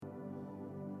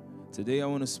Today I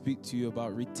want to speak to you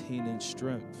about retaining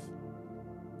strength.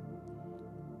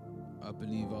 I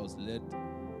believe I was led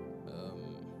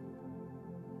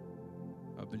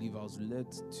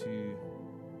to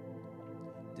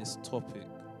this topic,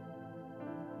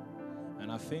 and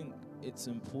I think it's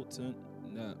important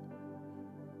that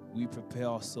we prepare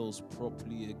ourselves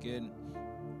properly. Again,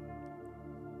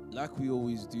 like we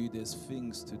always do, there's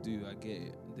things to do. I get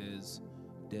it.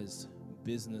 There's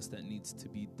business that needs to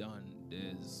be done.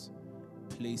 There's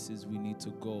places we need to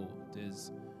go.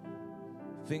 There's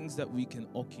things that we can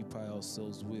occupy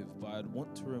ourselves with. But I'd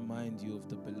want to remind you of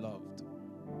the beloved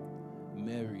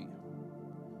Mary,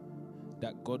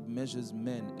 that God measures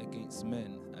men against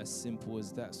men, as simple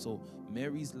as that. So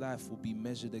Mary's life will be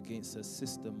measured against her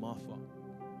sister Martha.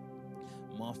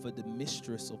 Martha, the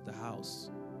mistress of the house,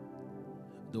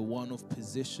 the one of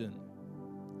position,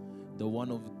 the one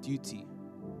of duty,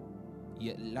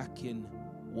 yet lacking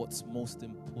what's most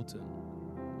important.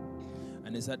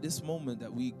 And it's at this moment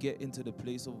that we get into the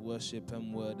place of worship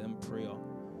and word and prayer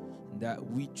that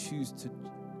we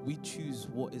choose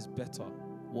what is better,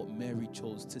 what Mary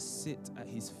chose, to sit at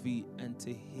his feet and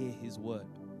to hear his word.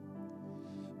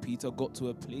 Peter got to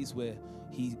a place where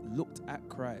he looked at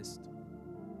Christ,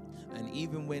 and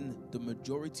even when the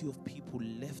majority of people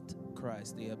left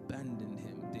Christ, they abandoned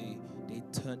him, they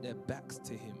turned their backs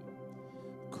to him,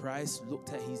 Christ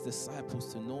looked at his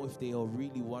disciples to know if they are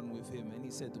really one with him, and he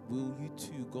said, "Will you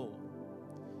too go?"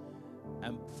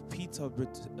 And Peter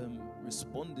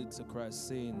responded to Christ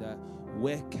saying that,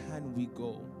 "Where can we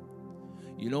go?"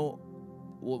 You know,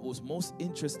 what was most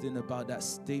interesting about that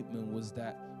statement was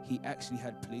that he actually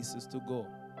had places to go.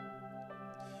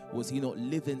 Was he not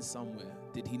living somewhere?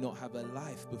 Did he not have a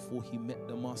life before he met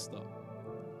the Master?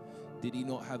 Did he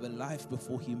not have a life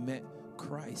before he met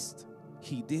Christ?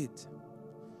 He did.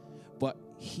 But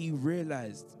he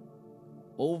realized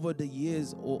over the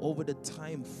years, or over the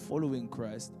time following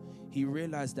Christ, he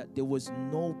realized that there was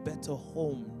no better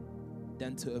home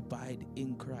than to abide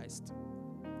in Christ.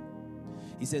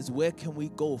 He says, "Where can we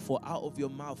go? For out of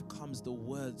your mouth comes the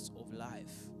words of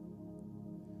life."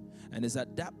 And it's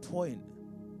at that point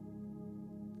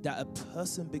that a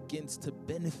person begins to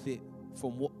benefit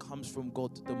from what comes from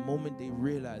God, the moment they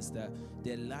realize that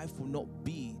their life will not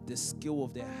be the skill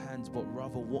of their hands, but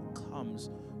rather what comes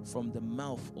from the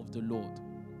mouth of the Lord.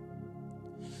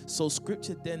 So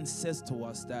scripture then says to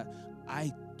us that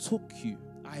I took you,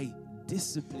 I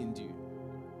disciplined you,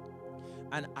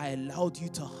 and I allowed you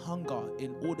to hunger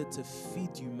in order to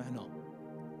feed you manna.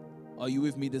 Are you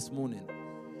with me this morning?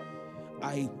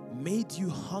 I made you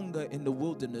hunger in the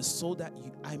wilderness so that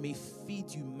I may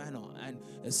feed you manna. And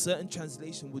a certain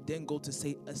translation would then go to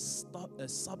say a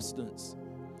substance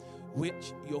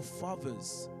which your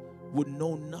fathers would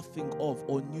know nothing of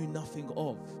or knew nothing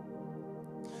of,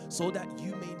 so that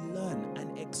you may learn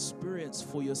and experience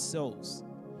for yourselves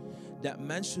that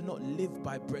man should not live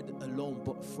by bread alone,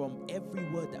 but from every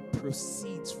word that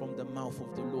proceeds from the mouth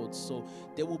of the Lord. So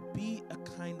there will be a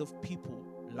kind of people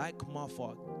like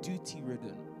Martha,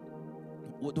 duty-ridden.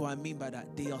 What do I mean by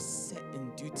that? They are set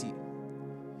in duty.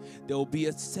 There will be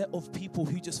a set of people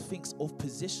who just thinks of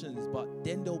positions, but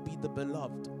then there will be the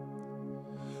beloved,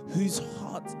 whose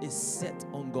heart is set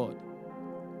on God,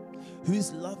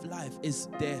 whose love life is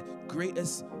their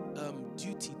greatest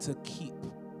duty to keep.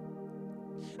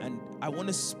 And I want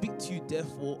to speak to you,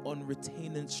 therefore, on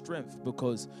retaining strength,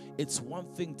 because it's one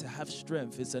thing to have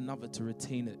strength, it's another to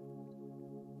retain it.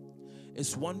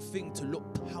 It's one thing to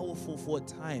look powerful for a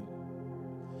time,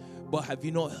 but have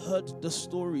you not heard the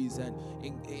stories? And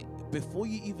before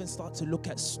you even start to look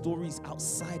at stories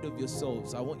outside of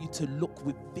yourselves, I want you to look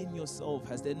within yourself.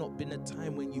 Has there not been a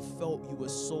time when you felt you were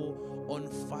so on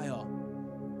fire?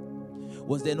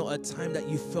 Was there not a time that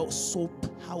you felt so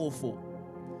powerful?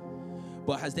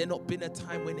 But has there not been a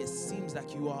time when it seems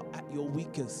like you are at your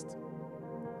weakest?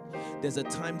 There's a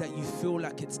time that you feel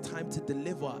like it's time to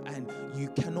deliver, and you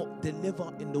cannot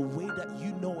deliver in the way that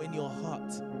you know in your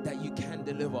heart that you can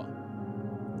deliver.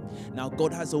 Now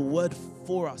God has a word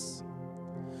for us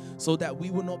so that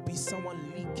we will not be someone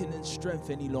leaking in strength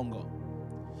any longer,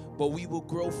 but we will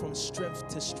grow from strength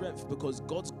to strength, because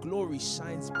God's glory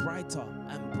shines brighter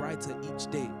and brighter each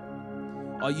day.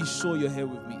 Are you sure you're here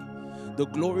with me? The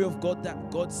glory of God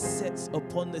that God sets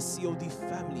upon the COD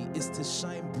family is to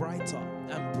shine brighter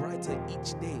and brighter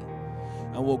each day.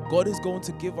 And what God is going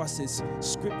to give us is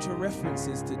scripture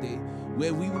references today,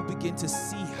 where we will begin to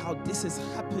see how this has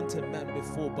happened to man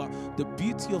before. But the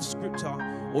beauty of scripture,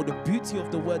 or the beauty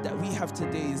of the word that we have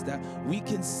today, is that we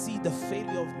can see the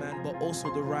failure of man, but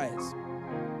also the rise.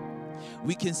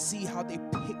 We can see how they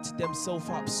picked themselves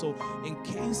up. So in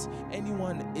case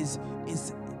anyone is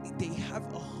they have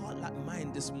a heart like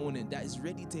mine this morning that is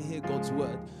ready to hear God's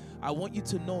word, I want you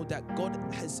to know that God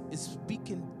is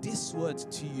speaking this word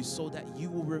to you so that you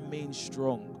will remain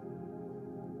strong.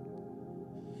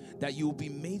 That you will be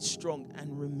made strong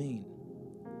and remain.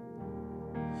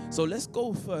 So let's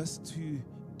go first to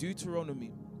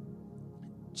Deuteronomy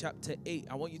chapter 8.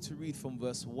 I want you to read from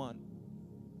verse 1.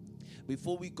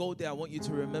 Before we go there, I want you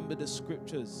to remember the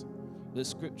scriptures. The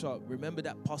scripture, remember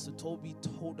that Pastor Toby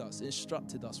told us,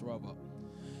 instructed us rather,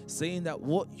 saying that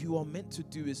what you are meant to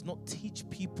do is not teach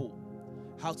people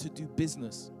how to do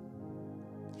business.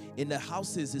 In the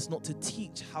houses, it's not to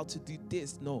teach how to do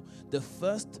this. No, the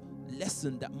first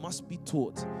lesson that must be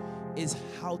taught is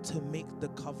how to make the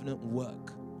covenant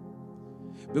work.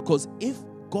 Because if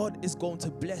God is going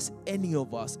to bless any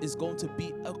of us, it's going to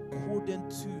be according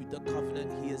to the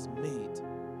covenant he has made.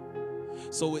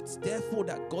 So it's therefore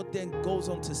that God then goes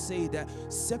on to say that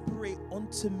separate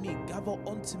unto me, gather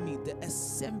unto me the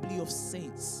assembly of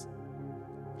saints.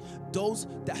 Those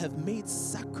that have made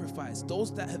sacrifice,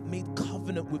 those that have made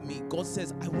covenant with me. God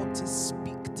says, I want to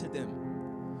speak to them.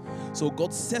 So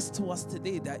God says to us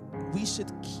today that we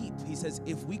should keep. He says,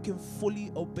 if we can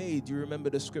fully obey, do you remember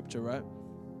the scripture, right?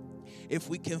 If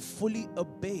we can fully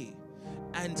obey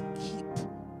and keep.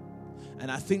 And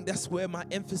I think that's where my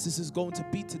emphasis is going to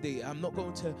be today. I'm not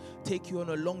going to take you on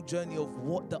a long journey of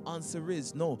what the answer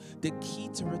is. No, the key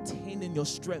to retaining your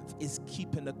strength is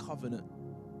keeping the covenant.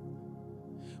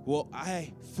 What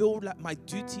I feel like my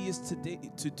duty is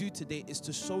to do today is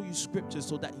to show you scripture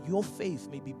so that your faith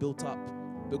may be built up.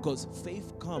 Because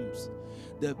faith comes,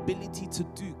 the ability to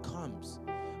do comes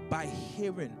by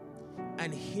hearing,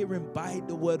 and hearing by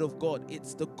the word of God.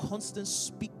 It's the constant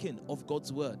speaking of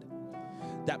God's word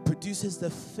that produces the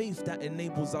faith that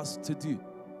enables us to do.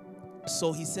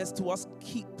 So he says to us,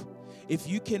 keep. If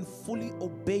you can fully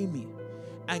obey me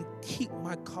and keep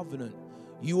my covenant,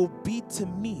 you will be to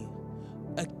me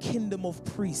a kingdom of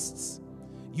priests.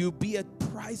 You'll be a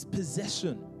prized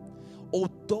possession.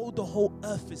 Although the whole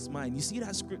earth is mine. You see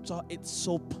that scripture? It's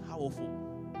so powerful.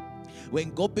 When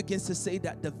God begins to say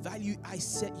that the value I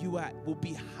set you at will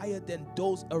be higher than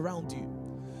those around you.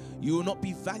 You will not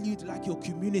be valued like your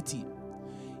community.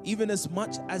 Even as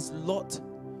much as Lot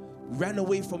ran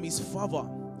away from his father,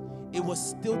 it was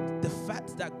still the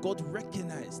fact that God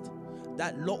recognized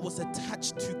that Lot was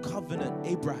attached to covenant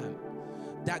Abraham.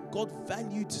 That God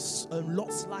valued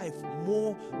Lot's life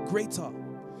more greater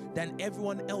than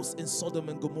everyone else in Sodom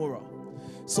and Gomorrah.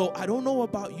 So I don't know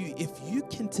about you, if you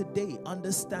can today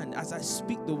understand as I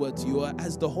speak the word to you, or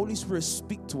as the Holy Spirit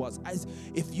speak to us, as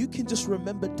if you can just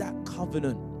remember that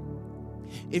covenant,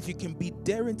 if you can be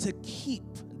daring to keep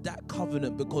that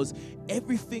covenant, because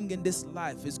everything in this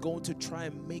life is going to try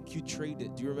and make you trade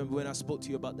it. Do you remember when I spoke to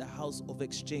you about the house of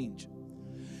exchange?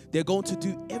 They're going to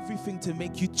do everything to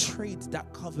make you trade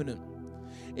that covenant.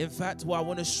 In fact, what I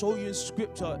want to show you in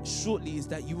scripture shortly is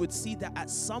that you would see that at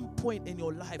some point in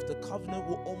your life, the covenant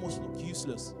will almost look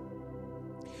useless.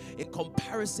 In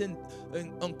comparison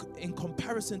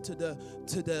to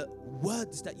the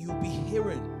words that you'll be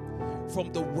hearing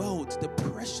from the world, the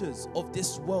pressures of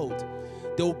this world,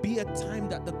 there will be a time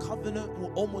that the covenant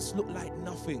will almost look like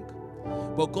nothing.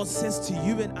 But God says to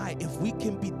you and I, if we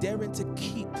can be daring to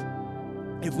keep,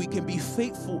 if we can be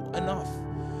faithful enough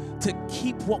to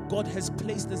keep what God has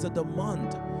placed as a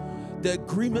demand, the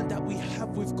agreement that we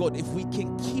have with God, if we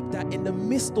can keep that in the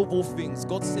midst of all things,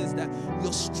 God says that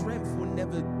your strength will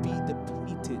never be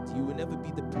depleted. You will never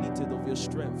be depleted of your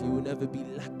strength. You will never be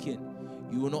lacking.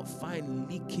 You will not find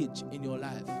leakage in your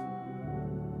life.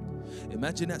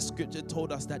 Imagine that scripture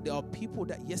told us that there are people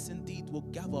that, yes, indeed, will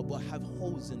gather but have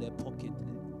holes in their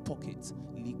pockets,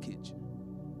 leakage.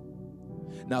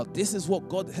 Now, this is what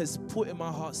God has put in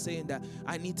my heart, saying that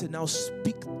I need to now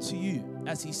speak to you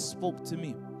as he spoke to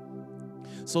me,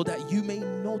 so that you may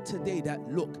know today that,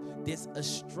 look, there's a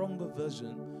stronger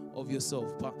version of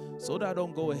yourself. But so that I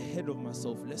don't go ahead of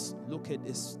myself, let's look at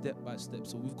this step by step.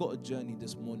 So we've got a journey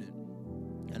this morning,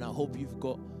 and I hope you've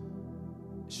got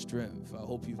strength. I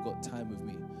hope you've got time with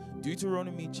me.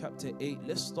 Deuteronomy chapter 8,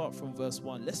 let's start from verse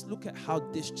 1. Let's look at how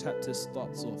this chapter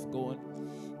starts off. Go on.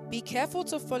 Be careful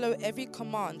to follow every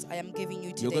command I am giving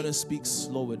you today. You're going to speak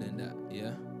slower than that,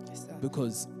 yeah? Yes, sir.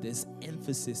 Because there's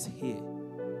emphasis here.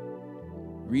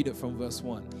 Read it from verse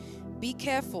 1. Be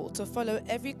careful to follow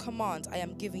every command I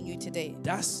am giving you today.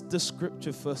 That's the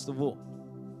scripture, first of all.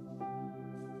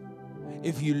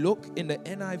 If you look in the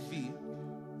NIV,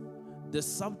 the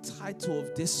subtitle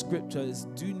of this scripture is,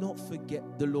 do not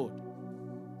forget the Lord.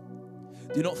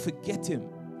 Do not forget him.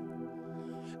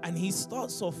 And he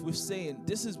starts off with saying,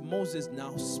 this is Moses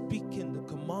now speaking the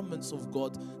commandments of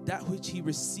God, that which he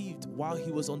received while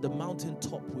he was on the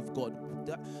mountaintop with God.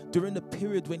 During the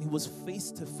period when he was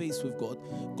face to face with God,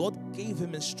 God gave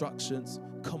him instructions,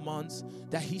 commands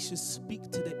that he should speak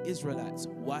to the Israelites.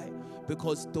 Why?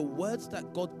 Because the words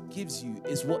that God gives you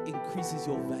is what increases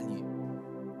your value.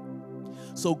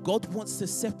 So God wants to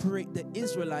separate the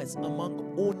Israelites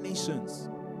among all nations.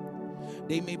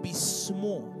 They may be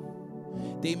small.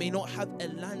 They may not have a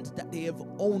land that they have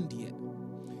owned yet.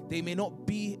 They may not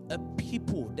be a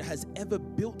people that has ever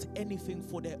built anything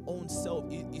for their own self.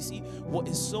 You see, what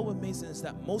is so amazing is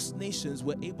that most nations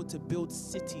were able to build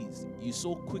cities. You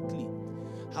saw quickly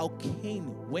how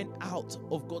Cain went out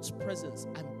of God's presence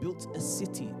and built a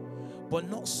city. But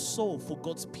not so for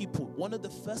God's people. One of the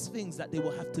first things that they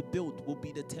will have to build will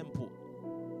be the temple.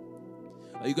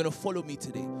 Are you going to follow me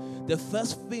today? The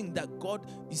first thing that God,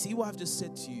 you see what I've just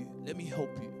said to you? Let me help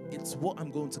you. It's what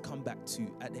I'm going to come back to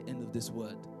at the end of this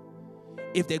word.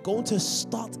 If they're going to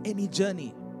start any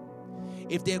journey,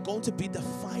 if they're going to be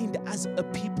defined as a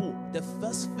people, the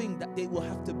first thing that they will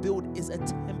have to build is a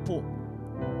temple.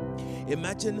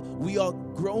 Imagine we are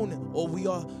grown or we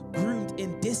are groomed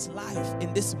in this life,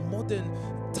 in this modern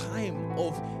time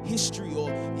of history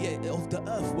or of the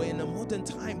earth. We're in a modern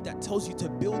time that tells you to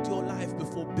build your life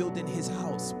before building his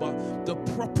house. But the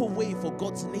proper way for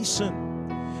God's nation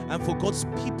and for God's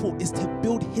people is to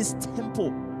build his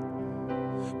temple.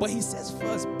 But he says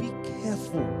first, be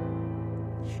careful.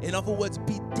 In other words,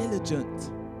 be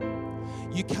diligent.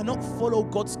 You cannot follow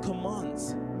God's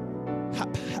commands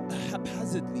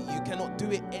haphazardly. You cannot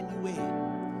do it anyway.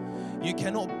 You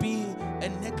cannot be a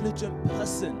negligent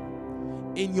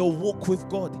person in your walk with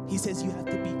God. He says you have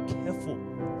to be careful.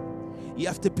 You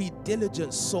have to be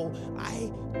diligent. So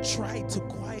I try to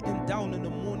quieten down in the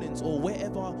mornings or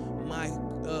wherever my,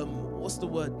 what's the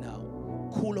word now?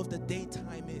 Cool of the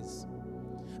daytime is.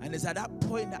 And it's at that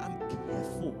point that I'm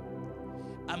careful.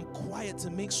 I'm quiet to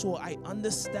make sure I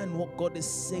understand what God is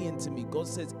saying to me. God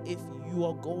says, if you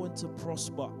are going to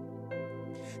prosper,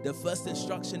 the first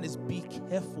instruction is be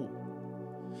careful.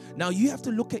 Now you have to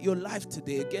look at your life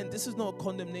today. Again, this is not a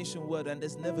condemnation word, and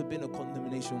there's never been a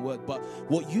condemnation word. But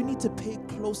what you need to pay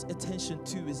close attention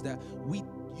to is that we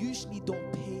usually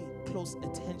don't pay close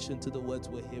attention to the words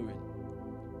we're hearing.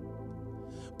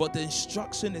 But the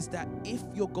instruction is that if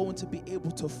you're going to be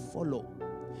able to follow,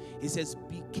 it says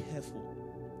be careful.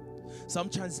 Some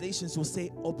translations will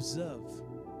say observe.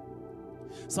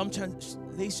 Some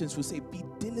translations will say be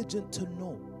diligent to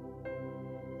know.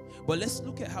 But let's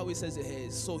look at how he says it here.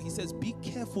 So he says be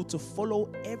careful to follow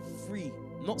every,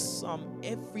 not some,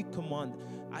 every command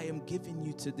I am giving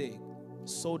you today.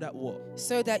 So that what?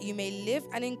 So that you may live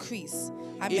and increase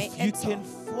and may enter. If you can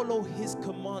follow his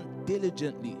command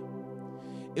diligently,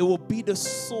 it will be the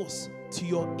source to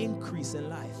your increase in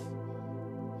life.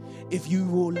 If you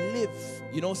will live,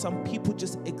 you know, some people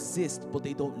just exist, but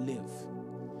they don't live.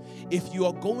 If you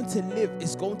are going to live,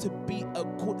 it's going to be a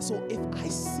good. So if I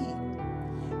see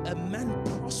a man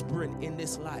prospering in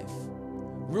this life,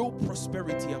 real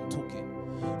prosperity I'm talking,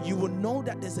 you will know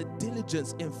that there's a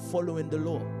diligence in following the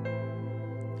law.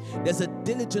 There's a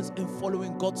diligence in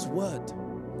following God's word.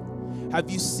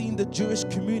 Have you seen the Jewish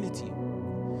community?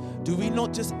 Do we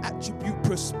not just attribute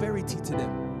prosperity to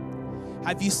them?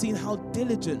 Have you seen how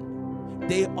diligent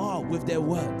they are with their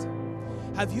word?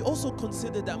 Have you also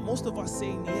considered that most of us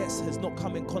saying yes has not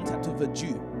come in contact with a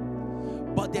Jew?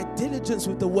 But their diligence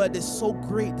with the word is so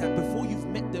great that before you've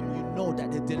met them, you know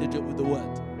that they're diligent with the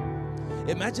word.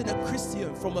 Imagine a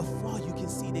Christian from afar, you can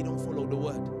see they don't follow the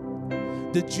word.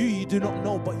 The Jew you do not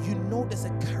know, but you know there's a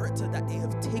character that they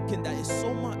have taken that is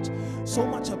so much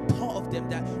a part of them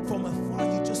that from afar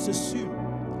you just assume,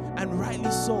 and rightly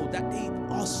so, that they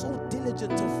are so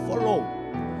diligent to follow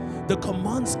the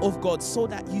commands of God so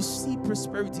that you see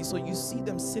prosperity. So you see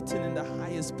them sitting in the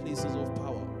highest places of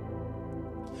power.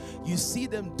 You see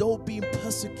them though being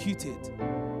persecuted.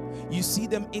 You see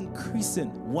them increasing.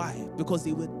 Why? Because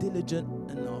they were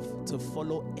diligent enough to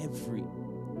follow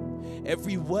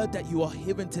every word that you are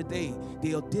hearing today.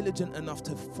 They are diligent enough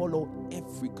to follow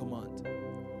every command.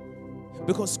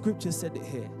 Because scripture said it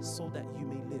here, so that you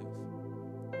may live.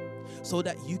 So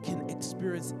that you can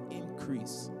experience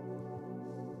increase.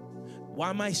 Why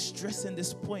am I stressing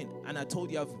this point? And I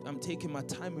told you I'm taking my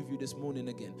time with you this morning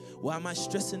again. Why am I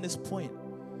stressing this point?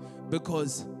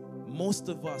 Because most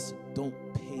of us don't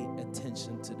pay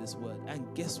attention to this word.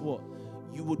 And guess what?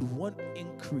 You would want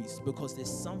increase because there's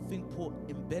something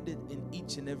embedded in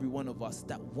each and every one of us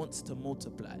that wants to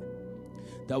multiply,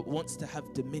 that wants to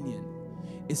have dominion.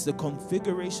 It's the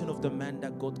configuration of the man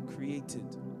that God created.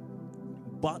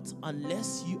 But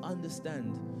unless you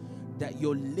understand that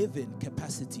your living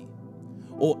capacity,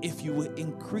 or if you will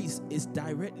increase, is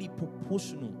directly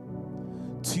proportional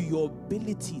to your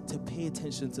ability to pay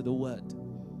attention to the word,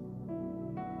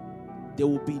 there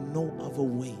will be no other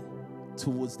way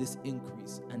towards this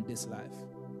increase and this life.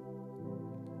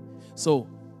 So,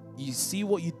 you see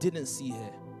what you didn't see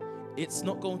here. It's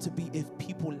not going to be if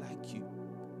people like you,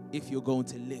 if you're going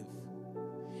to live.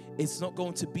 It's not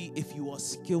going to be if you are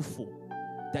skillful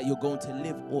that you're going to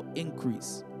live or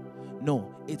increase.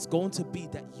 No, it's going to be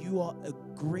that you are a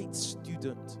great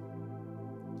student.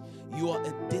 You are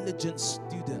a diligent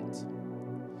student.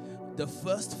 The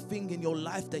first thing in your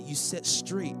life that you set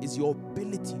straight is your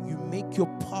ability. You make your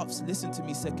paths, listen to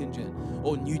me, second gen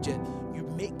or new gen, you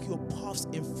make your paths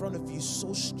in front of you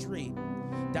so straight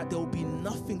that there will be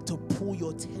nothing to pull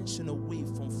your attention away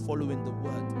from following the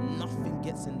word. Nothing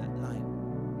gets in that line.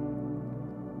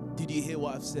 Did you hear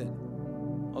what I've said?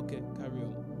 Okay, carry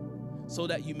on. So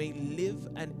that you may live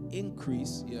and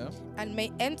increase, and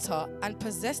may enter and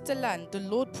possess the land the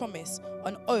Lord promised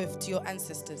on oath to your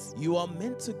ancestors. You are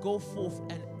meant to go forth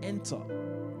and enter.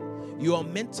 You are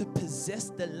meant to possess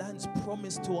the lands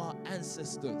promised to our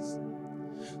ancestors.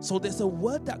 So there's a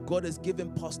word that God has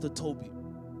given Pastor Toby.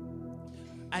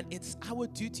 And it's our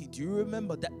duty. Do you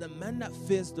remember that the man that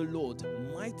fears the Lord,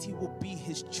 mighty will be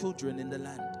his children in the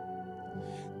land.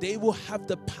 They will have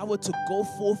the power to go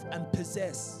forth and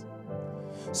possess.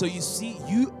 So you see,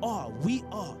 we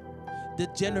are the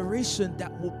generation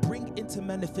that will bring into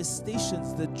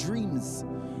manifestations the dreams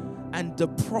and the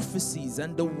prophecies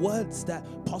and the words that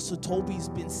Pastor Toby's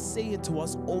been saying to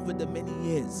us over the many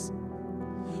years.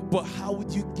 But how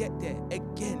would you get there?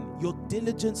 Again, your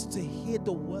diligence to hear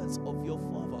the words of your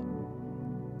Father.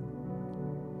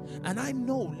 And I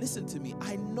know, listen to me,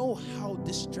 I know how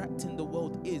distracting the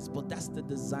world is, but that's the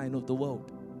design of the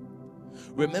world.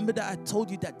 Remember that I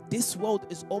told you that this world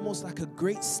is almost like a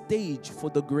great stage for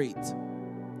the great.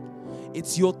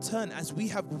 It's your turn, as we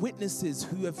have witnesses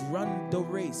who have run the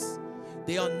race.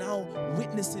 They are now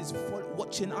witnesses for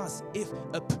watching us if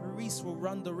a priest will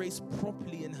run the race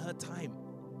properly in her time.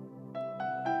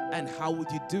 And how would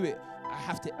you do it? I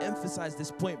have to emphasize this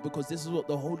point because this is what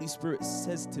the Holy Spirit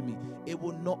says to me. It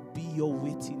will not be your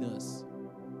wittiness.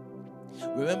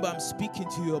 Remember, I'm speaking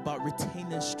to you about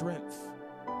retaining strength.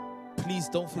 Please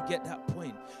don't forget that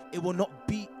point. It will not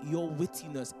be your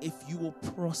wittiness if you will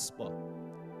prosper,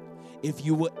 if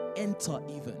you will enter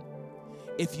even,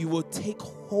 if you will take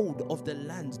hold of the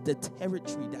land, the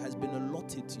territory that has been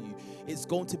allotted to you. It's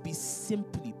going to be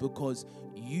simply because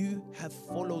you have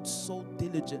followed so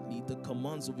diligently the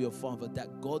commands of your Father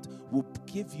that God will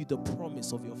give you the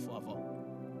promise of your Father.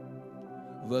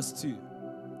 Verse 2.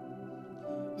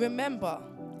 Remember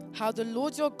how the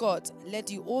Lord your God led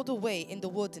you all the way in the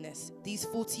wilderness these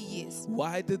 40 years.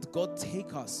 Why did God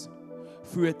take us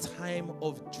through a time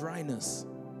of dryness?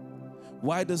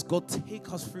 Why does God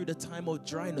take us through the time of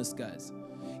dryness, guys?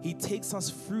 He takes us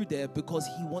through there because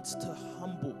he wants to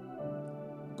humble.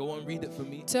 Go on, read it for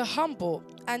me. To humble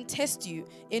and test you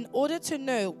in order to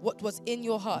know what was in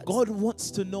your heart. God wants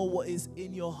to know what is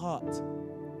in your heart.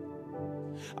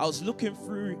 I was looking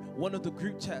through one of the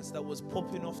group chats that was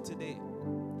popping off today.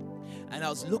 And I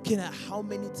was looking at how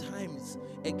many times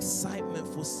excitement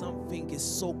for something is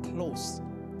so close.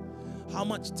 How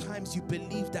much times you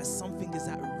believe that something is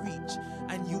at reach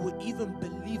and you will even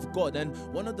believe God. And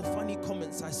one of the funny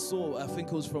comments I saw, I think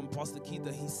it was from Pastor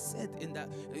Keita, he said in that,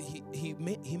 he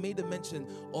made a mention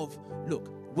of, look,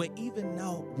 we've even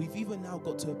now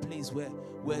got to a place where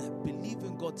we're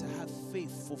believing God to have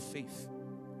faith for faith.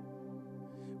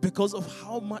 Because of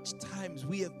how much times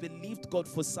we have believed God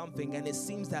for something, and it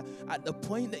seems that at the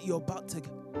point that you're about to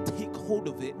take hold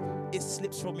of it, it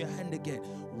slips from your hand again.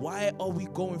 Why are we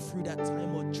going through that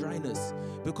time of dryness?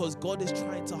 Because God is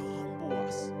trying to humble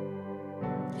us.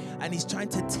 And he's trying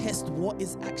to test what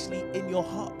is actually in your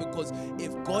heart. Because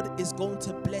if God is going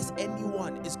to bless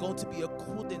anyone, it's going to be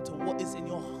according to what is in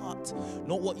your heart.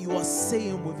 Not what you are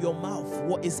saying with your mouth,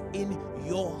 what is in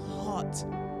your heart.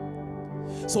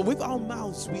 So with our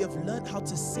mouths, we have learned how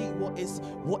to say what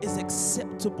is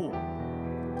acceptable,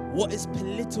 what is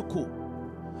political.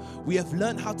 We have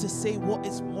learned how to say what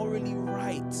is morally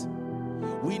right.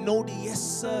 We know the yes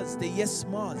sirs, the yes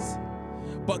mars.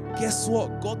 But guess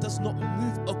what? God does not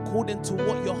move according to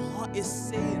what your heart is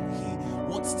saying.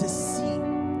 He wants to see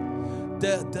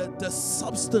the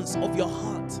substance of your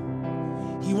heart.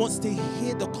 He wants to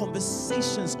hear the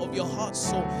conversations of your heart.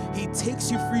 So he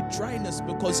takes you through dryness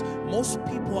because most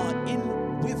people are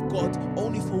in with God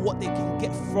only for what they can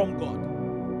get from God.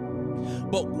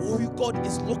 But what God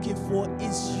is looking for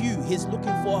is you. He's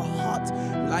looking for a heart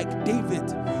like David,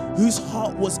 whose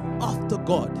heart was after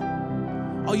God.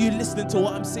 Are you listening to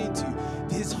what I'm saying to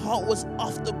you? His heart was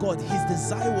after God. His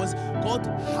desire was, God,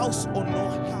 house or no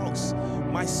house,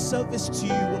 my service to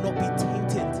you will not be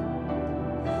tainted.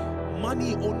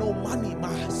 Money or no money,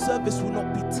 my service will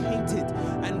not be tainted.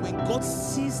 And when God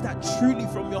sees that truly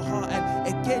from your heart, and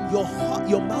again, your heart,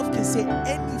 your mouth can say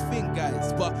anything,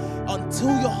 guys, but until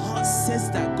your heart says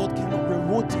that, God cannot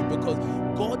reward you, because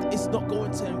God is not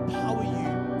going to empower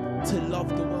you to love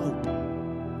the world.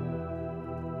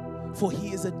 For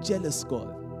He is a jealous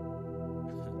God.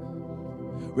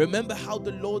 Remember how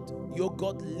the Lord your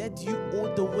God led you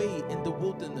all the way in the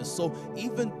wilderness. So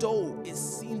even though it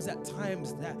seems at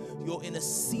times that you're in a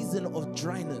season of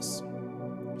dryness,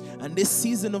 and this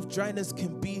season of dryness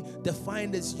can be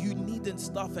defined as you needing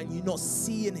stuff and you're not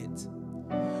seeing it.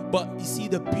 But you see,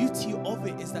 the beauty of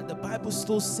it is that the Bible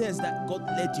still says that God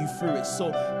led you through it.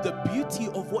 So the beauty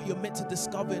of what you're meant to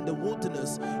discover in the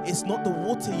wilderness is not the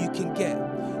water you can get.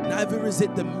 Neither is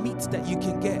it the meat that you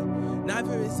can get.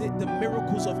 Neither is it the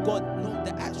miracles of God. No,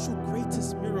 the actual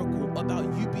greatest miracle about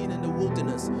you being in the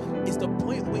wilderness is the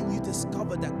point when you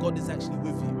discover that God is actually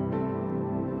with you.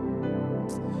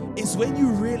 It's when you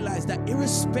realize that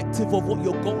irrespective of what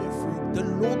you're going through, the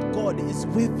Lord God is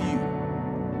with you.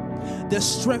 The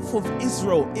strength of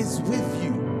Israel is with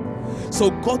you.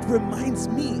 So God reminds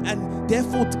me, and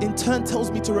therefore in turn tells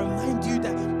me to remind you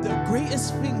that the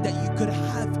greatest thing that you could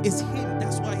have is Him.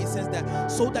 That's why He says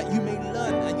that, so that you may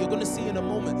learn, and you're going to see in a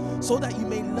moment, so that you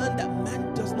may learn that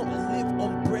man does not live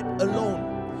on bread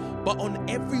alone, but on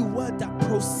every word that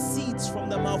proceeds from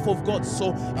the mouth of God.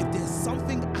 So if there's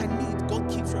something I need, God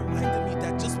keeps reminding me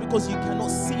that just because you cannot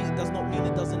see it does not mean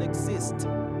it doesn't exist.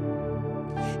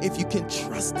 If you can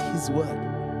trust His word,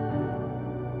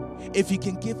 if you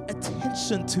can give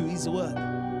attention to His word,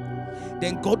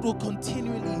 then God will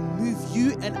continually move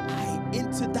you and I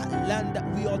into that land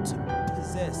that we are to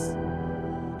possess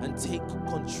and take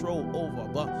control over.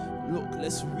 But look,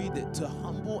 let's read it. To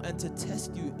humble and to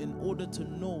test you in order to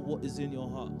know what is in your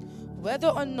heart, whether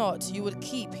or not you will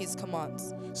keep His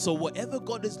commands. So whatever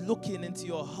God is looking into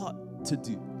your heart to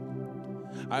do.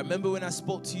 I remember when I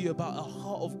spoke to you about a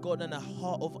heart of God and a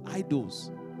heart of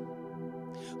idols.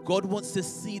 God wants to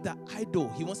see the idol.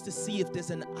 He wants to see if there's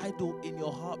an idol in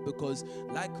your heart, because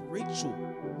like Rachel,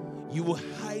 you will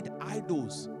hide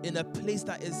idols in a place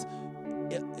that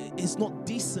is not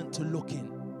decent to look in.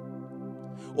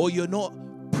 Or you're not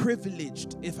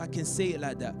privileged, if I can say it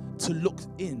like that, to look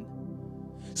in.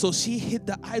 So she hid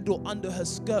the idol under her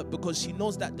skirt because she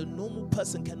knows that the normal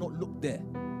person cannot look there.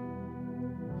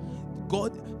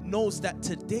 God knows that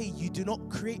today you do not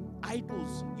create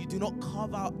idols. You do not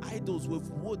carve out idols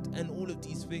with wood and all of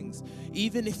these things.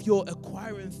 Even if you're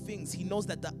acquiring things, He knows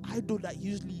that the idol that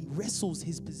usually wrestles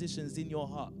His positions in your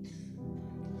heart,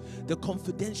 the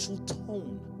confidential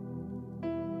tone,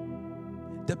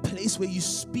 the place where you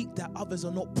speak that others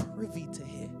are not privy to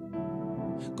hear.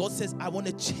 God says, I want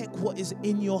to check what is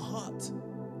in your heart.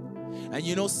 And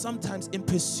you know, sometimes in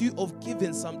pursuit of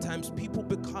giving, sometimes people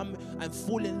become and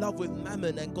fall in love with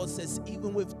mammon. And God says,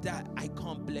 even with that, I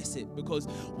can't bless it. Because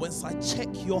once I check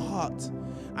your heart,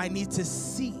 I need to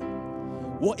see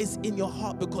what is in your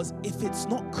heart. Because if it's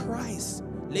not Christ,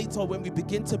 later when we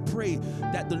begin to pray,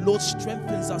 that the Lord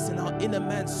strengthens us in our inner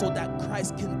man so that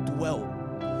Christ can dwell.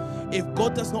 If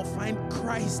God does not find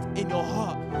Christ in your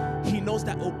heart, He knows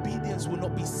that obedience will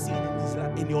not be seen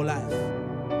in your life.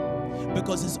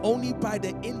 Because it's only by the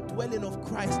indwelling of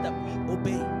Christ that we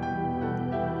obey.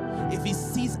 If He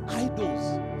sees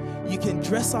idols, you can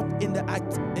dress up in the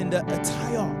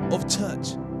attire of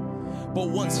church, but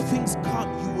once things come,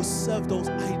 you will serve those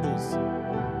idols.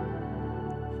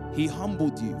 He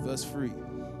humbled you, verse 3.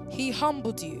 He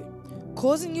humbled you,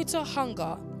 causing you to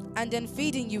hunger, and then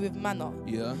feeding you with manna,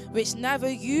 which neither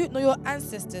you nor your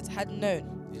ancestors had known,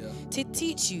 to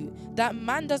teach you that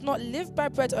man does not live by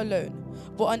bread alone,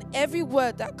 but on every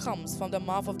word that comes from the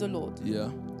mouth of the Lord.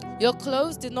 Your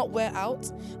clothes did not wear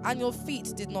out, and your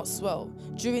feet did not swell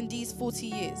during these 40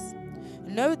 years.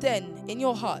 Know then in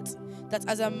your heart that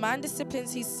as a man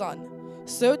disciplines his son,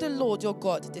 so the Lord your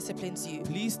God disciplines you.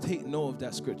 Please take note of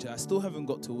that scripture. I still haven't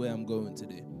got to where I'm going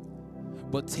today.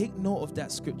 But take note of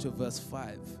that scripture, verse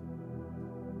 5.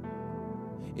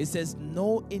 It says,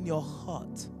 know in your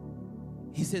heart.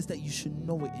 He says that you should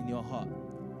know it in your heart.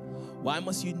 Why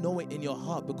must you know it in your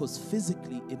heart? Because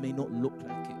physically it may not look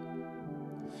like it.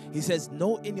 He says,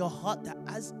 know in your heart that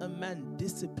as a man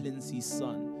disciplines his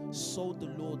son, so the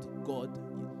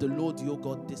Lord your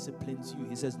God disciplines you.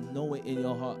 He says, know it in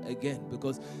your heart again,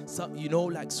 because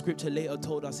like scripture later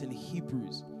told us in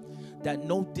Hebrews that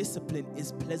no discipline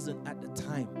is pleasant at the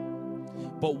time,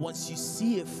 but once you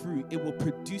see it through, it will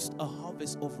produce a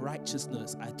harvest of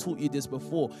righteousness. I taught you this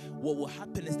before. What will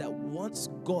happen is that once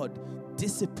God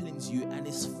disciplines you and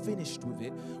is finished with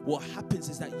it, what happens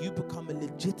is that you become a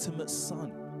legitimate son.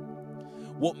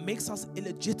 What makes us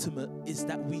illegitimate is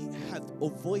that we have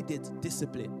avoided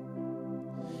discipline.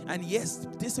 And yes,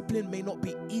 discipline may not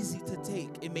be easy to take.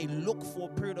 It may look for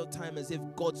a period of time as if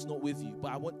God's not with you.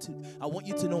 But I want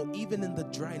you to know, even in the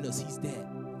dryness, He's there.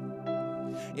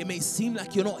 It may seem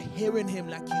like you're not hearing Him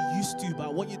like you used to, but I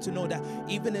want you to know that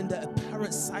even in the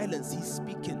apparent silence, He's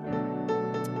speaking.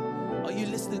 Are you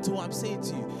listening to what I'm saying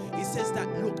to you? He says that,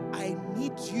 look, I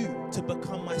need you to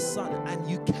become my son, and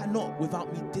you cannot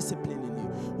without me disciplining you.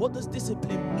 What does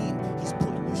discipline mean? He's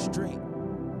putting you straight.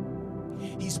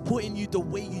 He's putting you the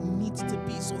way you need to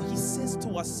be. So He says to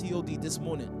us, COD, this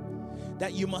morning,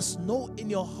 that you must know in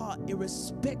your heart,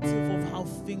 irrespective of how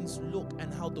things look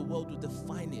and how the world will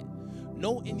define it,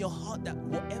 know in your heart that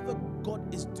whatever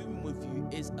God is doing with you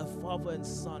is a father and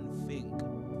son thing.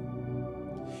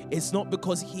 It's not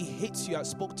because He hates you. I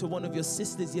spoke to one of your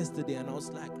sisters yesterday and I was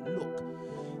like, look,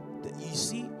 you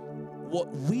see,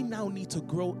 what we now need to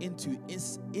grow into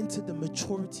is into the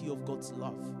maturity of God's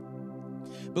love.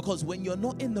 Because when you're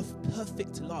not in the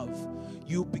perfect love,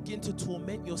 you begin to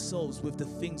torment yourselves with the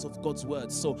things of God's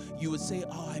word. So you would say,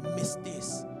 oh, I missed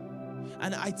this.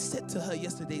 And I said to her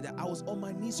yesterday that I was on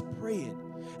my knees praying.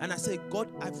 And I said, God,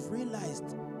 I've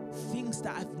realized things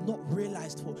that I've not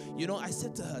realized for. I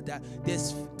said to her that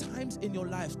there's times in your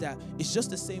life that it's just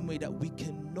the same way that we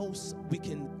can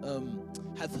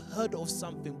have heard of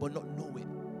something but not know it.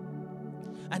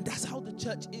 And that's how the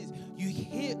church is. You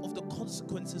hear of the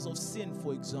consequences of sin,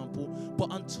 for example,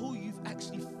 but until you've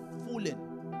actually fallen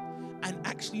and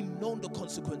actually known the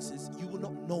consequences, you will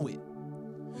not know it.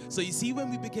 So you see, when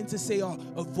we begin to say,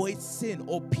 avoid sin,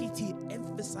 or PT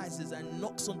emphasizes and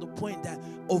knocks on the point that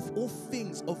of all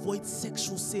things, avoid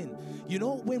sexual sin.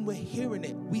 When we're hearing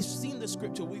it, we've seen the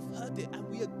scripture, we've heard it, and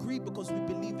we agree because we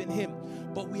believe in Him,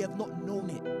 but we have not known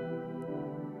it.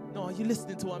 No, are you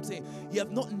listening to what I'm saying? You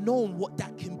have not known what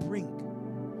that can bring.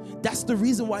 That's the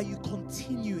reason why you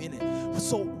continue in it.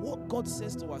 So what God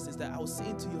says to us is that I was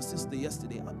saying to your sister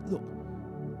yesterday, look,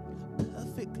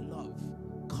 perfect love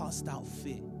casts out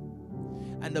fear.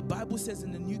 And the Bible says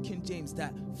in the New King James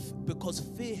that because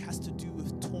fear has to do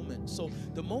with torment. So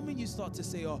the moment you start to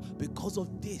say, because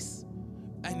of this,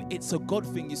 and it's a God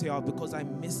thing, you say, because I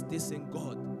missed this in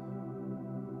God,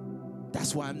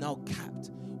 that's why I'm now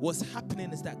capped. What's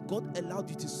happening is that God allowed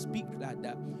you to speak like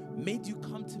that, made you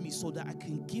come to me so that I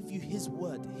can give you His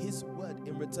word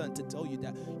in return to tell you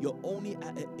that you're only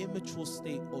at an immature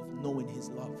state of knowing His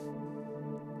love.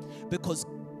 Because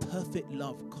perfect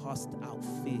love casts out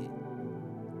fear.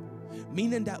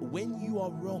 Meaning that when you are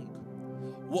wrong,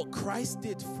 what Christ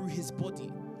did through His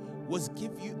body was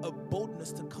give you a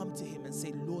boldness to come to Him and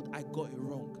say, Lord, I got it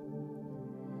wrong.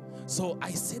 So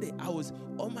I said it, I was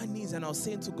on my knees and I was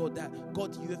saying to God that,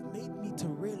 God, you have made me to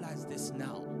realize this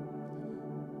now.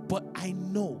 But I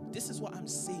know, this is what I'm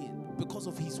saying because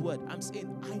of His word. I'm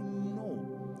saying, I know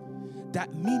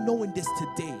that me knowing this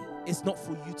today is not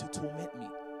for you to torment me.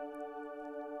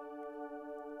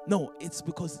 No, it's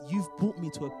because you've brought me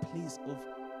to a place of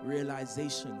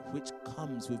realization which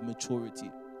comes with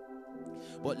maturity.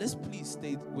 But let's please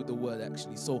stay with the word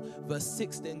actually. So verse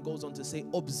 6 then goes on to say,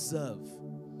 observe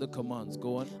the commands.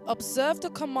 Go on. Observe the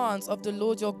commands of the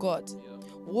Lord your God,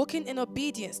 walking in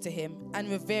obedience to Him and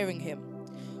revering Him.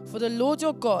 For the Lord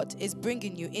your God is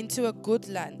bringing you into a good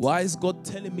land. Why is God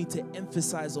telling me to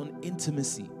emphasize on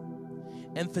intimacy?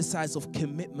 Emphasize of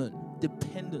commitment,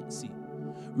 dependency,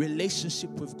 relationship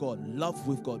with God, love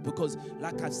with God. Because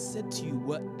like I've said to you,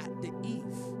 we're at the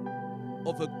eve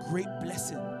of a great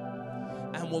blessing.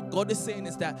 And what God is saying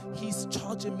is that He's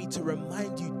charging me to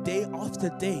remind you day after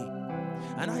day.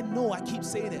 And I know, I keep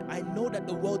saying it, I know that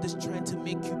the world is trying to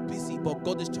make you busy, but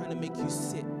God is trying to make you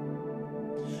sit.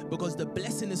 Because the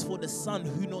blessing is for the son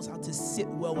who knows how to sit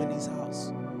well in his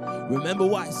house. Remember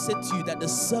what I said to you, that the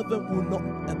servant will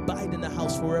not abide in the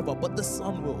house forever, but the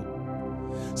son will.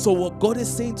 So what God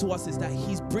is saying to us is that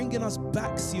He's bringing us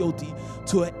back, COD,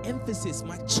 to an emphasis.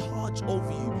 My charge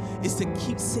over you is to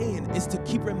keep saying, is to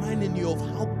keep reminding you of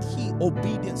how key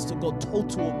obedience to God,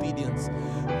 total obedience,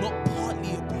 not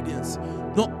partly obedience,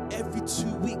 not every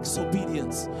 2 weeks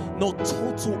obedience, no,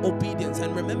 total obedience.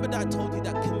 And remember that I told you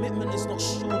that commitment is not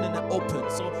shown in the open.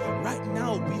 So right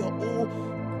now we are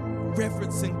all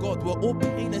reverencing God. We're all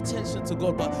paying attention to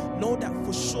God. But know that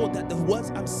for sure that the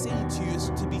words I'm saying to you is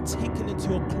to be taken into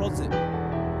your closet.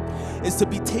 It's to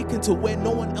be taken to where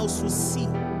no one else will see.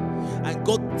 And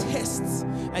God tests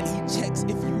and He checks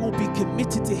if you will be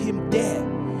committed to Him there,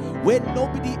 where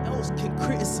nobody else can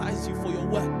criticize you for your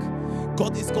work.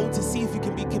 God is going to see if you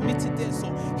can be committed there.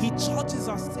 So He charges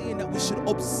us saying that we should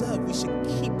observe, we should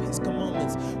keep His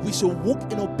commandments, we should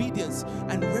walk in obedience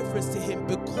and reverence to Him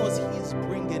because He is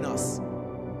bringing us.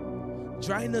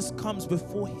 Dryness comes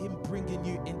before Him bringing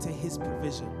you into His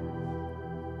provision.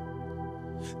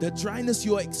 The dryness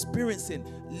you're experiencing,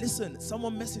 listen,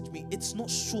 someone messaged me, it's not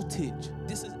shortage.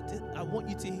 I want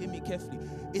you to hear me carefully.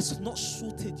 It's not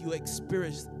shortage you're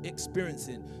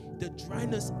experiencing. The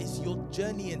dryness is your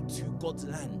journey into God's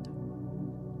land.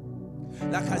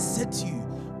 Like I said to you,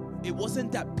 it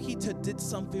wasn't that Peter did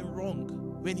something wrong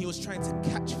when he was trying to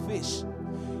catch fish.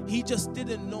 He just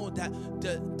didn't know that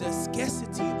the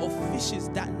scarcity of fishes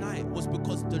that night was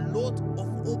because the Lord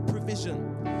of all provision,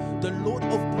 the Lord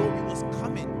of glory was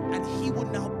coming, and He will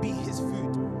now be his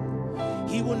food.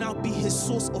 He will now be his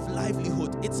source of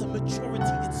livelihood. It's a maturity,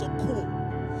 it's a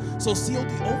call. So see, over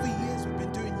years we've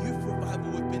been doing youth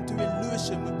revival, we've been doing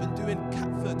Lewisham, we've been doing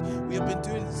Catford, we have been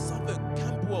doing Southwark,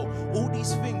 Camberwell, all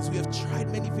these things. We have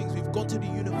tried many things. We've gone to the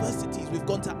universities, we've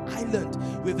gone to Ireland,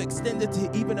 we've extended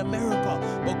to even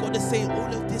America. But God is saying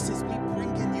all of this is me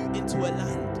bringing you into a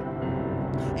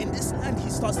land. In this land, He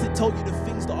starts to tell you the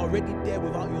things that are already there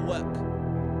without your work.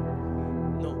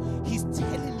 No, He's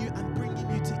telling you, I'm bringing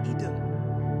you to Eden.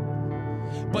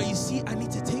 But you see, I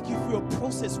need to take you through a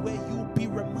process where you will be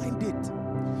reminded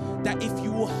that if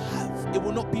you will have, it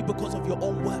will not be because of your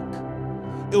own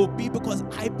work. It will be because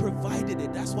I provided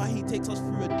it. That's why He takes us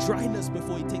through a dryness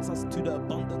before He takes us to the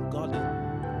abundant garden.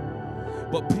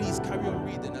 But please carry on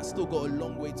reading. I still got a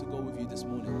long way to go with you this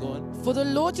morning. Go on. For the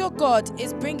Lord your God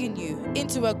is bringing you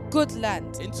into a good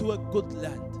land. Into a good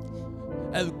land.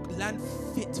 A land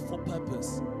fit for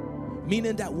purpose.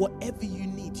 Meaning that whatever you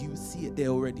need, you see it there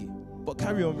already. But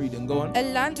carry on reading. Go on.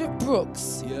 A land with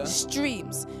brooks,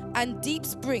 streams, and deep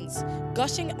springs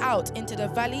gushing out into the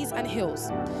valleys and hills.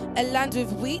 A land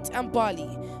with wheat and barley,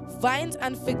 vines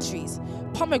and fig trees,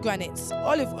 pomegranates,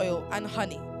 olive oil, and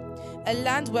honey. A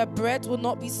land where bread will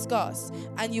not be scarce,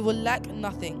 and you will lack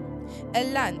nothing. A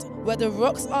land where the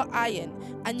rocks are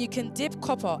iron, and you can dip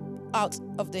copper out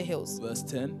of the hills. Verse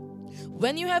 10.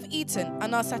 When you have eaten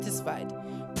and are satisfied,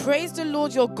 praise the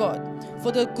Lord your God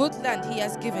for the good land He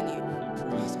has given you.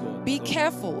 Praise God. Be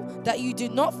careful that you do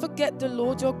not forget the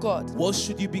Lord your God. What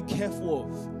should you be careful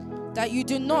of? That you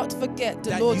do not forget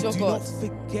the Lord your God. That you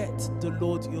do not forget the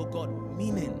Lord your God.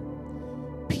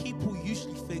 Meaning, people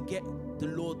usually forget the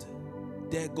Lord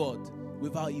their God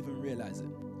without even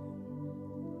realizing.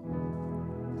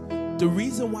 The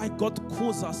reason why God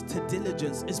calls us to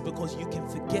diligence is because you can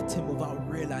forget Him without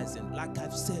realizing. Like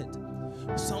I've said,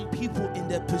 some people in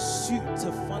their pursuit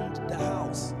to fund the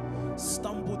house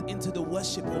stumbled into the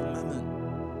worship of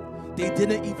mammon. They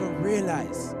didn't even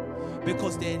realize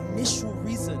because their initial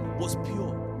reason was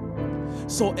pure.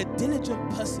 So a diligent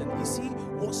person, you see,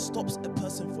 what stops a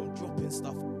person from dropping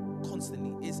stuff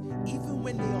constantly is even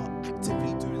when they are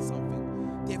actively doing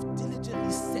something, they've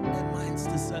diligently set their minds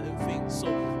to certain things. So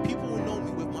people will know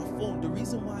me with my phone. The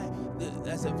reason why,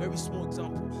 that's a very small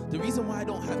example, the reason why I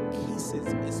don't have cases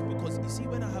is because, you see,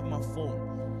 when I have my phone,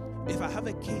 if I have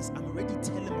a case, I'm already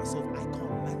telling myself I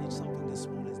can't manage something as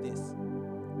small as this.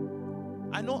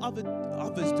 I know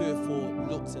others do it for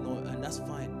looks and all, and that's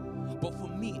fine. But for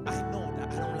me, I know that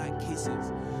I don't like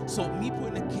cases. So me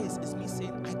putting a case is me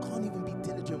saying I can't even be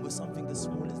diligent with something as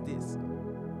small as this.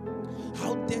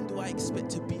 How then do I expect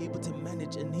to be able to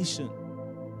manage a nation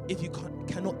if you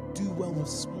cannot do well with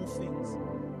small things?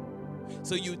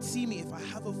 So you would see me, if I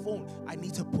have a phone, I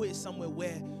need to put it somewhere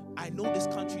where I know this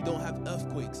country don't have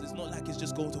earthquakes. It's not like it's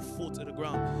just going to fall to the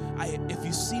ground. If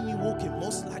you see me walking,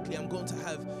 most likely I'm going to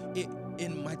have it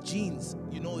in my jeans.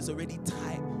 You know, it's already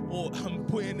tight. Or I'm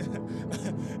putting,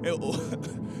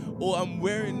 or I'm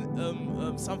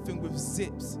wearing something with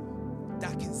zips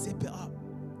that can zip it up.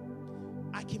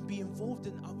 I can be involved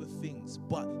in other things,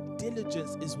 but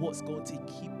diligence is what's going to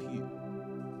keep you.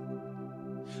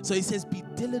 So He says, be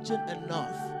diligent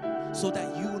enough so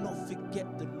that you will not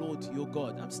forget the Lord your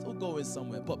God. I'm still going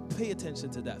somewhere, but pay attention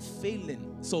to that.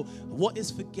 Failing. So what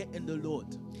is forgetting the Lord?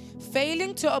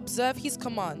 Failing to observe His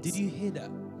commands. Did you hear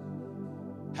that?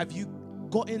 Have you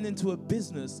gotten into a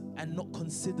business and not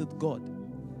considered God?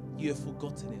 You have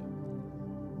forgotten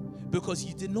Him. Because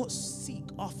you did not seek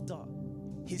after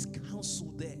His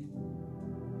counsel there.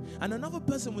 And another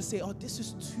person would say, oh, this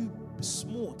is too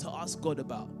small to ask God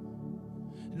about.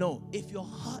 No, if your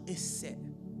heart is set,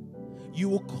 you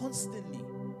will constantly,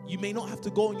 you may not have to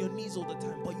go on your knees all the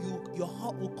time, but your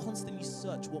heart will constantly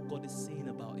search what God is saying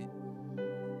about it.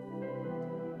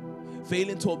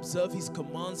 Failing to observe his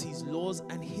commands, his laws,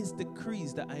 and his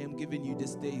decrees that I am giving you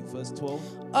this day. Verse 12.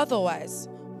 Otherwise,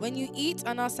 when you eat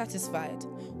and are satisfied,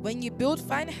 when you build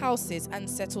fine houses and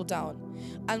settle down,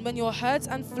 and when your herds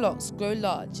and flocks grow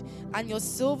large, and your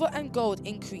silver and gold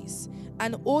increase,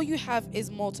 and all you have is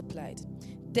multiplied,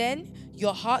 then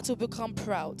your heart will become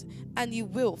proud, and you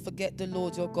will forget the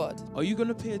Lord your God. Are you going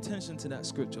to pay attention to that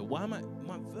scripture? Why am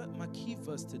my key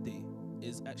verse today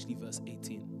is actually verse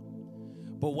 18.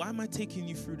 But why am I taking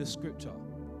you through the scripture?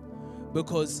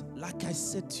 Because like I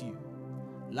said to you,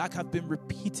 like I've been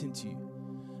repeating to you,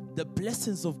 the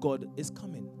blessings of God is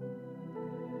coming.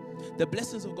 The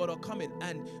blessings of God are coming,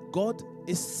 and God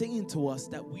is saying to us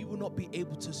that we will not be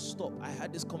able to stop. I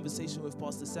had this conversation with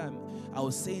Pastor Sam. I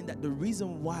was saying that the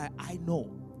reason why I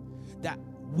know that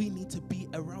we need to be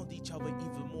around each other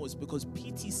even more is because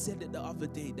PT said it the other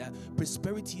day that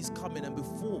prosperity is coming, and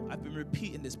before, I've been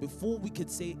repeating this, before we could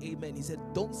say amen, he said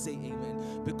don't say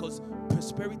amen, because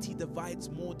prosperity divides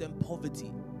more than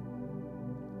poverty.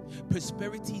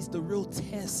 Prosperity is the real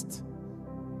test.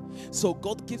 So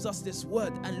God gives us this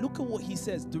word, and look at what he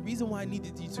says. The reason why I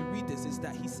needed you to read this is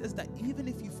that he says that even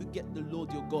if you forget the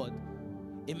Lord your God,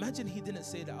 imagine he didn't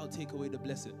say that I'll take away the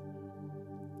blessing.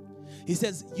 He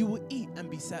says you will eat and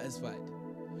be satisfied.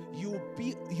 You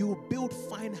will build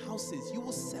fine houses. You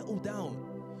will settle down.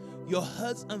 Your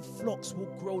herds and flocks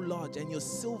will grow large, and your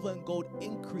silver and gold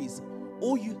increase.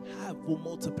 All you have will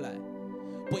multiply.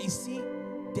 But you see,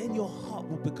 then your heart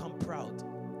will become proud,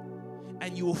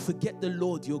 and you will forget the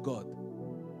Lord your God.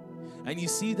 And you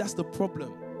see, that's the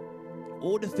problem.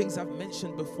 All the things I've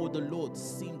mentioned before the Lord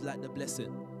seemed like the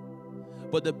blessing,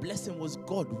 but the blessing was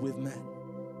God with man,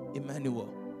 Emmanuel.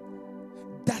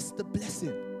 That's the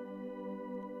blessing.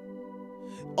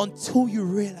 Until you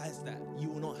realize that, you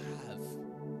will not have.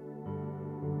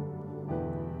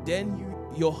 Then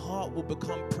your heart will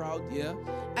become proud, yeah?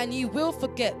 And you will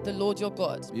forget the Lord your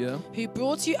God, yeah, who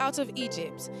brought you out of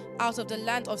Egypt, out of the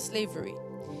land of slavery.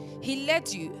 He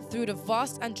led you through the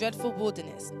vast and dreadful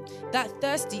wilderness, that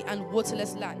thirsty and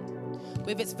waterless land,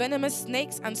 with its venomous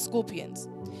snakes and scorpions.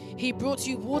 He brought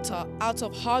you water out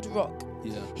of hard rock.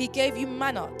 Yeah. He gave you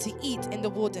manna to eat in the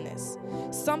wilderness,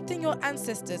 something your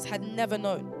ancestors had never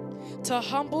known, to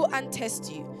humble and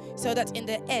test you, so that in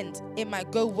the end it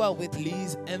might go well with you.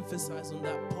 Please emphasize on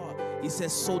that part. He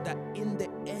says, so that in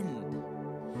the end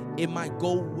it might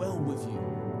go well with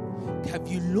you. Have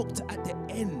you looked at the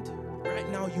end? Right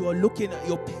now you are looking at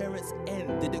your parents'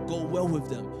 end. Did it go well with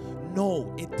them?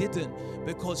 No, it didn't.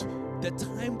 Because the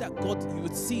time that God, you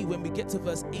would see when we get to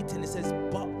verse 18, it says,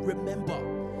 but remember.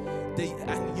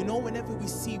 And you know, whenever we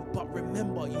see but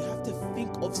remember, you have to think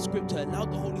of scripture. Allow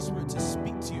the Holy Spirit to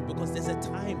speak to you, because there's a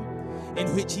time in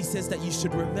which he says that you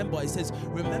should remember. He says,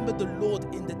 remember the Lord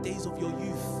in the days of your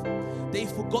youth. They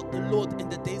forgot the Lord in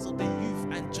the days of their youth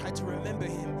and tried to remember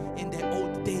him in their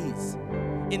old days,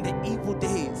 in the evil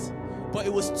days. But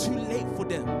it was too late for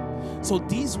them. So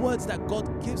these words that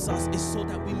God gives us is so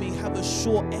that we may have a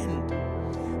sure end.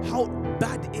 How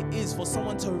bad it is for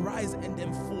someone to rise and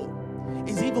then fall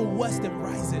is even worse than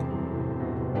rising.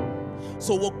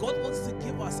 So what God wants to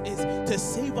give us is to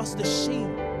save us the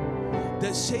shame,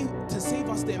 to save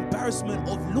us the embarrassment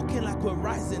of looking like we're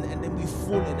rising and then we've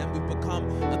fallen and we've become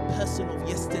a person of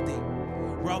yesterday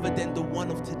rather than the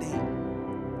one of today.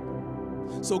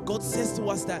 So God says to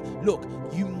us that, look,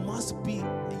 you must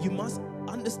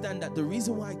understand that the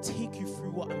reason why I take you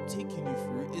through what I'm taking you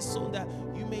through is so that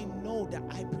you may know that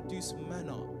I produce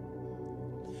manna,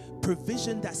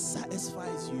 provision that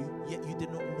satisfies you, yet you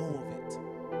did not know of it.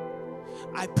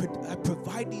 I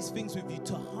provide these things with you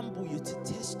to humble you, to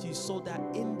test you, so that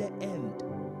in the end,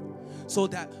 so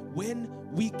that when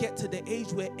we get to the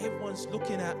age where everyone's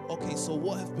looking at, okay, so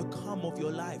what has become of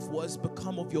your life? What has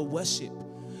become of your worship?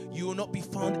 You will not be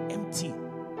found empty.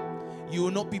 You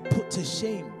will not be put to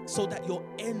shame, so that your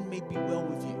end may be well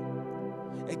with you.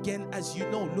 Again, as you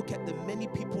know, look at the many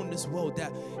people in this world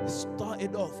that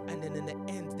started off and then in the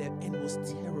end, their end was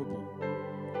terrible.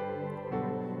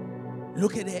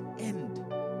 Look at their end.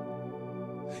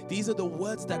 These are the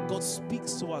words that God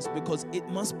speaks to us, because it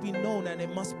must be known and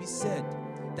it must be said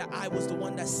that I was the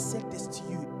one that said this to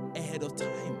you ahead of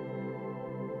time,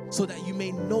 so that you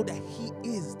may know that he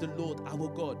is the Lord our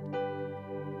God.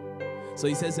 So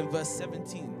he says in verse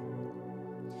 17,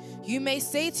 you may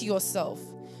say to yourself,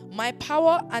 my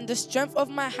power and the strength of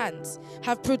my hands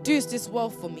have produced this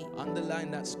wealth for me.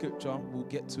 Underline that scripture, we'll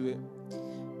get to it.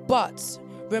 But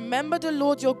Remember the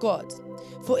Lord your God,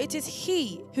 for it is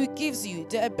He who gives you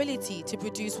the ability to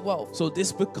produce wealth. So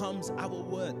this becomes our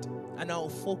word and our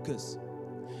focus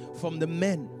from the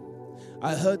men.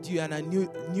 I heard you and I knew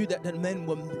that the men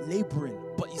were laboring.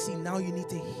 But you see, now you need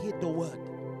to hear the word.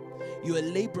 You are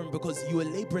laboring because you are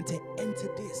laboring to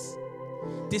enter this.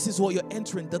 This is what you're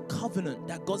entering, the covenant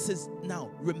that God says,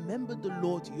 now, remember the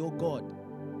Lord your God.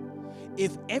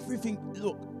 If everything,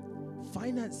 look,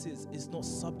 finances is not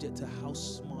subject to how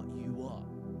smart you are.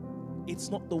 It's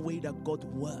not the way that God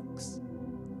works.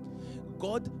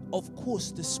 God, of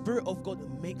course, the Spirit of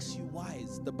God makes you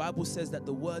wise. The Bible says that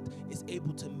the word is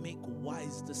able to make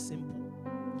wise the simple.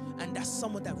 And that's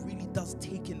someone that really does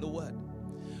take in the word.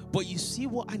 But you see,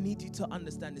 what I need you to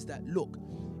understand is that, look,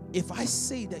 if I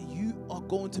say that you are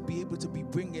going to be able to be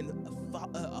bringing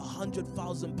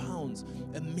 100,000 pounds,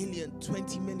 1 million,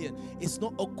 20 million, it's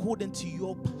not according to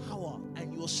your power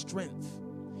and your strength.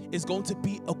 It's going to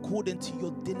be according to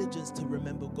your diligence to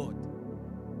remember God.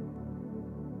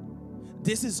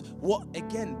 This is what,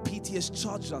 again, PT has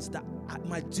charged us, that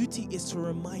my duty is to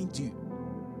remind you.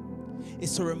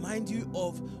 It's to remind you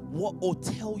of what, or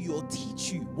tell you or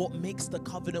teach you what makes the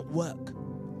covenant work.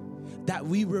 That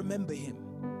we remember Him.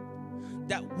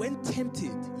 That when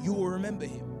tempted, you will remember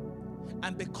Him.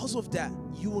 And because of that,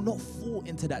 you will not fall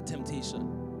into that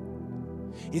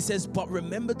temptation. He says, but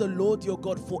remember the Lord your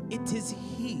God, for it is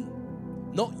He,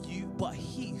 not you, but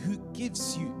He who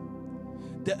gives you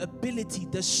the ability,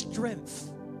 the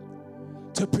strength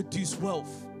to produce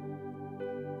wealth.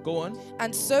 Go on.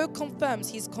 And so confirms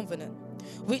His covenant,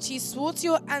 which He swore to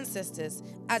your ancestors,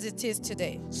 as it is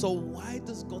today. So why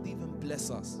does God even bless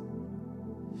us?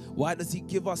 Why does He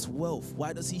give us wealth?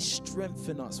 Why does He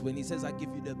strengthen us? When He says, I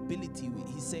give you the ability,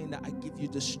 He's saying that I give you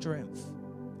the strength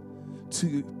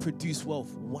to produce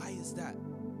wealth. Why is that?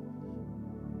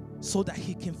 So that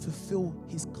He can fulfill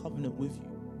His covenant with you.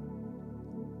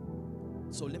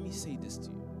 So let me say this to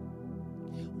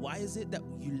you. Why is it that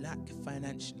you lack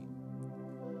financially?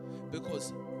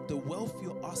 Because the wealth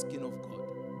you're asking of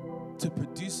God to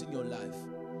produce in your life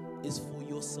is for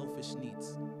your selfish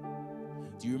needs.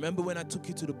 Do you remember when I took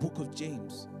you to the book of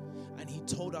James and he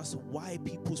told us why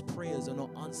people's prayers are not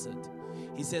answered?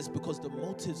 He says, because the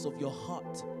motives of your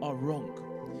heart are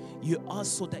wrong. You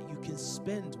ask so that you can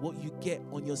spend what you get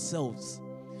on yourselves.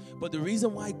 But the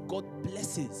reason why God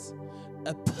blesses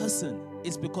a person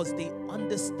is because they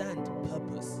understand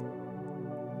purpose.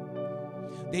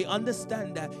 They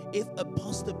understand that if a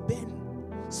Pastor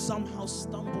Ben somehow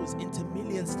stumbles into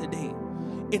millions today,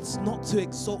 it's not to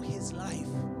exalt his life.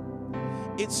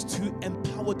 It's to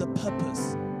empower the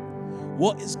purpose.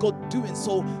 What is God doing?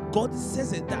 So God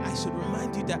says it that I should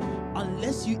remind you that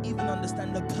unless you even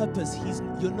understand the purpose,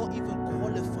 you're not even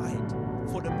qualified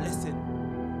for the blessing.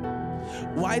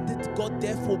 Why did God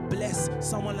therefore bless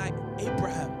someone like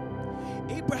Abraham?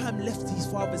 Abraham left his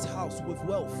father's house with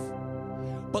wealth.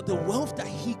 But the wealth that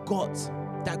he got,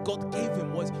 that God gave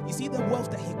him was, you see, the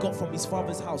wealth that he got from his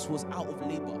father's house was out of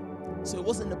labor. So it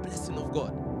wasn't the blessing of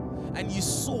God. And you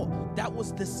saw that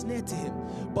was the snare to him.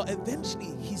 But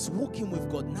eventually he's walking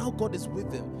with God. Now God is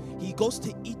with him. He goes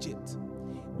to Egypt.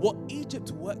 What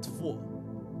Egypt worked for,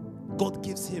 God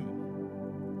gives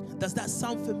him. Does that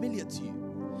sound familiar to you?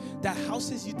 That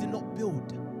houses you did not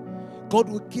build, God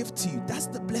will give to you. That's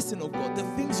the blessing of God. The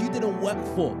things you didn't work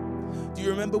for. Do you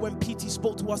remember when PT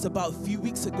spoke to us about a few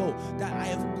weeks ago that I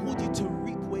have called you to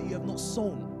reap where you have not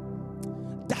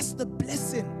sown? That's the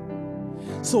blessing.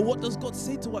 So what does God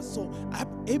say to us? So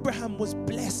Abraham was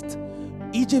blessed.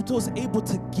 Egypt was able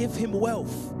to give him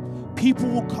wealth. People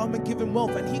will come and give him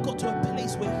wealth. And he got to a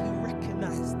place where he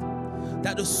recognized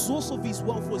that the source of his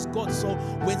wealth was God. So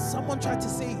when someone tried to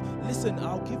say, listen,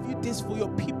 I'll give you this for your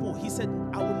people, he said,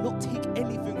 I will not take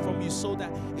anything from you so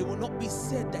that it will not be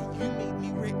said that you made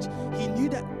me rich. He knew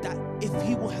that if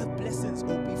he will have blessings, it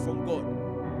will be from God.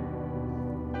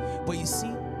 But you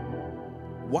see,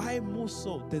 why more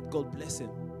so did God bless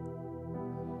him?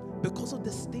 Because of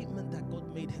the statement that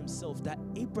God made himself, that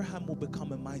Abraham will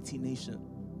become a mighty nation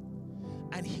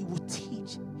and he will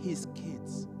teach his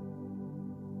kids.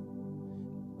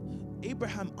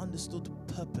 Abraham understood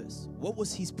purpose. What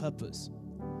was his purpose?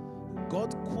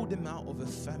 God called him out of a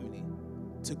family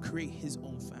to create his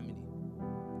own family.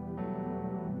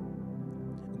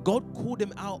 God called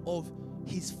him out of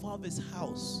his father's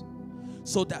house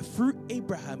so that through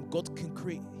Abraham, God can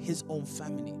create his own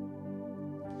family.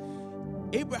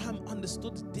 Abraham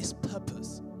understood this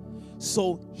purpose.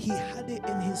 So he had it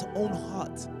in his own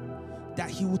heart that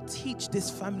he would teach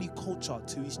this family culture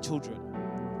to his children.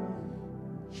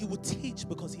 He would teach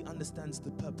because he understands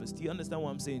the purpose. Do you understand what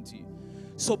I'm saying to you?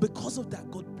 So because of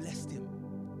that, God blessed him.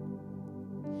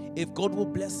 If God will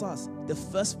bless us, the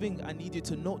first thing I need you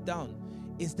to note down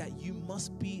is that you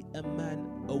must be a man,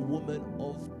 a woman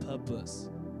of purpose.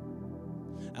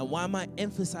 And why am I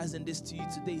emphasizing this to you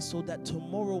today? So that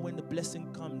tomorrow when the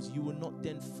blessing comes, you will not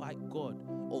then fight God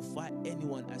or fight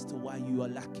anyone as to why you are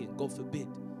lacking. God forbid.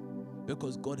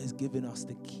 Because God has given us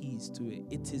the keys to it.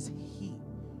 It is He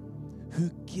who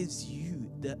gives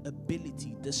you the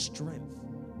ability, the strength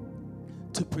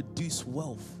to produce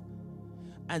wealth,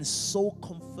 and so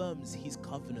confirms His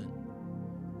covenant,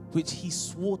 which He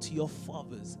swore to your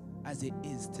fathers as it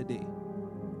is today.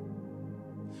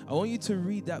 I want you to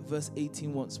read that verse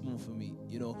 18 once more for me.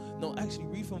 No, actually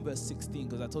read from verse 16,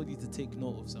 because I told you to take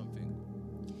note of something.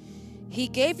 He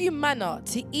gave you manna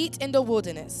to eat in the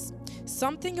wilderness,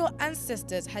 something your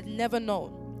ancestors had never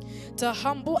known, to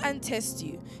humble and test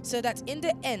you, so that in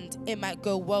the end it might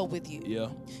go well with you. Yeah.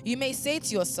 You may say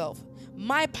to yourself,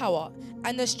 my power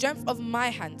and the strength of my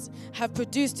hands have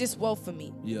produced this wealth for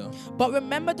me. Yeah. But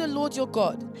remember the Lord your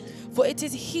God, for it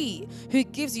is He who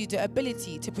gives you the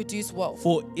ability to produce wealth.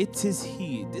 For it is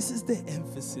He. This is the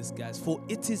emphasis, guys. For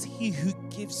it is He who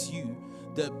gives you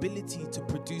the ability to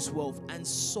produce wealth, and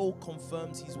so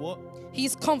confirms His what?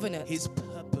 His covenant. His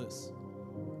purpose.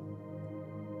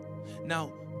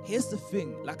 Now, here's the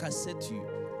thing. Like I said to you,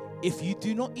 if you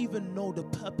do not even know the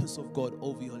purpose of God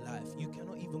over your life, you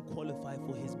cannot even qualify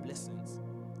for His blessings,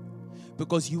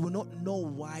 because you will not know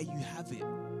why you have it.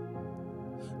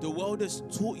 The world has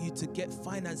taught you to get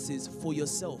finances for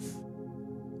yourself.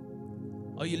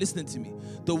 Are you listening to me?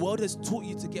 The world has taught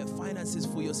you to get finances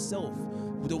for yourself.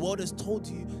 The world has told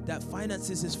you that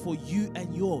finances is for you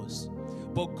and yours.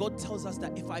 But God tells us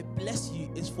that if I bless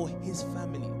you, it's for His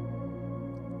family.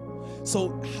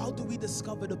 So how do we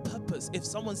discover the purpose? If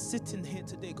someone's sitting here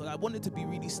today, because I want it to be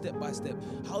really step by step,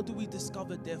 how do we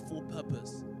discover their full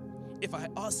purpose? If I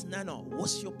ask Nana,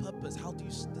 what's your purpose? How do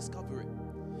you discover it?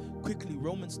 Quickly,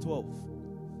 Romans 12.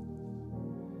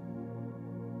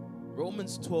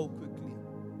 Romans 12, quickly.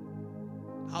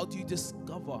 How do you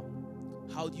discover?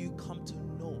 How do you come to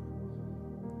know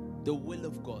the will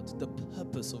of God, the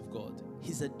purpose of God,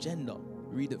 His agenda?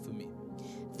 Read it for me.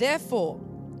 Therefore,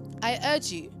 I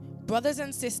urge you, brothers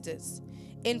and sisters,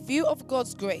 in view of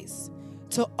God's grace,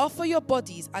 to offer your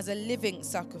bodies as a living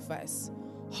sacrifice,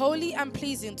 holy and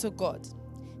pleasing to God.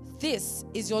 This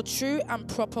is your true and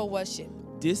proper worship.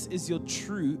 This is your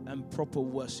true and proper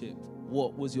worship.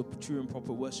 What was your true and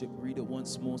proper worship? Read it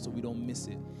once more so we don't miss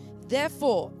it.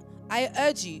 Therefore, I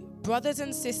urge you, brothers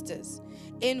and sisters,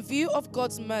 in view of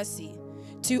God's mercy,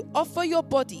 to offer your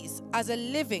bodies as a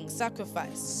living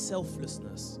sacrifice.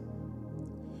 Selflessness.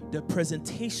 The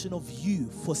presentation of you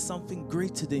for something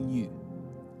greater than you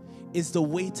is the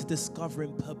way to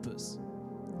discovering purpose.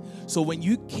 So when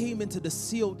you came into the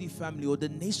COD family or the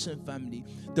Nation family,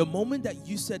 the moment that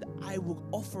you said, I will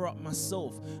offer up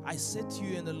myself, I said to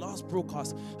you in the last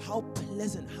broadcast, how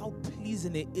pleasant, how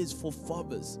pleasing it is for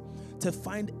fathers to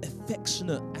find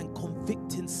affectionate and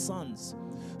convicting sons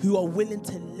who are willing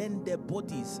to lend their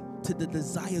bodies to the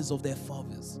desires of their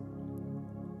fathers.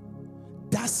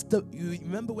 You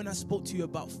remember when I spoke to you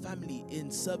about family in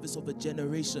service of a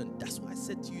generation? That's what I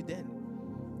said to you then.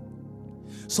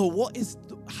 So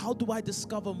how do I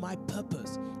discover my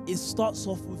purpose? It starts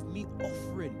off with me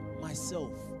offering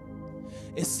myself.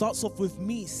 It starts off with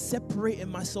me separating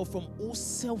myself from all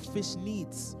selfish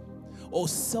needs or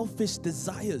selfish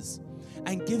desires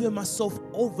and giving myself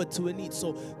over to a need.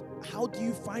 So how do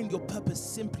you find your purpose?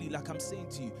 Simply, like I'm saying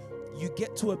to you, you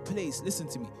get to a place, listen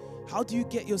to me. How do you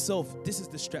get yourself? This is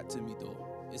distracting me though.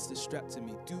 It's distracting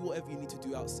me. Do whatever you need to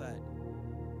do outside.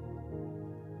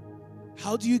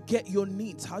 How do you get your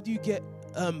needs? How do you get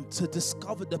to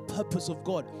discover the purpose of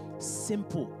God?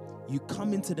 Simple. You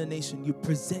come into the Nation, you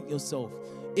present yourself.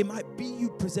 It might be you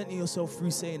presenting yourself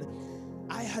through saying,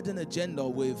 I had an agenda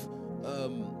with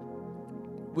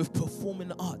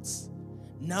performing arts.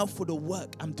 Now for the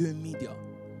work, I'm doing media.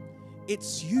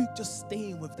 It's you just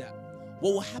staying with that.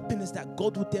 What will happen is that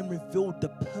God will then reveal the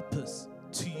purpose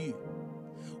to you.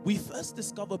 We first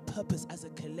discover purpose as a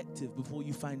collective before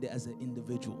you find it as an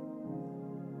individual.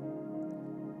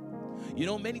 You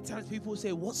know, many times people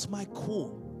say, what's my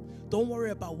core? Don't worry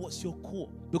about what's your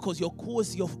core, because your core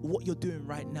is what you're doing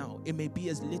right now. It may be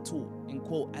as little, in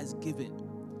quote, as giving.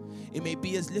 It may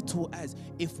be as little as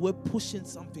if we're pushing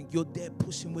something, you're there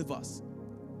pushing with us.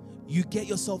 You get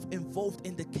yourself involved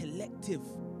in the collective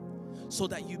so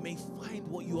that you may find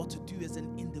what you ought to do as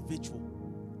an individual.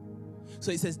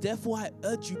 So he says, therefore I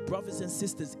urge you, brothers and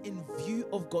sisters, in view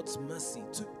of God's mercy,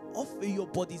 to offer your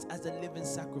bodies as a living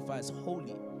sacrifice,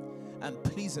 holy and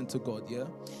pleasing to God, yeah?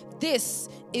 This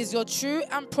is your true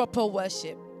and proper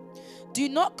worship. Do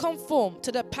not conform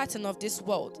to the pattern of this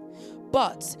world,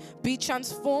 but be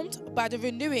transformed by the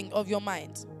renewing of your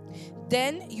mind.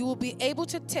 Then you will be able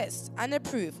to test and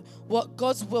approve what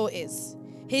God's will is,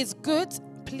 his good,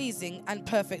 pleasing, and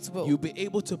perfect will. You'll be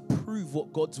able to prove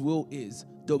what God's will is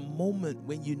the moment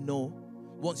when you know,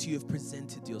 once you have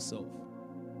presented yourself.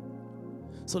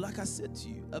 So like I said to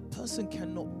you, a person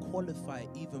cannot qualify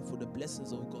even for the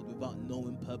blessings of God without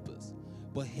knowing purpose.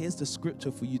 But here's the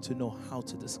scripture for you to know how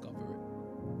to discover it.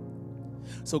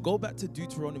 So go back to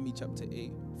Deuteronomy chapter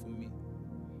 8 for me.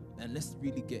 And let's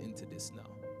really get into this now.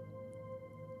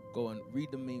 Go on, read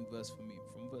the main verse for me,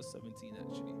 from verse 17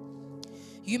 actually.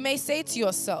 You may say to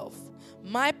yourself,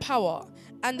 my power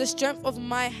and the strength of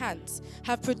my hands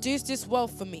have produced this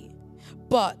wealth for me.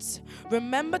 But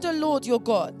remember the Lord your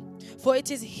God, for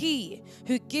it is he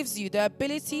who gives you the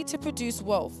ability to produce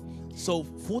wealth. So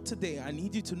for today, I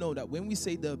need you to know that when we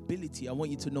say the ability, I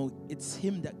want you to know it's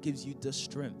him that gives you the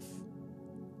strength.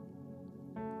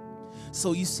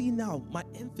 So you see now, my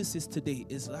emphasis today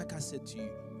is, like I said to you,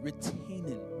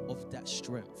 retaining of that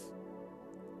strength.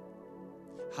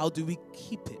 How do we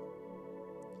keep it?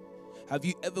 Have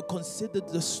you ever considered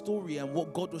the story and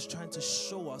what God was trying to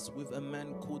show us with a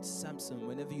man called Samson?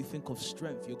 Whenever you think of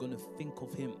strength, you're going to think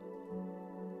of him.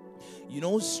 You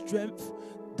know, strength,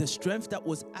 the strength that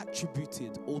was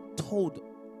attributed or told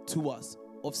to us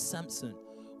of Samson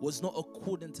was not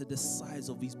according to the size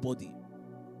of his body.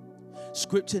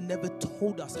 Scripture never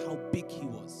told us how big he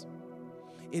was.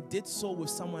 It did so with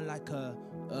someone like a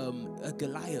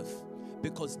Goliath,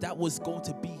 because that was going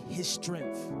to be his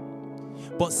strength.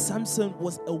 But Samson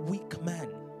was a weak man.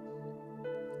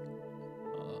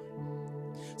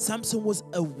 Samson was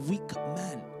a weak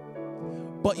man.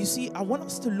 But you see, I want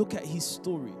us to look at his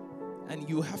story, and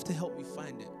you have to help me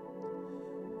find it.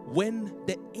 When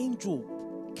the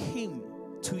angel came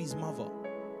to his mother,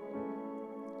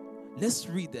 let's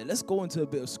read that. Let's go into a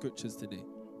bit of scriptures today,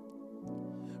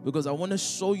 because I want to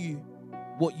show you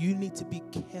what you need to be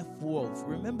careful of.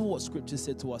 Remember what scripture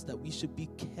said to us, that we should be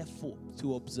careful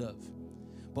to observe,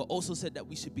 but also said that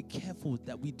we should be careful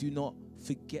that we do not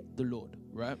forget the Lord,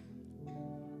 right?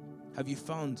 Have you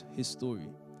found his story?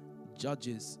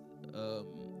 Judges,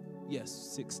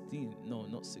 16. No,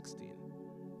 not 16.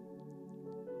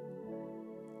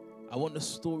 I want the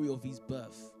story of his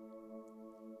birth.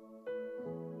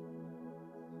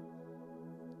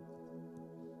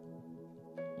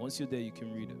 Once you're there, you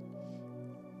can read it.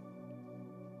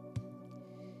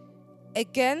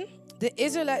 Again, the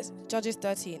Israelites, Judges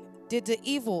 13, did the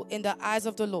evil in the eyes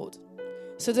of the Lord.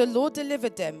 So the Lord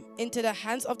delivered them into the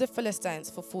hands of the Philistines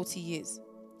for 40 years.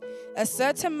 A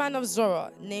certain man of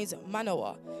Zorah named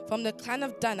Manoah from the clan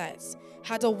of Danites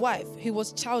had a wife who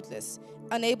was childless,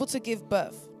 unable to give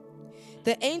birth.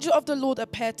 The angel of the Lord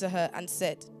appeared to her and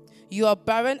said, you are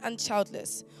barren and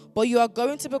childless, but you are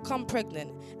going to become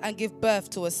pregnant and give birth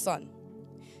to a son.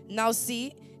 Now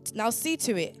see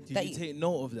to it that you take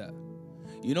note of that.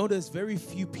 You know, there's very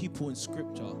few people in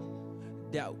scripture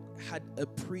that had a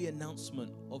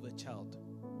pre-announcement of a child.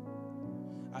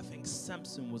 I think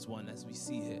Samson was one, as we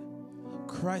see here.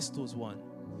 Christ was one.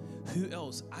 Who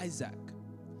else? Isaac,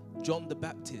 John the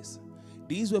Baptist.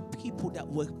 These were people that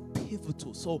were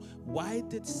pivotal. So why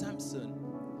did Samson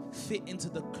fit into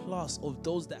the class of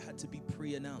those that had to be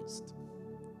pre-announced?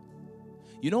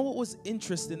 You know what was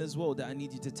interesting as well that I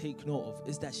need you to take note of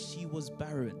is that she was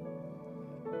barren.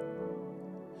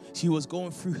 She was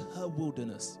going through her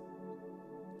wilderness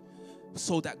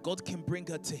so that God can bring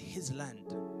her to his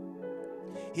land.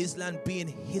 His land being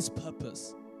his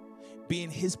purpose, being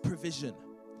his provision,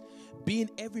 being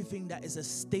everything that is a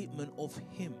statement of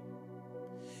him.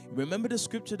 Remember the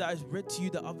scripture that I read to you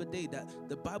the other day, that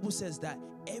the Bible says that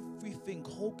everything,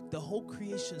 the whole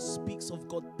creation speaks of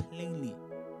God plainly.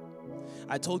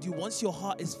 I told you, once your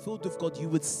heart is filled with God, you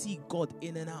would see God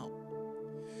in and out.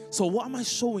 So what am I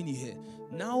showing you here?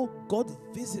 Now God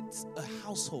visits a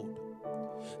household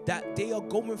that they are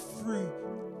going through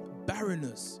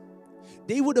barrenness.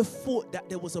 They would have thought that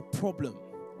there was a problem,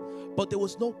 but there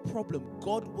was no problem.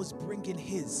 God was bringing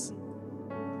his.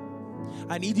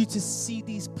 I need you to see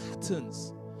these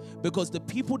patterns, because the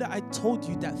people that I told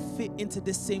you that fit into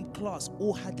the same class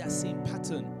all had that same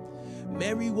pattern.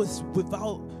 Mary was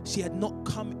she had not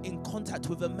come in contact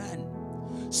with a man.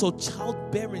 So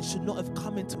childbearing should not have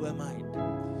come into her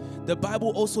mind. The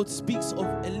Bible also speaks of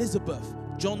Elizabeth,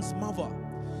 John's mother,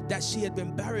 that she had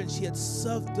been barren. She had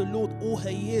served the Lord all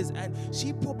her years, and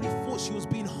she probably thought she was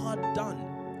being hard done.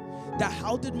 That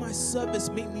how did my service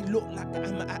make me look like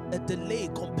I'm at a delay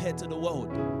compared to the world?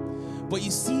 But you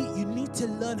see, you need to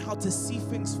learn how to see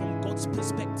things from God's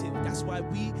perspective. That's why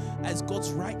we, as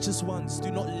God's righteous ones, do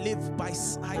not live by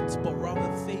sight, but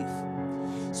rather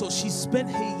faith. So she spent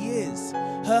her years,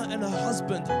 her and her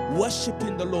husband,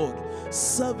 worshiping the Lord,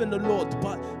 serving the Lord.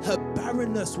 But her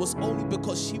barrenness was only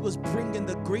because she was bringing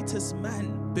the greatest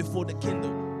man before the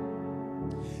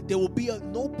kingdom. There will be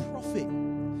no prophet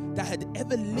that had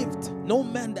ever lived, no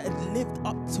man that had lived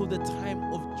up till the time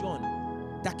of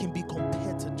John that can be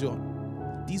compared to John.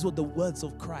 These were the words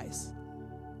of Christ.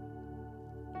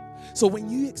 So when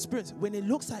you experience, when it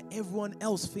looks like everyone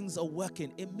else things are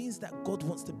working, it means that God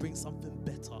wants to bring something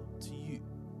better to you.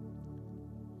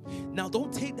 Now,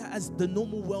 don't take that as the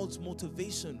normal world's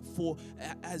motivation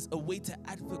as a way to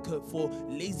advocate for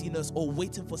laziness or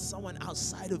waiting for someone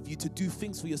outside of you to do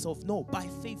things for yourself. No, by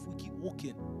faith we keep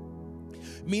walking.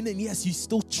 Meaning, yes, you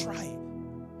still try.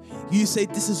 You say,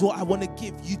 this is what I want to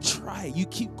give. You try. You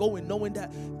keep going, knowing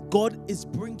that God is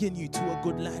bringing you to a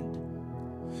good land.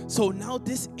 So now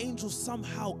this angel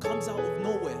somehow comes out of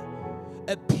nowhere,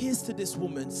 appears to this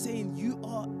woman saying, you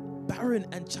are barren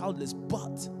and childless,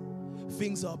 but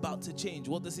things are about to change.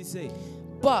 What does he say?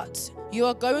 But you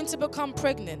are going to become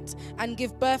pregnant and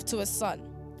give birth to a son.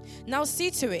 Now see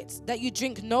to it that you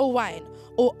drink no wine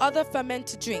or other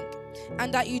fermented drink,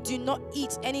 and that you do not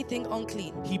eat anything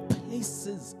unclean. He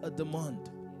places a demand.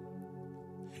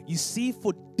 You see,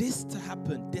 for this to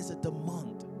happen, there's a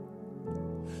demand.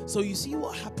 So you see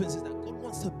what happens is that God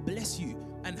wants to bless you.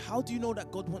 And how do you know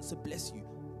that God wants to bless you?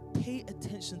 Pay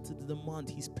attention to the demand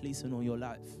he's placing on your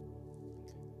life.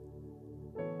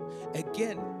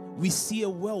 Again, we see a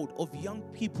world of young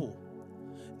people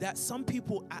that some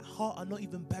people at heart are not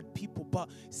even bad people, but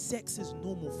sex is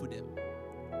normal for them.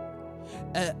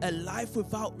 A life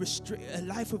without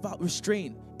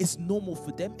restraint is normal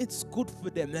for them. It's good for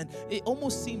them. And it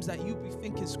almost seems like you'll be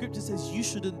thinking, scripture says you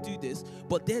shouldn't do this,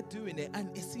 but they're doing it.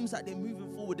 And it seems like they're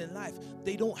moving forward in life.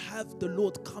 They don't have the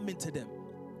Lord coming to them.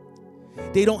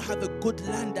 They don't have a good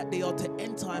land that they are to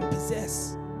enter and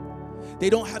possess. They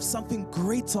don't have something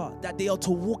greater that they are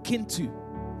to walk into.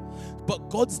 But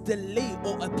God's delay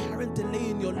or apparent delay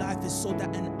in your life is so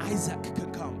that an Isaac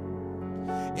can come.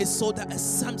 It's so that a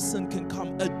Samson can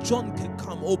come, a John can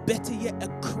come, or better yet, a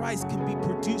Christ can be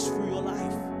produced through your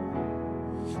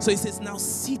life. So he says, now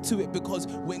see to it, because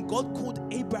when God called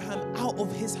Abraham out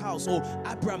of his house, or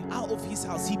Abraham out of his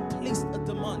house, he placed a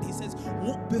demand. He says,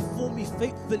 walk before me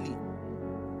faithfully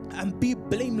and be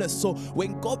blameless. So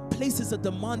when God places a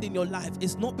demand in your life,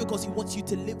 it's not because he wants you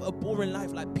to live a boring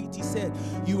life like PT said.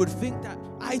 You would think that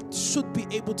I should be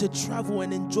able to travel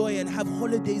and enjoy and have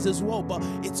holidays as well, but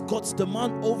it's God's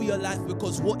demand over your life,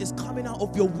 because what is coming out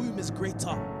of your womb is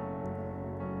greater.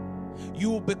 You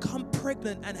will become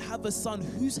pregnant and have a son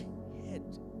whose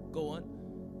head, go on,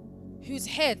 whose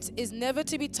head is never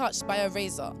to be touched by a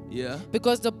razor. Yeah.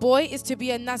 Because the boy is to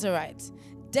be a Nazirite,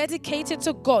 dedicated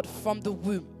to God from the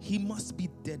womb. He must be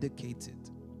dedicated.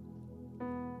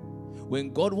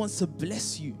 When God wants to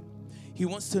bless you, he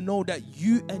wants to know that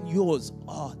you and yours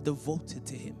are devoted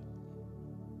to him.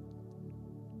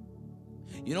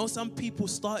 You know, some people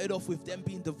started off with them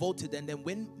being devoted, and then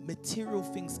when material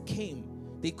things came,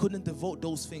 they couldn't devote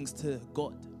those things to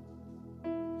God.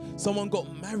 Someone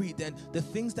got married, and the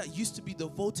things that used to be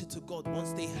devoted to God,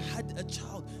 once they had a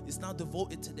child, is now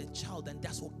devoted to their child, and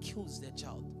that's what kills their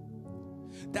child.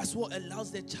 That's what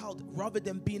allows their child, rather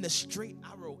than being a straight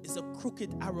arrow, is a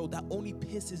crooked arrow that only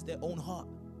pierces their own heart.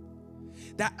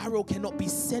 That arrow cannot be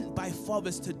sent by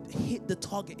fathers to hit the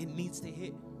target it needs to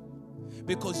hit,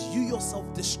 because you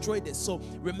yourself destroyed it. So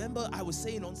remember, I was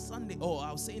saying on Sunday, or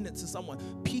I was saying it to someone,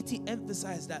 PT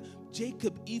emphasized that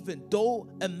Jacob, even though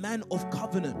a man of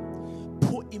covenant,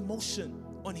 put emotion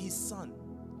on his son,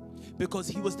 because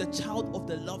he was the child of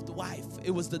the loved wife.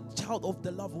 It was the child of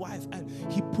the loved wife, and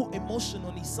he put emotion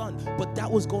on his son, but that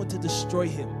was going to destroy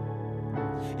him.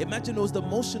 Imagine it was the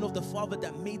emotion of the father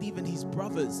that made even his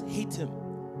brothers hate him.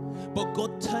 But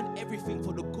God turned everything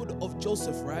for the good of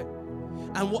Joseph, right?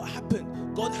 And what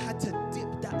happened? God had to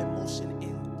dip that emotion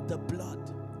in the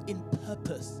blood, in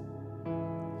purpose.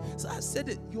 So I said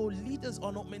it, your leaders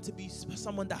are not meant to be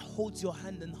someone that holds your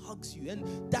hand and hugs you. And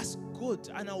that's good.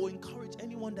 And I will encourage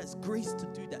anyone that's graced to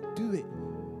do that, do it.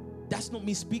 That's not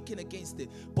me speaking against it.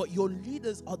 But your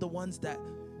leaders are the ones that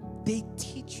they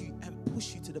teach you and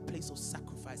push you to the place of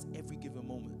sacrifice every given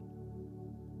moment.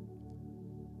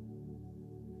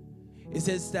 It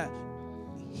says that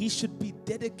he should be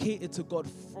dedicated to God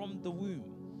from the womb.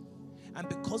 And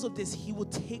because of this, he will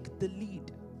take the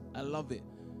lead. I love it.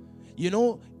 You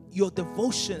know, your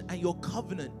devotion and your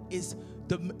covenant is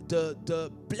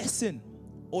the blessing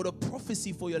or the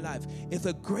prophecy for your life, if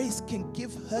a grace can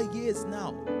give her years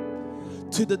now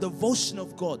to the devotion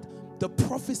of God, the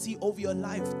prophecy over your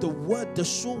life, the word, the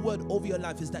sure word over your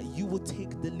life is that you will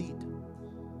take the lead.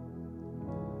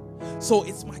 So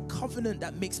it's my covenant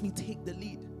that makes me take the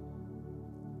lead.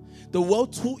 The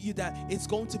world taught you that it's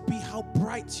going to be how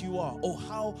bright you are or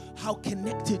how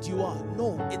connected you are.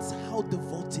 No, it's how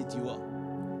devoted you are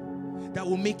that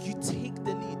will make you take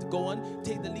the lead. Go on,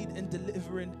 take the lead in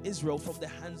delivering Israel from the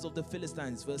hands of the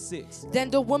Philistines. Verse 6. Then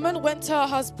the woman went to her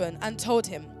husband and told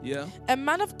him, a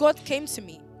man of God came to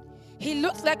me. He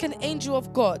looked like an angel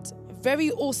of God,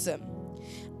 very awesome.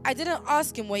 I didn't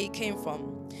ask him where he came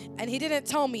from, and he didn't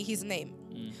tell me his name.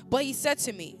 But he said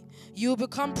to me, you will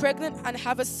become pregnant and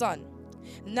have a son.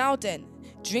 Now then,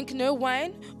 drink no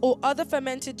wine or other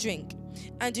fermented drink,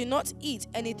 and do not eat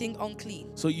anything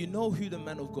unclean. So you know who the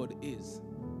man of God is,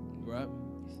 right?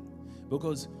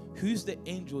 Because who's the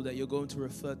angel that you're going to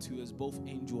refer to as both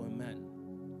angel and man?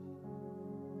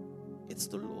 It's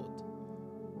the Lord.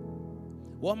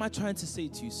 What am I trying to say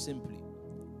to you simply?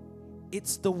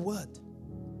 It's the word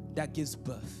that gives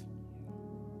birth.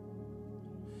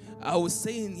 I was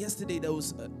saying yesterday, there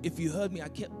was, if you heard me, I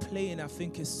kept playing, I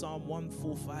think it's Psalm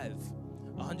 145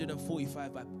 by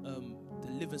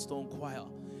the Livingstone Choir.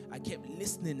 I kept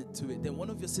listening to it. Then one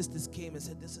of your sisters came and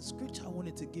said, there's a scripture I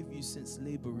wanted to give you since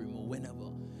labor room or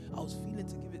whenever. I was feeling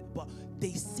to give it, but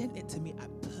they sent it to me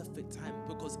at perfect time,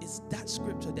 because it's that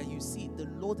scripture that you see. The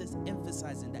Lord is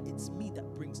emphasizing that it's me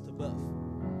that brings to birth.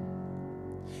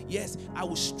 Yes, I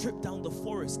will strip down the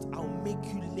forest. I'll make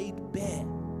you laid bare.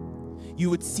 You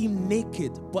would seem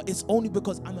naked, but it's only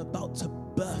because I'm about to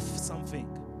birth something.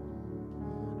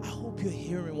 I hope you're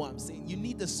hearing what I'm saying. You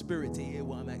need the Spirit to hear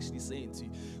what I'm actually saying to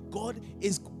you. God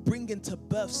is bringing to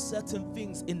birth certain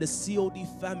things in the COD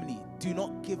family. Do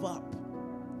not give up.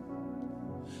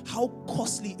 How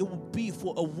costly it will be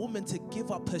for a woman to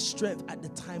give up her strength at the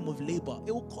time of labor.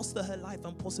 It will cost her life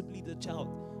and possibly the child.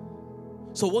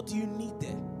 So what do you need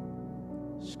there?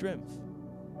 Strength.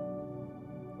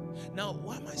 Now,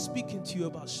 why am I speaking to you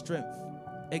about strength?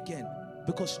 Again,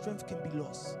 because strength can be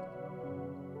lost.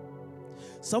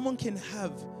 Someone can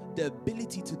have the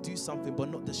ability to do something, but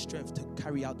not the strength to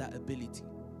carry out that ability.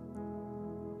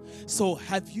 So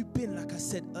have you been, like I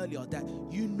said earlier, that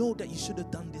you know that you should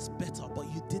have done this better, but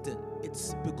you didn't?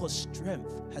 It's because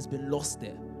strength has been lost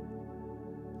there.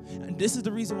 And this is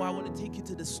the reason why I want to take you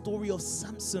to the story of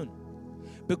Samson.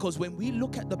 Because when we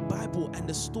look at the Bible and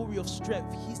the story of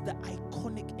strength, he's the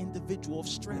iconic individual of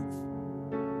strength.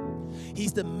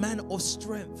 He's the man of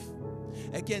strength.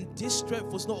 Again, this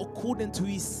strength was not according to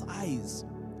his size.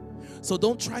 So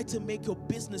don't try to make your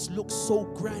business look so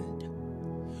grand.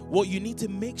 What you need to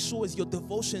make sure is your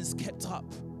devotion is kept up,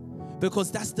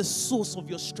 because that's the source of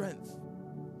your strength.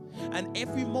 And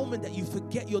every moment that you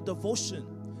forget your devotion,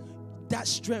 that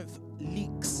strength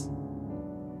leaks.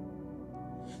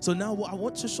 So now what I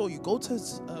want to show you, go to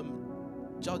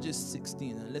Judges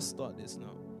 16, and let's start this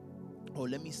now. Or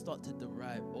let me start to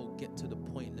derive or get to the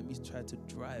point. Let me try to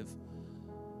drive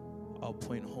our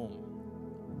point home.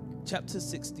 Chapter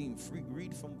 16,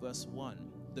 read from verse 1.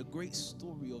 The great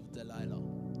story of Delilah.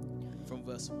 From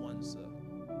verse 1, sir.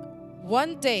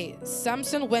 One day,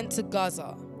 Samson went to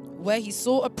Gaza, where he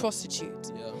saw a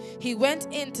prostitute. He went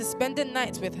in to spend the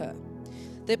night with her.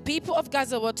 The people of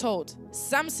Gaza were told,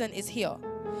 Samson is here.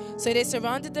 So they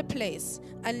surrounded the place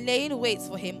and lay in wait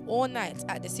for him all night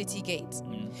at the city gate.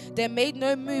 They made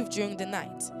no move during the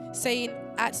night, saying,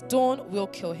 at dawn we'll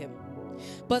kill him.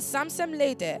 But Samson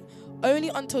lay there only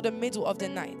until the middle of the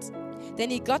night. Then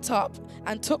he got up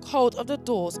and took hold of the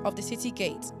doors of the city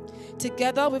gate,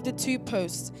 together with the two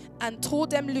posts, and tore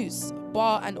them loose,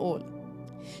 bar and all.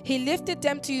 He lifted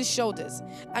them to his shoulders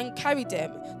and carried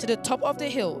them to the top of the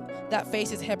hill that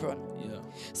faces Hebron.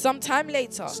 Some time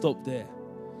later... Stop there.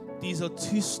 These are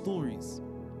two stories.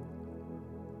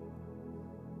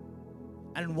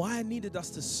 And why I needed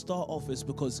us to start off is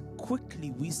because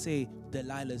quickly we say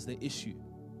Delilah's the issue.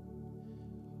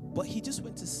 But he just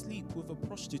went to sleep with a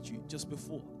prostitute just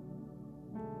before.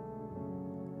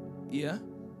 Yeah?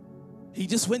 He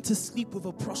just went to sleep with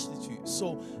a prostitute.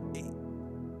 So,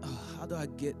 how do I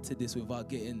get to this without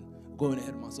going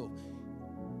ahead of myself?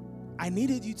 I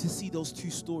needed you to see those two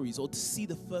stories, or to see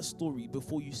the first story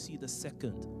before you see the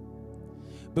second.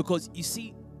 Because you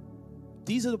see,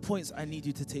 these are the points I need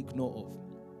you to take note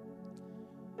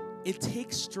of. It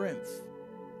takes strength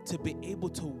to be able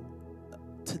to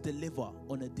deliver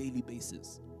on a daily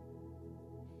basis.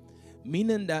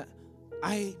 Meaning that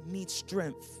I need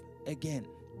strength again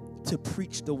to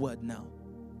preach the word now.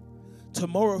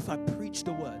 Tomorrow, if I preach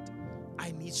the word,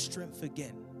 I need strength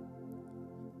again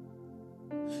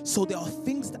So there are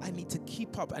things that I need to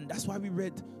keep up. And that's why we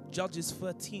read Judges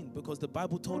 13, because the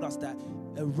Bible told us that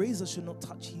a razor should not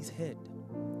touch his head.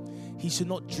 He should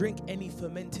not drink any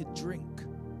fermented drink.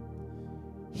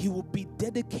 He will be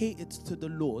dedicated to the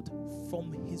Lord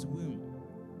from his womb.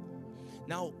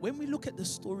 Now, when we look at the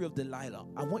story of Delilah,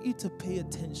 I want you to pay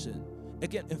attention.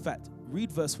 Again, in fact, read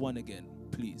verse 1 again,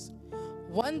 please.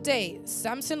 One day,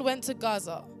 Samson went to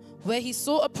Gaza, where he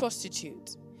saw a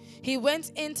prostitute. He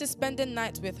went in to spend the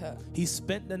night with her. He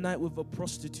spent the night with a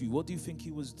prostitute. What do you think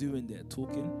he was doing there?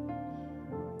 Talking?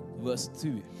 Verse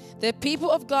 2. The people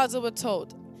of Gaza were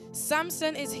told,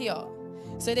 Samson is here.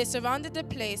 So they surrounded the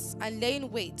place and lay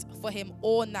in wait for him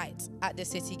all night at the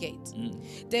city gate.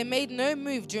 They made no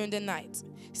move during the night,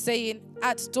 saying,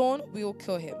 at dawn we will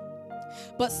kill him.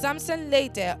 But Samson lay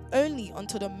there only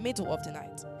until the middle of the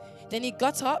night. Then he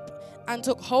got up and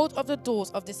took hold of the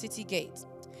doors of the city gate,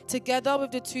 together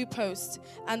with the 2 posts,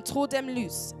 and tore them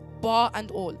loose, bar and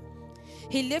all.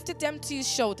 He lifted them to his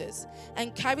shoulders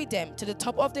and carried them to the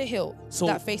top of the hill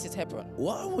that faces Hebron.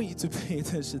 What I want you to pay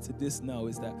attention to this now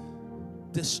is that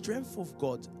the strength of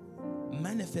God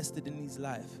manifested in his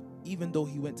life, even though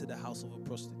he went to the house of a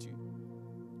prostitute.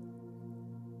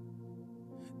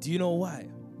 Do you know why?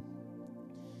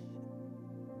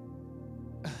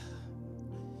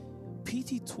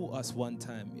 PT taught us one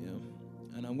time,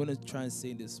 and I'm going to try and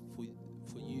say this for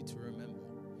you to remember.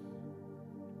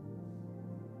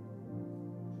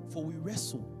 For we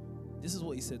wrestle, this is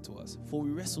what he said to us, for we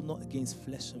wrestle not against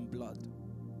flesh and blood.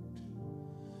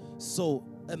 So,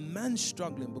 a man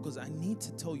struggling, because I need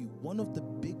to tell you, one of the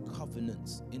big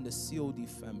covenants in the COD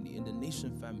family, in the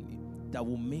nation family, that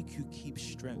will make you keep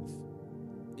strength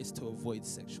is to avoid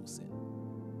sexual sin.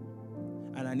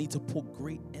 And I need to put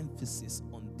great emphasis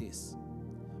on this,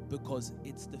 because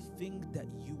it's the thing that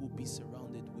you will be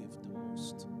surrounded with the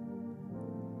most.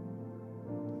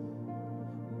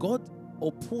 God,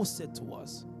 or Paul said to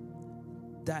us,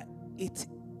 that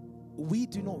we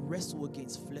do not wrestle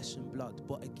against flesh and blood,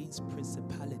 but against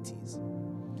principalities.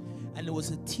 And there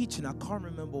was a teaching, I can't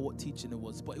remember what teaching it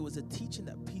was, but it was a teaching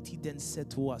that PT then said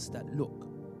to us that, look,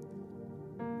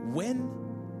 when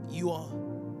you are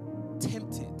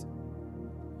tempted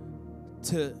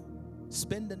to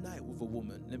spend the night with a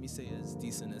woman, let me say it as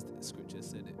decent as the scripture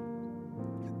said it.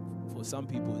 For some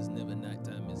people, it's never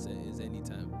nighttime, it's any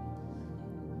time.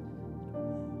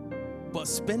 But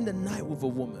spend the night with a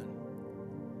woman.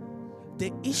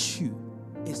 The issue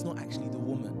is not actually the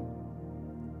woman.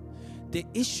 The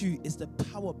issue is the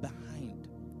power behind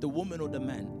the woman or the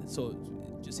man. So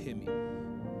just hear me.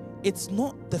 It's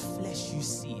not the flesh you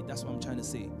see. That's what I'm trying to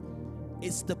say.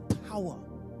 It's the power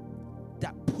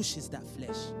that pushes that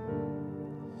flesh.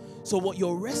 So what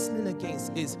you're wrestling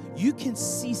against is you can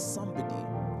see somebody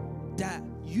that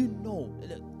you know.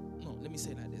 No, let me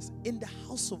say it like this. In the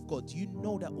house of God, you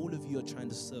know that all of you are trying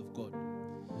to serve God.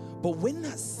 But when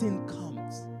that sin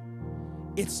comes,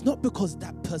 it's not because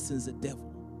that person is a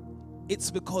devil.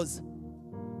 It's because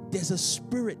there's a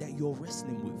spirit that you're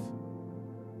wrestling with.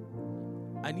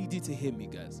 I need you to hear me,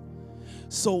 guys.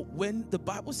 So when the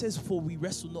Bible says, for we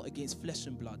wrestle not against flesh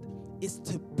and blood, it's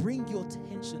to bring your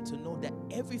attention to know that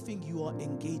everything you are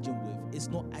engaging with is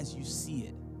not as you see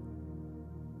it.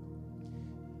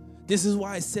 This is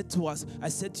why I said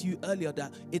to you earlier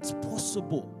that it's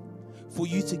possible for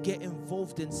you to get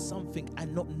involved in something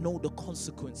and not know the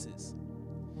consequences.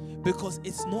 Because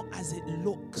it's not as it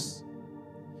looks.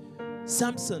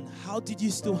 Samson, how did you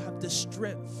still have the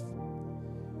strength?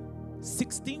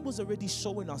 16 was already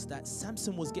showing us that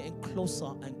Samson was getting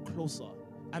closer and closer.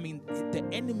 I mean, the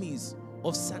enemies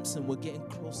of Samson were getting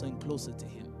closer and closer to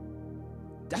him.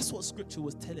 That's what scripture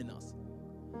was telling us.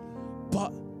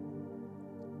 But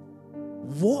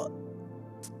what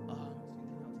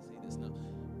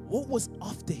was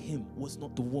after him was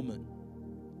not the woman.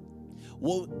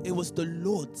 Well, it was the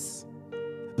Lord's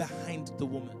behind the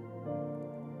woman.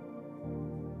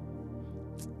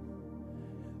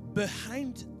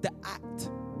 Behind the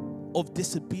act of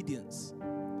disobedience,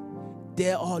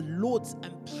 there are lords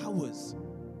and powers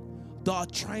that are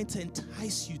trying to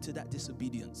entice you to that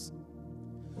disobedience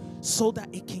so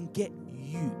that it can get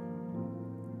you.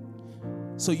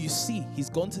 So you see, he's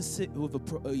gone to stay with a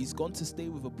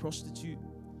prostitute,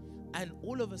 and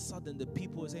all of a sudden the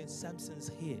people are saying,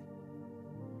 Samson's here.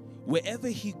 Wherever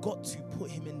he got to put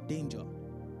him in danger.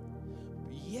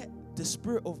 Yet the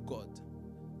Spirit of God,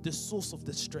 the source of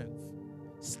the strength,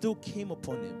 still came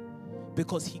upon him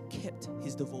because he kept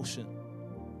his devotion.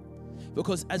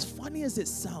 Because as funny as it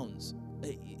sounds,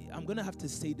 I'm going to have to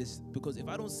say this, because if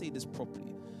I don't say this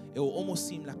properly, it will almost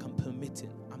seem like I'm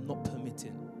permitting. I'm not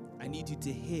permitting. I need you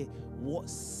to hear what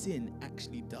sin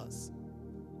actually does.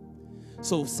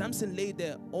 So Samson lay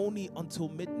there only until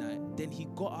midnight. Then he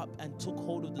got up and took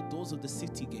hold of the doors of the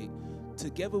city gate,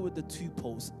 together with the 2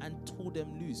 posts, and tore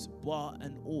them loose, bar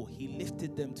and all. He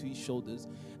lifted them to his shoulders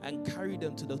and carried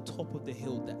them to the top of the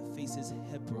hill that faces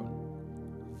Hebron.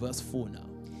 Verse 4 now.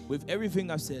 With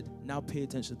everything I've said, now pay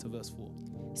attention to verse 4.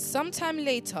 Sometime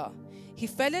later, he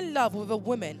fell in love with a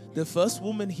woman. The first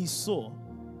woman he saw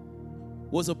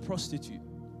was a prostitute.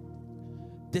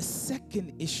 The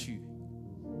second issue,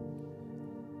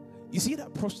 you see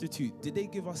that prostitute, did they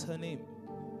give us her name?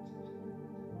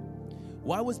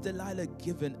 Why was Delilah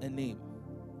given a name?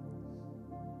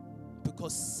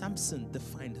 Because Samson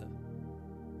defined her.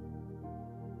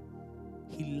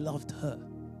 He loved her.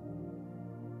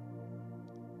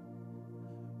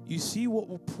 You see, what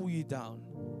will pull you down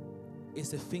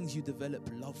is the things you develop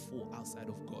love for outside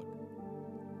of God.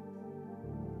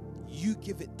 You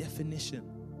give it definition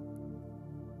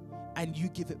and you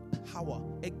give it power.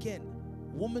 Again,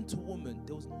 woman to woman,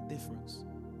 there was no difference.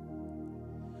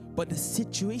 But the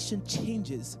situation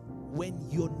changes when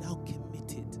you're now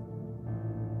committed.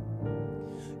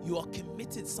 You are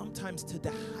committed sometimes to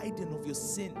the hiding of your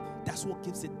sin. That's what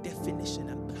gives it definition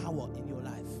and power in your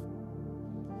life.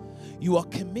 You are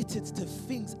committed to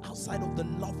things outside of the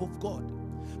love of God.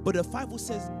 But the Bible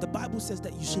says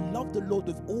that you should love the Lord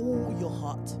with all your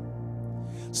heart.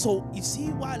 So you see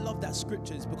why I love that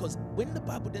scripture is because when the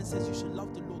Bible then says you should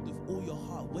love the Lord with all your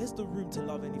heart, where's the room to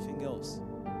love anything else?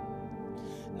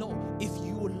 No, if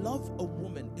you will love a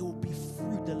woman, it will be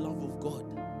through the love of God.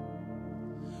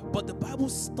 But the Bible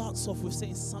starts off with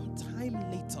saying sometime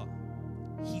later,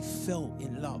 he fell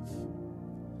in love.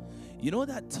 You know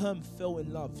that term fell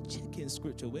in love? Check it in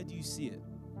scripture. Where do you see it?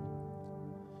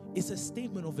 It's a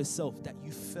statement of itself that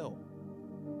you fell.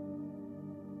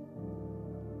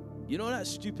 You know that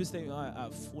stupid statement,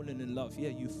 I've fallen in love. Yeah,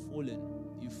 you've fallen.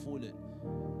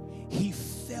 He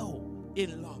fell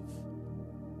in love.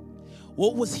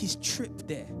 What was his trip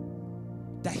there?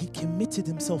 That he committed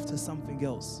himself to something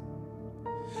else.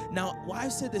 Now, why I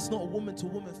said it's not a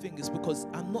woman-to-woman thing is because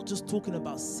I'm not just talking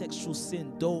about sexual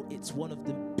sin, though it's one of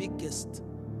the biggest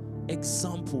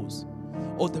examples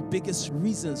or the biggest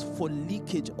reasons for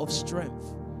leakage of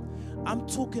strength. I'm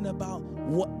talking about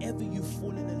whatever you've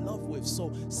fallen in love with.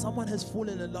 So someone has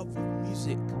fallen in love with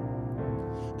music.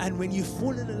 And when you've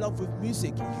fallen in love with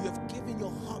music, you have given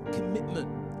your heart commitment.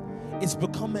 It's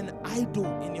become an idol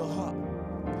in your heart.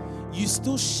 You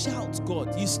still shout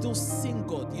God, you still sing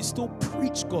God, you still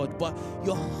preach God, but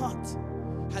your heart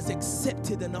has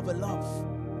accepted another love.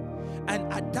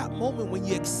 And at that moment when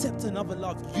you accept another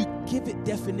love, you give it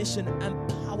definition and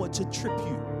power to trip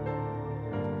you.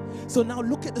 So now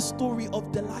look at the story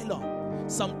of Delilah.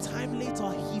 Some time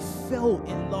later, he fell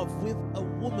in love with a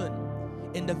woman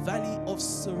in the valley of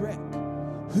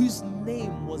Sorek, whose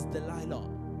name was Delilah.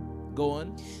 Go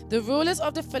on. The rulers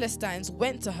of the Philistines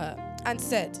went to her and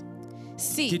said,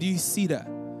 see. Did you see that?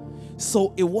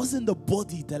 So it wasn't the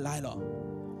body Delilah.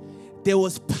 There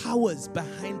was powers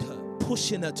behind her,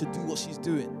 pushing her to do what she's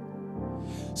doing.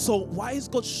 So why is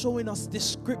God showing us this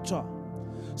scripture?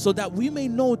 So that we may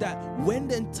know that when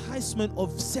the enticement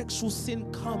of sexual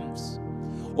sin comes,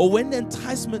 or when the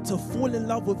enticement to fall in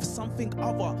love with something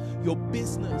other, your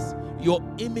business, your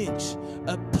image,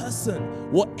 a person,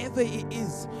 whatever it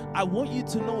is, I want you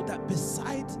to know that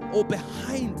beside or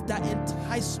behind that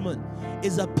enticement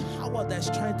is a power that's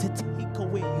trying to take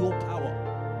away your power.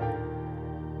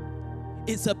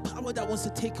 It's a power that wants to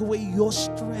take away your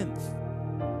strength.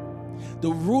 The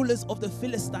rulers of the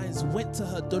Philistines went to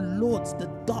her. The lords, the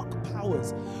dark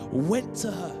powers, went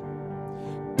to her,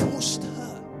 pushed her.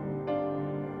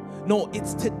 No,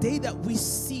 it's today that we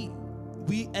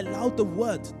allow the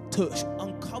word to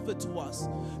uncover to us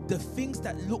the things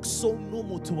that look so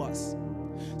normal to us.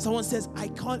 Someone says, I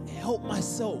can't help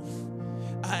myself.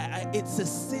 It's a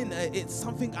sin. It's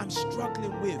something I'm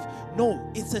struggling with.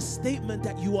 No, it's a statement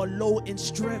that you are low in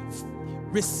strength.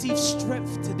 Receive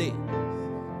strength today.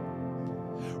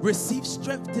 Receive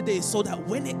strength today so that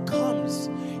when it comes,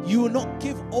 you will not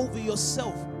give over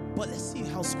yourself. But let's see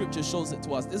how scripture shows it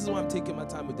to us. This is why I'm taking my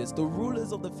time with this. The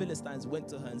rulers of the Philistines went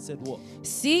to her and said what?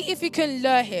 See if you can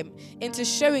lure him into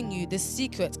showing you the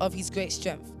secret of his great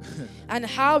strength and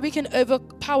how we can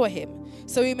overpower him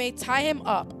so we may tie him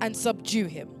up and subdue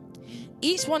him.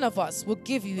 Each one of us will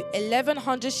give you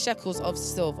 1,100 shekels of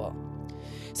silver.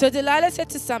 So Delilah said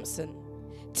to Samson,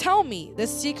 tell me the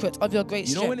secret of your great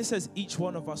strength. You know when it says each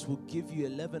one of us will give you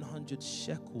 1,100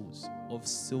 shekels of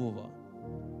silver,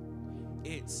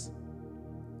 it's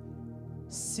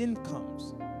sin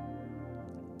comes,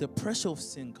 the pressure of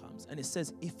sin comes, and it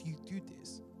says, if you do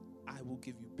this, I will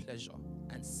give you pleasure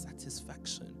and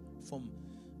satisfaction from,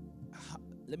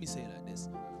 let me say it like this.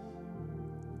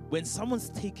 When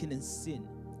someone's taken in sin,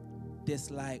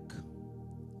 there's like,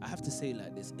 I have to say it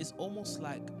like this, it's almost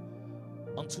like,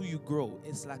 until you grow,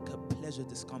 it's like a pleasure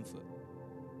discomfort.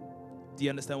 Do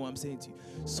you understand what I'm saying to you?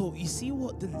 So you see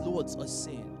what the Lords are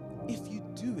saying? If you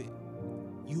do it,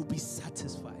 you'll be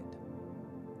satisfied.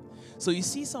 So you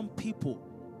see some people,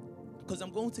 because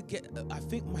I'm going to get, I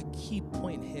think my key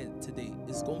point here today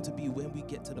is going to be when we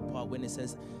get to the part when it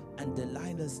says, and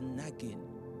Delilah's nagging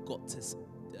got to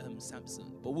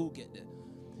Samson. But we'll get there.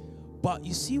 But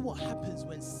you see what happens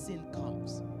when sin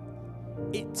comes?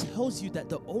 It tells you that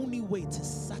the only way to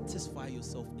satisfy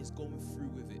yourself is going through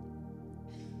with it.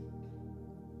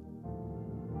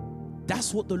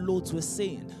 That's what the Lords were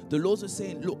saying. The Lords were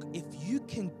saying, look, if you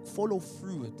can follow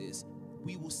through with this,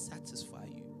 we will satisfy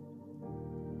you.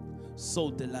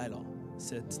 So Delilah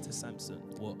said to Samson,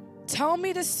 what? Tell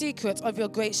me the secret of your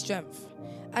great strength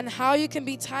and how you can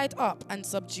be tied up and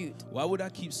subdued. Why would I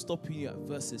keep stopping you at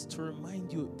verses? To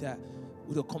remind you that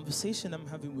with the conversation I'm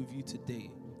having with you today,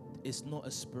 it's not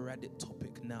a sporadic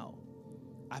topic now.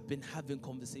 I've been having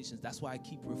conversations. That's why I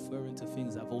keep referring to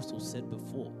things I've also said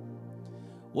before.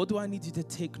 What do I need you to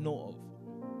take note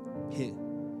of? Here,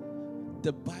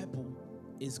 the Bible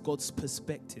is God's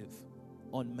perspective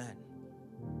on man.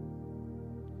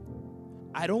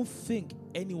 I don't think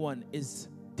anyone is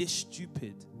this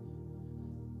stupid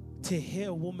to hear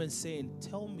a woman saying,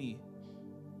 tell me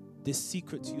the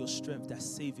secret to your strength that's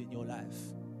saving your life.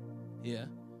 Yeah?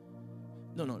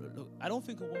 No, look, I don't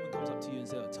think a woman comes up to you and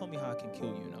says, tell me how I can kill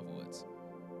you, in other words.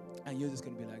 And you're just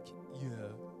going to be like,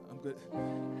 yeah, I'm good.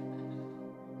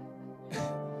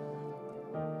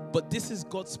 But this is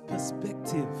God's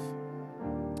perspective.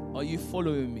 Are you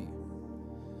following me?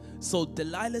 So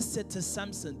Delilah said to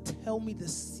Samson, tell me the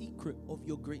secret of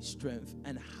your great strength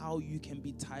and how you can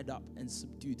be tied up and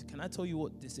subdued. Can I tell you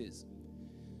what this is?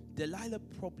 Delilah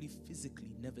probably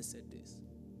physically never said this.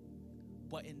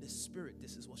 But in the spirit,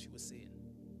 this is what she was saying.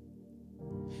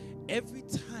 Every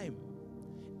time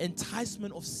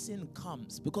enticement of sin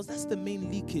comes, because that's the main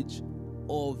leakage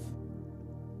of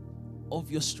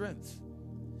your strength.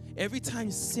 Every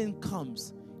time sin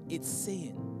comes, it's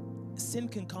saying, sin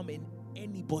can come in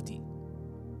anybody.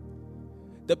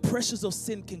 The pressures of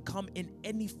sin can come in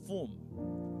any form.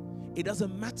 It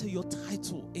doesn't matter your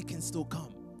title, it can still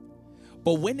come.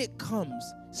 But when it comes,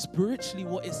 spiritually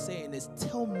what it's saying is,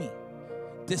 tell me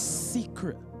the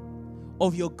secret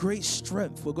of your great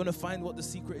strength. We're going to find what the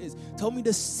secret is. Tell me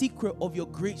the secret of your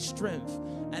great strength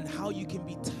and how you can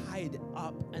be tied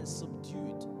up and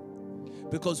subdued.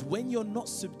 Because when you're not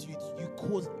subdued, you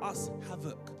cause us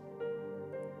havoc.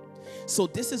 So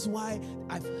this is why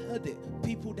I've heard it.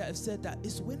 People that have said that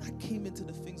it's when I came into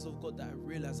the things of God that I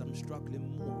realized I'm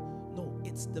struggling more. No,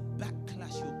 it's the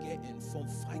backlash you're getting from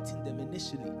fighting them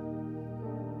initially.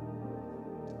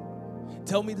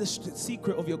 Tell me the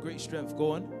secret of your great strength.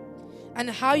 Go on. And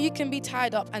how you can be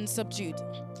tied up and subdued.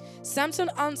 Samson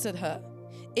answered her,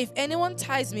 if anyone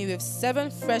ties me with 7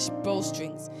 fresh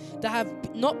bowstrings that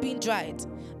have not been dried,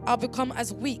 I'll become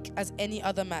as weak as any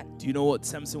other man. Do you know what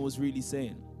Samson was really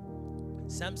saying?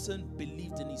 Samson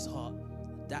believed in his heart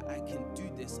that I can do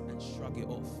this and shrug it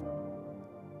off.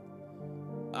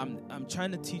 I'm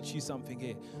trying to teach you something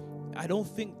here. I don't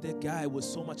think the guy was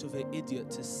so much of an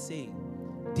idiot to say,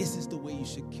 this is the way you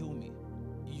should kill me.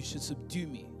 You should subdue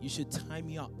me. You should tie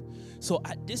me up. So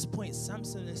at this point,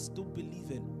 Samson is still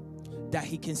believing that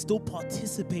he can still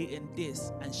participate in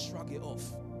this and shrug it off.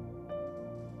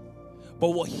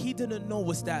 But what he didn't know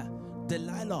was that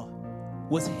Delilah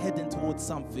was heading towards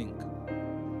something.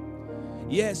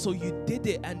 Yeah, so you did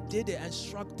it and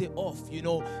shrugged it off. You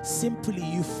know, simply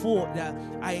you thought that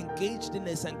I engaged in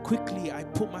this and quickly I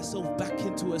put myself back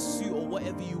into a suit or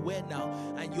whatever you wear now,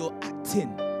 and you're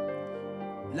acting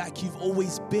like you've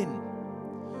always been.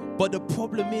 But the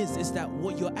problem is that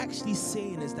what you're actually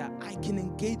saying is that I can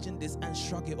engage in this and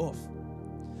shrug it off.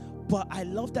 But I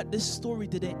love that this story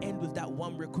didn't end with that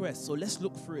one request. So let's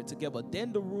look through it together.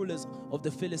 Then the rulers of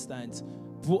the Philistines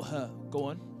brought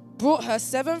her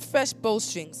 7 fresh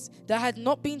bowstrings that had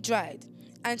not been dried,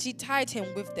 and she tied him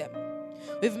with them.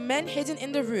 With men hidden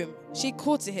in the room, she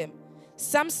called to him,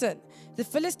 Samson, the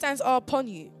Philistines are upon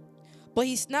you. But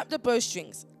he snapped the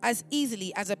bowstrings as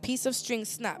easily as a piece of string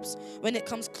snaps when it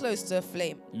comes close to a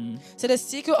flame. So the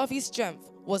secret of his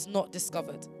strength was not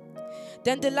discovered.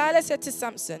 Then Delilah said to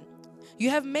Samson, you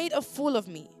have made a fool of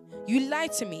me. You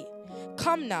lied to me.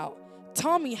 Come now,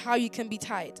 tell me how you can be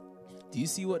tied. Do you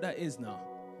see what that is now?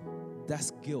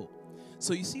 That's guilt.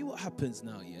 So you see what happens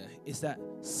now, yeah? Is that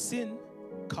sin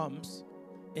comes,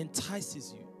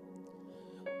 entices you.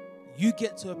 You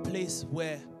get to a place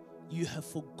where you have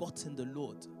forgotten the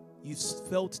Lord. You've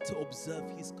failed to observe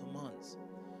his commands.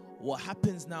 What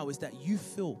happens now is that you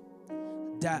feel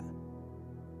that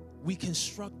we can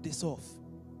shrug this off.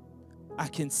 I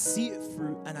can see it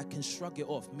through and I can shrug it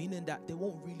off, meaning that there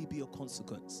won't really be a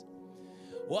consequence.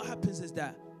 What happens is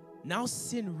that now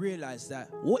sin realized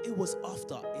that what it was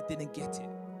after, it didn't get it.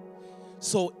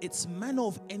 So its manner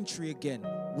of entry again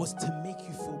was to make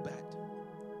you feel bad.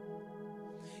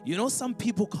 You know, some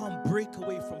people can't break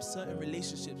away from certain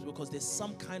relationships because there's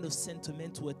some kind of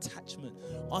sentimental attachment.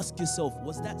 Ask yourself,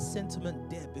 was that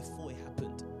sentiment there before it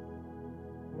happened?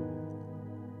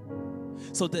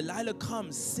 So Delilah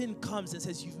comes, sin comes and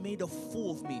says, you've made a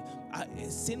fool of me.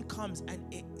 Sin comes and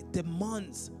it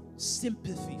demands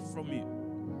sympathy from you.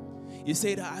 You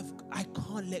say that I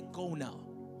can't let go now.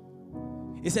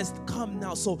 It says, come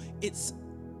now. So its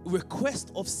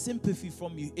request of sympathy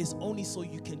from you is only so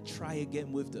you can try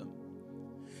again with them.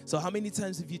 So how many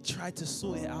times have you tried to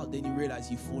sort it out, then you realize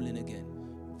you've fallen again?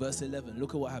 Verse 11,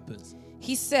 look at what happens.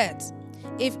 He said,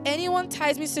 if anyone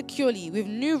ties me securely with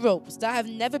new ropes that have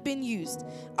never been used,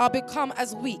 I'll become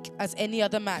as weak as any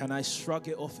other man. Can I shrug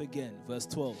it off again? Verse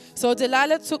 12. So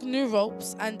Delilah took new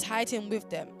ropes and tied him with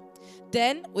them.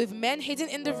 Then, with men hidden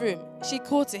in the room, she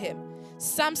called to him,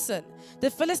 Samson, the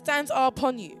Philistines are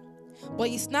upon you. But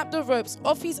he snapped the ropes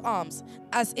off his arms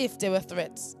as if they were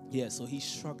threads. Yeah, so he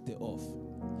shrugged it off.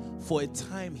 For a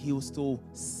time, he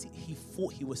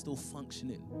thought he was still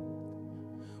functioning.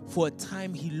 For a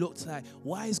time, he looked like,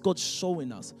 why is God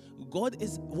showing us?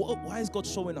 Why is God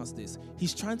showing us this?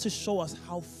 He's trying to show us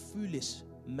how foolish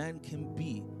man can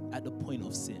be at the point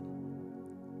of sin.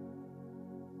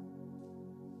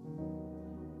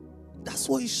 That's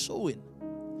what he's showing.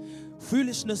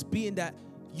 Foolishness being that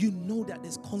you know that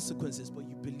there's consequences, but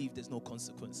you believe there's no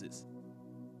consequences.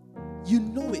 You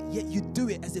know it, yet you do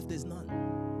it as if there's none.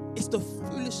 It's the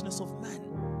foolishness of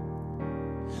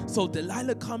man. So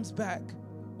Delilah comes back.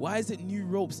 Why is it new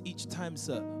ropes each time,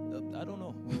 sir? I don't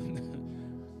know.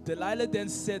 Delilah then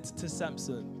said to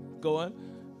Samson, go on.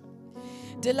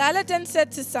 Delilah then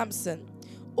said to Samson,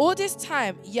 all this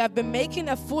time you have been making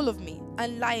a fool of me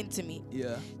and lying to me.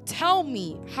 Yeah. Tell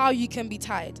me how you can be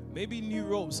tied. Maybe new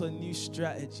ropes are new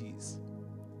strategies.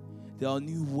 There are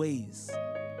new ways.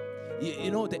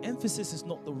 You know, the emphasis is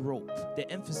not the rope. The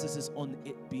emphasis is on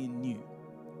it being new.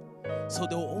 So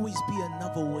there will always be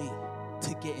another way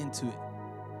to get into it.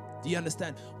 Do you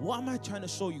understand? What am I trying to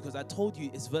show you? Because I told you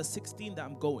it's verse 16 that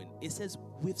I'm going. It says,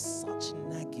 with such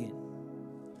nagging.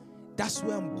 That's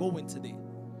where I'm going today.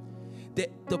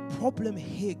 The problem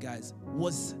here, guys,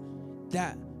 was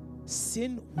that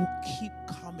sin will keep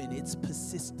coming. It's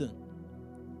persistent.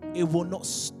 It will not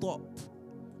stop.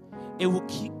 It will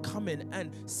keep coming.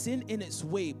 And sin in its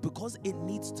way, because it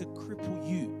needs to cripple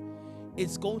you,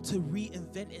 it's going to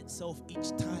reinvent itself each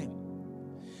time.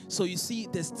 So you see,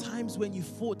 there's times when you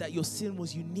thought that your sin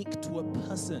was unique to a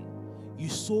person. You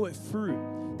saw it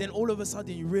through. Then all of a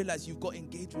sudden you realize you've got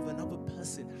engaged with another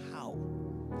person. How?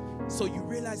 So you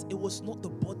realize it was not the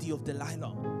body of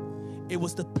Delilah. It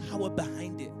was the power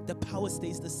behind it. The power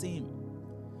stays the same.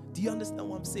 Do you understand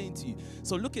what I'm saying to you?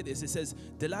 So look at this. It says,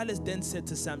 Delilah then said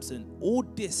to Samson, all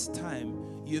this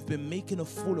time you have been making a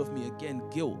fool of me again,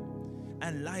 guilt,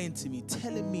 and lying to me,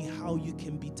 telling me how you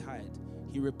can be tied.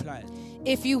 He replied,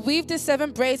 if you weave the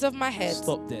 7 braids of my head.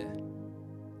 Stop there.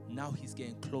 Now he's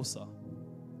getting closer.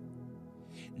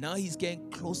 Now he's getting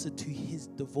closer to his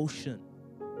devotion.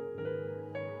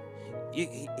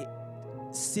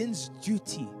 Sin's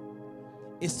duty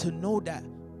is to know that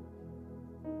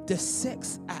the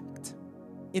sex act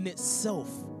in itself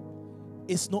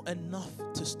is not enough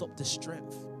to stop the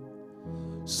strength.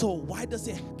 So why does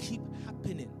it keep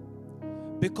happening?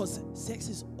 Because sex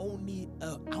is only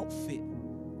an outfit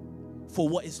for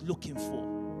what it's looking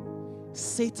for.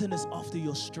 Satan is after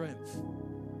your strength.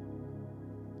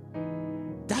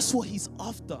 That's what he's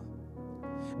after.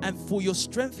 And for your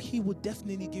strength, he will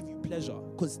definitely give you pleasure,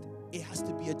 because it has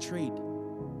to be a trade.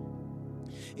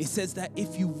 It says that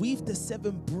if you weave the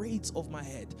 7 braids of my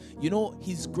head, you know,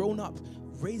 he's grown up.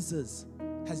 Razors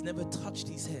has never touched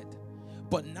his head.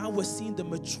 But now we're seeing the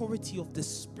maturity of the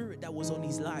spirit that was on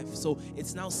his life. So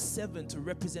it's now 7 to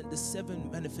represent the 7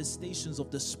 manifestations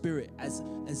of the spirit, as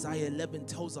Isaiah 11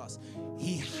 tells us.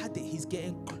 He had it. He's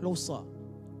getting closer.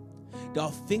 There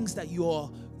are things that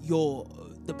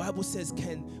the Bible says,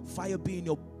 can fire be in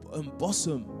your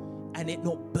bosom and it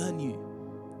not burn you?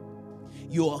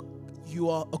 You're you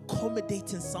are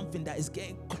accommodating something that is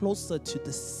getting closer to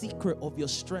the secret of your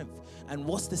strength. And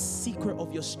what's the secret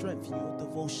of your strength? Your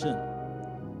devotion,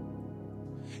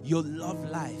 your love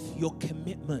life, your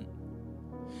commitment.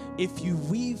 If you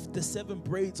weave the 7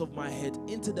 braids of my head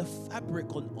into the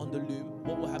fabric on the loom,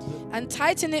 what will happen? And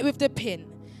tighten it with the pin,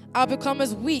 I'll become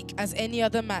as weak as any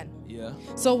other man. Yeah.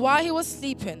 So while he was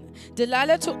sleeping,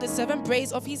 Delilah took the 7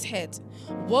 braids of his head,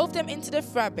 wove them into the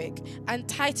fabric, and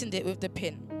tightened it with the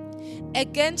pin.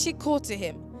 Again she called to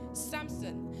him,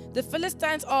 Samson, the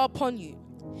Philistines are upon you.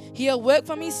 He awoke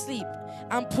from his sleep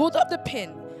and pulled up the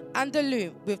pin and the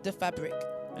loom with the fabric.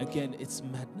 Again, it's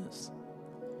madness.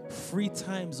 3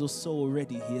 times or so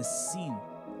already he has seen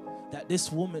that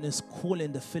this woman is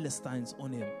calling the Philistines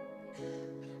on him.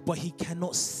 But he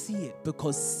cannot see it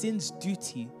because sin's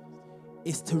duty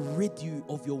is to rid you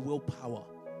of your willpower.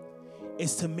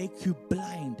 It's to make you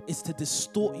blind. It's to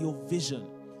distort your vision.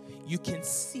 You can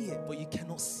see it, but you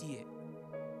cannot see it.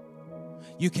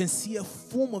 You can see a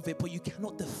form of it, but you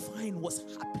cannot define what's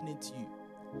happening to you.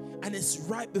 And it's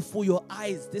right before your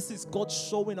eyes. This is God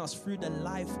showing us through the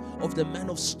life of the man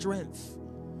of strength.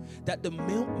 That the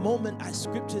moment, as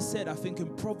scripture said, I think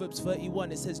in Proverbs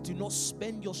 31, it says, do not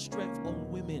spend your strength on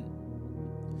women.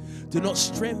 Do not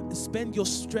spend your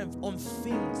strength on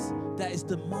things that is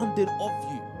demanded of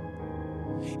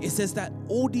you. It says that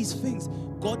all these things,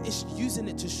 God is using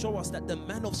it to show us that the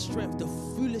man of strength, the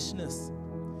foolishness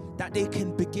that they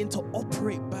can begin to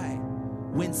operate by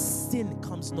when sin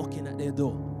comes knocking at their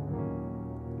door.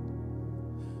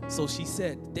 So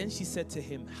then she said to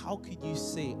him, how could you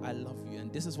say I love you?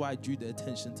 And this is why I drew the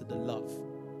attention to the love.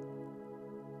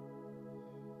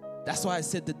 That's why I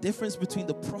said the difference between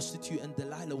the prostitute and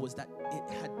Delilah was that it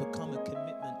had become a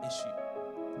commitment issue.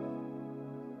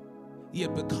 He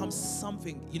had become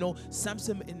something. You know,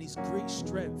 Samson in his great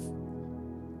strength,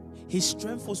 his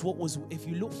strength was what was, if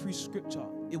you look through scripture,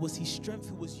 it was his strength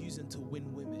he was using to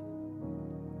win women.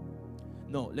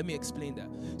 No, let me explain that.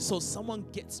 So someone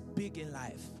gets big in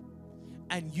life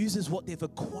and uses what they've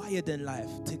acquired in life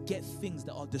to get things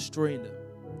that are destroying them.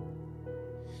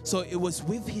 So it was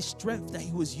with his strength that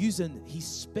he was using, he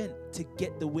spent to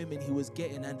get the women he was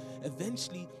getting. And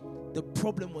eventually the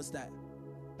problem was that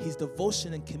his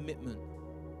devotion and commitment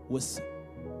was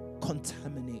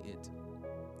contaminated,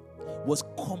 was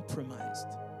compromised.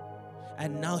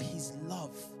 And now his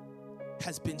love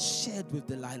has been shared with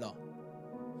Delilah.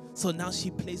 So now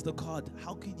she plays the card.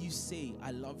 How could you say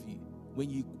I love you when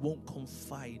you won't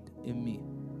confide in me?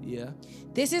 Yeah.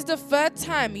 This is the 3rd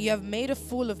time you have made a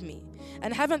fool of me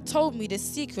and haven't told me the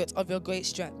secret of your great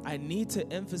strength. I need to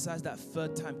emphasize that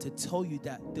 3rd time to tell you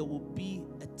that there will be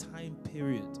a time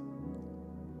period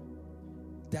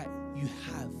that you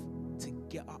have to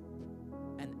get up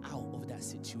and out of that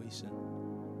situation.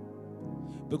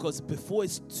 Because before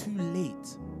it's too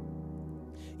late,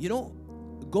 you know,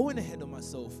 going ahead of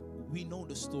myself, we know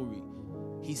the story.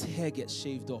 His hair gets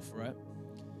shaved off, right?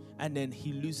 And then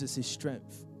he loses his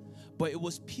strength. But it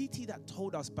was PT that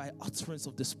told us by utterance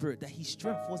of the Spirit that his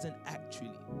strength wasn't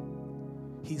actually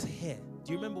his hair.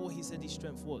 Do you remember what he said his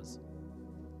strength was?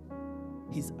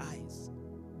 His eyes.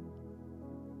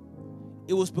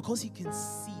 It was because he can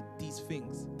see these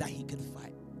things that he can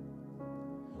fight.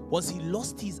 Once he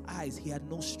lost his eyes, he had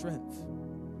no strength.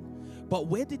 But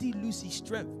where did he lose his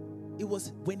strength? It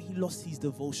was when he lost his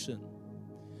devotion.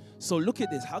 So look at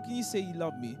this. How can you say you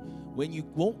love me when you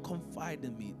won't confide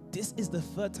in me? This is the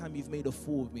 3rd time you've made a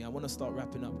fool of me. I want to start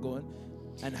wrapping up. Go on.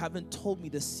 And haven't told me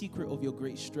the secret of your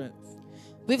great strength.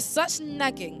 With such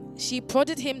nagging, she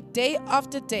prodded him day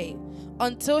after day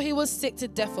until he was sick to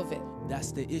death of it.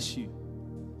 That's the issue.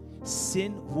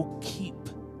 Sin will keep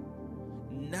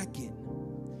nagging.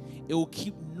 It will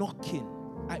keep knocking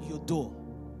at your door.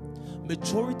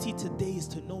 Maturity today is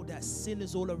to know that sin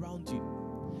is all around you.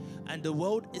 And the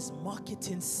world is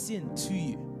marketing sin to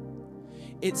you.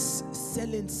 It's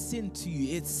selling sin to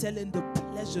you. It's selling the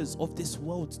pleasures of this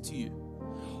world to you.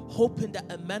 Hoping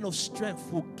that a man of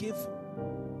strength will give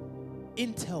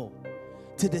intel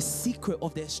to the secret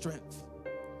of their strength,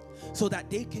 so that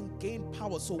they can gain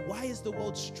power. So why is the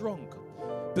world strong?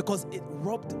 Because it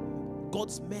robbed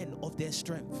God's men of their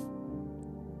strength.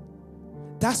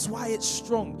 That's why it's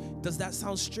strong. Does that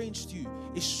sound strange to you?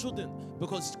 It shouldn't,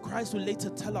 because Christ will later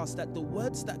tell us that the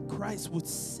words that Christ would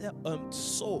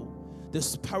sow,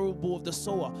 this parable of the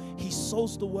sower, he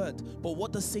sows the word. But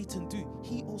what does Satan do?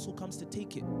 He also comes to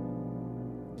take it.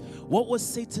 What was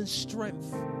Satan's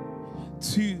strength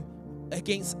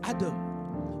against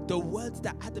Adam? the words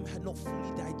that Adam had not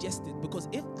fully digested. Because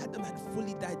if Adam had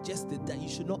fully digested that you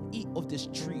should not eat of this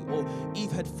tree, or Eve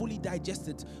had fully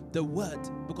digested the word,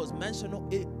 because man shall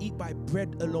not eat by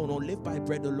bread alone or live by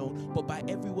bread alone, but by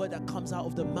every word that comes out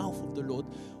of the mouth of the Lord.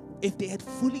 If they had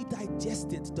fully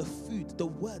digested the food, the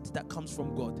word that comes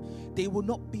from God, they would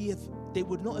not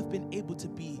have been able to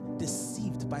be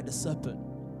deceived by the serpent.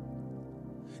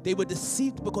 They were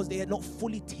deceived because they had not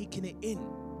fully taken it in.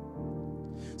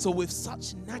 So with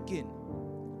such nagging,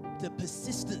 the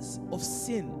persistence of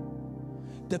sin,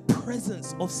 the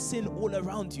presence of sin all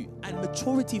around you, and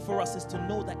maturity for us is to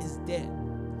know that it's there.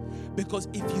 Because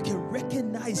if you can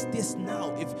recognize this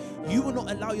now, if you will not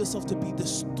allow yourself to be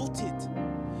distorted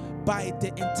by the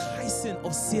enticing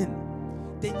of sin,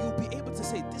 then you'll be able to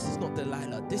say, this is not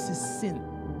Delilah, this is sin.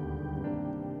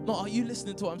 No, are you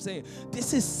listening to what I'm saying?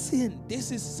 This is sin.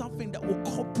 This is something that will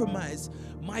compromise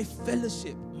my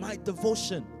fellowship, my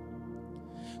devotion.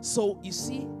 So you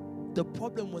see, the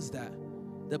problem was that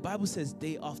the Bible says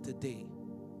day after day,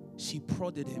 she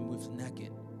prodded him with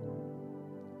nagging,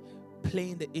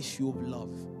 playing the issue of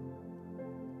love.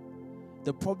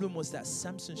 The problem was that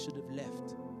Samson should have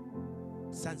left.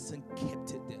 Samson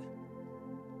kept it there.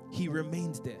 He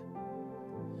remained there.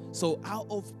 So out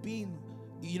of being,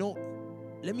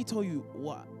 let me tell you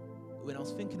what, when I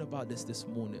was thinking about this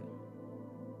morning,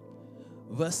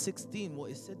 verse 16,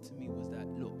 what it said to me was that,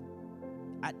 look,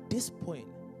 at this point,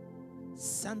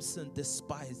 Samson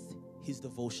despised his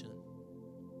devotion.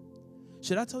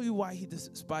 Should I tell you why he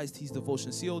despised his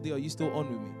devotion? COD, are you still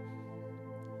on with me?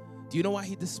 Do you know why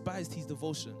he despised his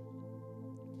devotion?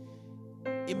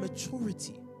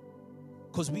 Immaturity.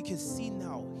 Because we can see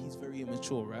now he's very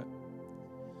immature, right?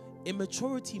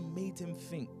 Immaturity made him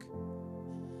think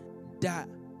that,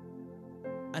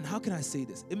 and how can I say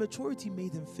this? Immaturity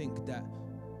made him think that,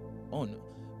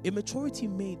 immaturity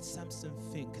made Samson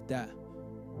think that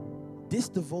this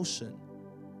devotion,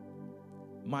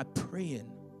 my praying,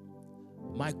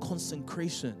 my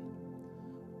consecration,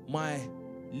 my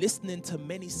listening to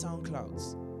many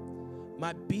SoundClouds,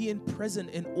 my being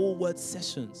present in all word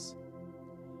sessions,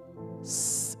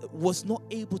 was not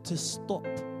able to stop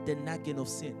the nagging of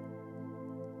sin.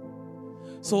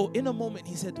 So in a moment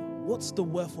he said, what's the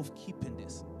worth of keeping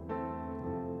this?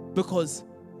 Because,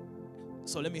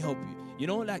 so let me help you.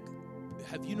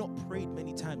 Have you not prayed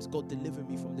many times, God deliver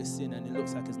me from this sin, and it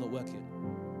looks like it's not working?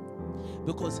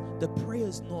 Because the prayer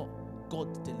is not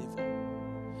God deliver.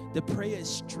 The prayer is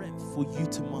strength for you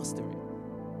to master it.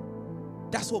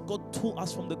 That's what God taught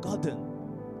us from the garden.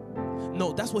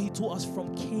 No, that's what he taught us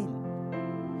from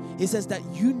Cain. He says that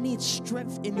you need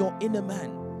strength in your inner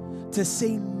man to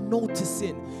say no to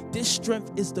sin. This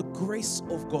strength is the grace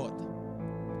of God.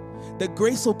 The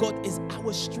grace of God is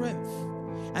our strength.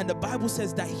 And the Bible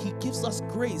says that he gives us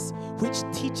grace, which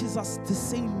teaches us to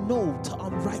say no to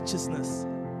unrighteousness.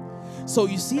 So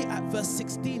you see at verse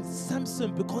 16,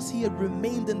 Samson, because he had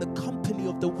remained in the company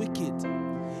of the wicked,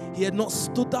 he had not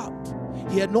stood up.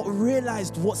 He had not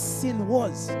realized what sin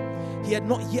was. He had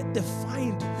not yet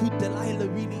defined who Delilah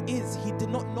really is. He did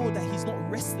not know that he's not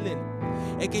wrestling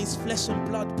against flesh and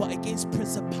blood, but against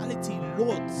principality,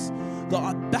 lords that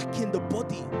are backing the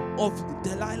body of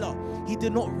Delilah. He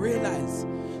did not realize.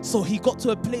 So he got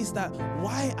to a place that,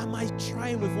 why am I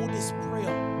trying with all this prayer?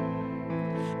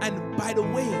 And by the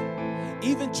way,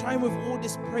 even trying with all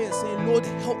this prayer, saying, Lord,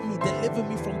 help me, deliver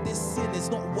me from this sin, is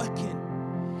not working.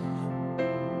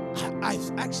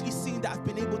 I've actually seen that I've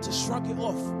been able to shrug it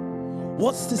off.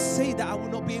 What's to say that I will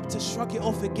not be able to shrug it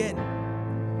off again?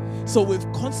 So with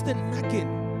constant nagging,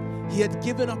 he had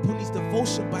given up on his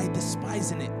devotion by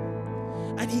despising it.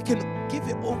 And he can give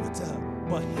it over to her.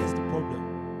 But here's the problem.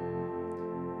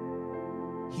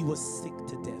 He was sick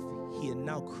to death. He had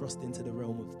now crossed into the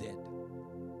realm of dead.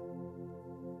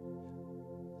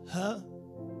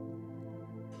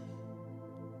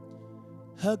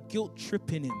 Her guilt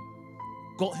tripping him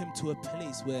got him to a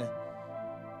place where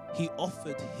he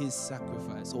offered his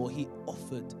sacrifice, or he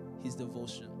offered his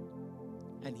devotion,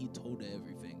 and he told her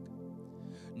everything.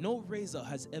 No razor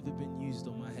has ever been used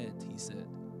on my head, he said,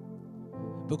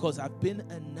 because I've been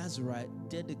a Nazarite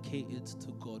dedicated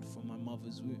to God from my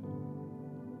mother's womb.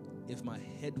 If my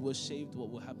head was shaved, what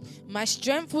would happen? My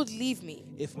strength would leave me.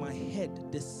 If my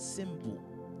head, the symbol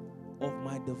of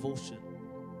my devotion.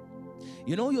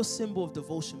 You know, your symbol of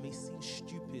devotion may seem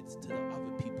stupid to the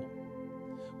other people,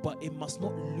 but it must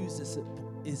not lose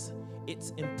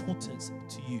its importance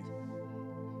to you.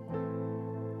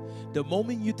 The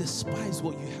moment you despise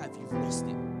what you have, you've lost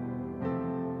it.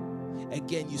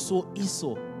 Again, you saw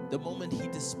Esau. The moment he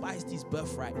despised his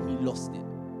birthright, he lost it.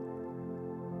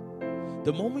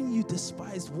 The moment you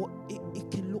despise what, it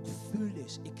can look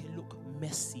foolish, it can look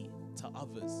messy to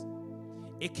others.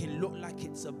 It can look like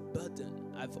it's a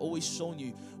burden. I've always shown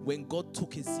you when God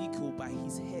took Ezekiel by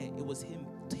his hair, it was him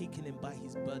taking him by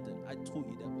his burden. I taught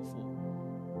you that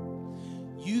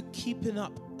before. You keeping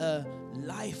up a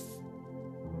life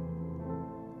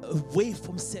away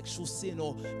from sexual sin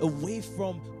or away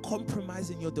from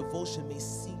compromising your devotion may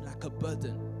seem like a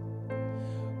burden.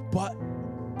 But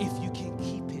if you can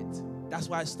keep it, that's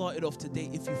why I started off today.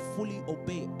 If you fully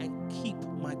obey and keep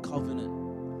my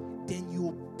covenant, then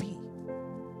you'll be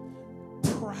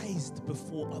prized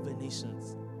before other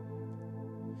nations.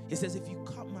 It says, if you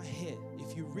cut my hair,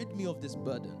 if you rid me of this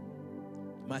burden,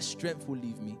 my strength will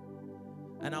leave me,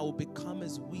 and I will become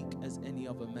as weak as any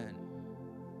other man.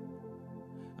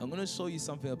 I'm going to show you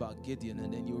something about Gideon,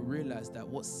 and then you'll realize that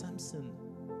what Samson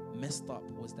messed up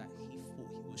was that he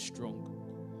thought he was strong.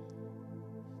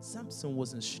 Samson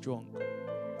wasn't strong.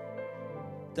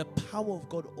 The power of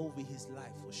God over his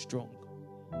life was strong.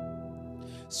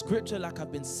 Scripture, like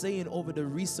I've been saying over the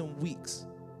recent weeks,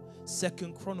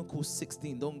 2 Chronicles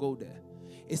 16, don't go there.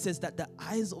 It says that the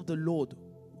eyes of the Lord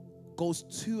goes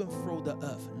to and fro the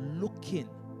earth, looking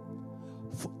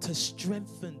to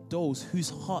strengthen those whose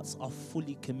hearts are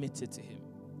fully committed to him.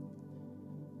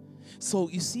 So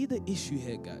you see the issue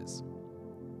here, guys,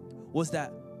 was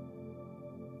that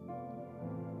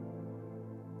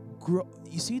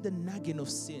you see the nagging of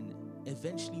sin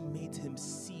eventually made him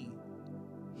see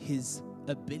his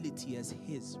ability as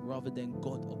his rather than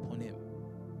God upon him.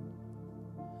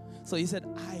 So he said,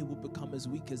 I will become as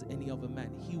weak as any other man.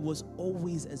 He was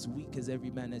always as weak as every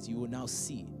man, as you will now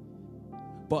see.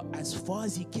 But as far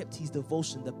as he kept his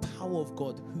devotion, the power of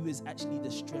God, who is actually the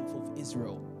strength of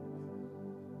Israel,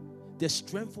 the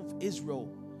strength of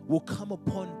Israel will come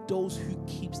upon those who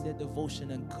keeps their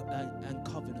devotion and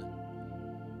covenant.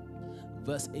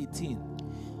 Verse 18.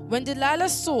 When Delilah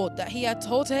saw that he had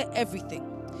told her everything,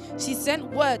 she sent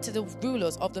word to the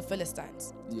rulers of the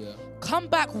Philistines. Come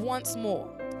back once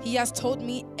more. He has told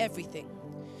me everything.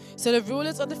 So the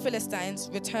rulers of the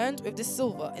Philistines returned with the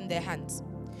silver in their hands.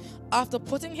 After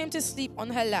putting him to sleep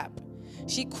on her lap,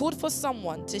 she called for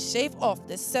someone to shave off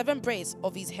the 7 braids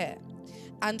of his hair,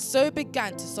 and so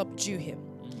began to subdue him,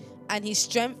 and his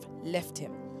strength left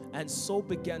him. And so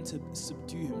began to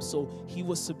subdue him. So he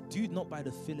was subdued not by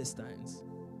the Philistines.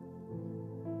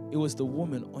 It was the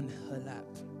woman on her lap.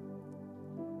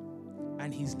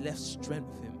 And his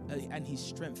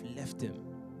strength left him.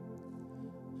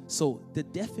 So the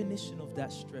definition of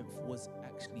that strength was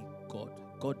actually God.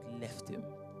 God left him.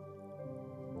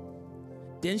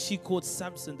 Then she called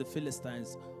Samson, the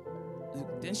Philistines.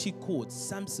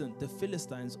 Samson, the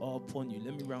Philistines are upon you.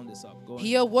 Let me round this up. Go on.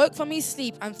 He awoke from his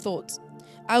sleep and thought,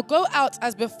 I'll go out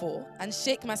as before and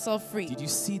shake myself free. Did you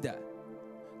see that?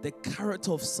 The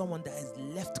character of someone that has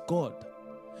left God.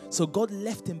 So God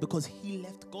left him because he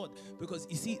left God. Because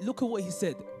you see, look at what he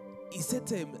said. He said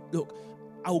to him, look,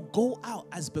 I'll go out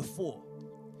as before.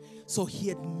 So he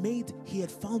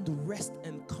had found rest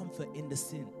and comfort in the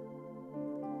sin.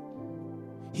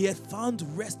 He had found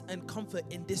rest and comfort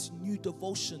in this new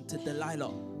devotion to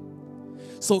Delilah.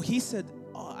 So he said,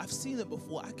 I've seen it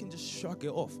before. I can just shrug it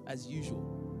off as usual.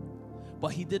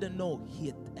 But he didn't know he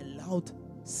had allowed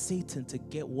Satan to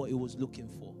get what he was looking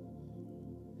for.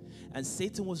 And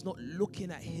Satan was not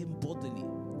looking at him bodily.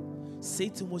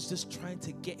 Satan was just trying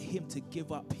to get him to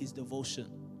give up his devotion.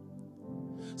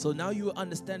 So now you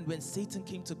understand when Satan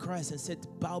came to Christ and said,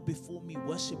 bow before me,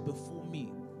 worship before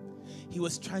me. He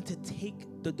was trying to take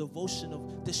the devotion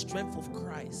of the strength of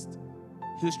Christ.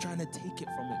 He was trying to take it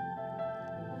from him.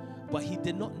 But he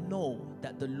did not know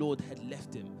that the Lord had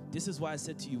left him. This is why I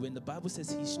said to you, when the Bible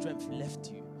says his strength left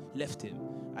him,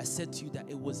 I said to you that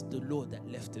it was the Lord that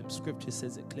left him. Scripture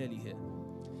says it clearly here.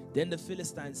 Then the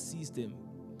Philistines seized him.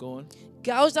 Go on.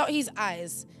 Gouged out his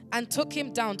eyes and took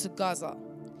him down to Gaza.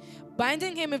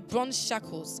 Binding him with bronze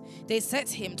shackles, they set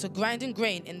him to grinding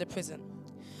grain in the prison.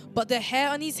 But the hair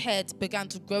on his head began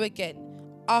to grow again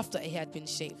after he had been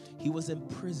shaved. He was in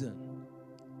prison.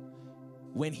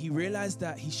 When he realized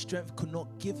that his strength could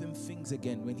not give him things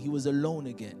again, when he was alone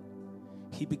again,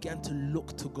 he began to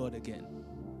look to God again.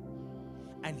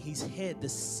 And his hair, the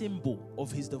symbol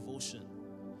of his devotion.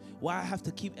 Why I have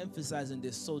to keep emphasizing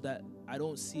this so that I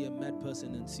don't see a mad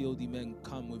person and COD men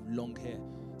come with long hair,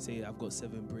 say I've got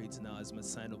 7 braids now as my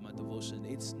sign of my devotion.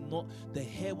 It's not, the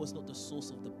hair was not the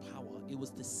source of the power. It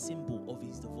was the symbol of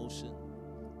his devotion.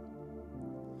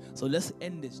 So let's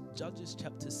end this. Judges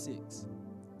chapter 6.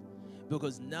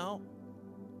 Because now,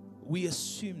 we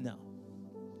assume now,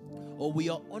 or we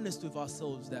are honest with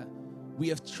ourselves that we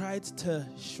have tried to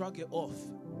shrug it off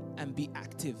and be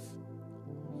active.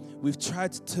 We've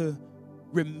tried to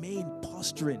remain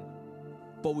posturing,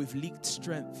 but we've leaked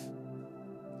strength.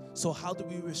 So how do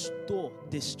we restore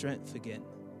this strength again?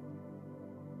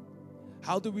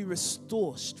 How do we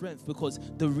restore strength? Because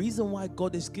the reason why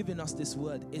God is giving us this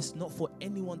word is not for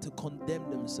anyone to condemn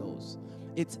themselves.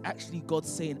 It's actually God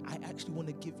saying, I actually want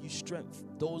to give you strength.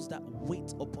 Those that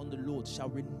wait upon the Lord shall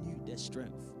renew their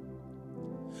strength.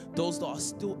 Those that are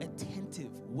still attentive,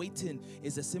 waiting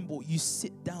is a symbol. You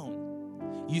sit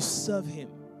down, you serve him.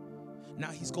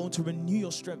 Now he's going to renew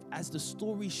your strength. As the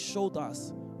story showed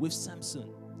us with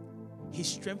Samson, his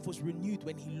strength was renewed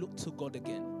when he looked to God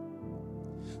again.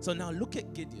 So now look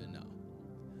at Gideon now.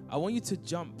 I want you to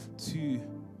jump to,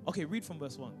 read from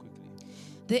verse 1 quickly.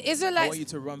 I want you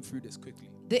to run through this quickly.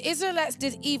 The Israelites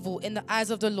did evil in the eyes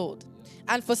of the Lord.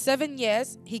 And for 7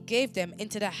 years, he gave them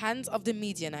into the hands of the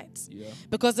Midianites.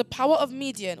 Because the power of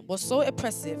Midian was so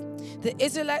oppressive, the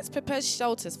Israelites prepared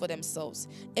shelters for themselves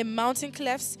in mountain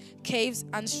clefts, caves,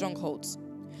 and strongholds.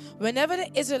 Whenever the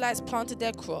Israelites planted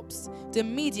their crops, the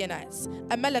Midianites,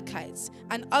 Amalekites,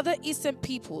 and other eastern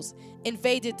peoples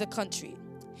invaded the country.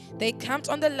 They camped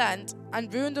on the land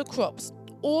and ruined the crops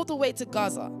all the way to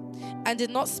Gaza, and did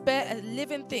not spare a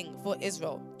living thing for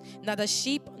Israel, neither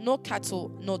sheep, nor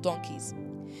cattle, nor donkeys.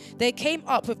 They came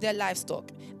up with their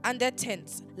livestock and their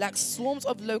tents like swarms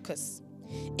of locusts.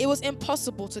 It was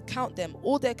impossible to count them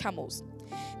or their camels.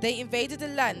 They invaded the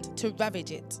land to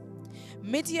ravage it.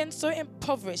 Midian so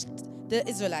impoverished the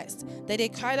Israelites that they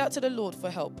cried out to the Lord for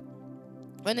help.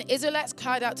 When the Israelites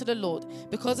cried out to the Lord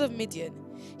because of Midian,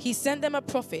 he sent them a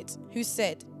prophet who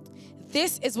said,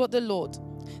 "This is what the Lord,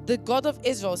 the God of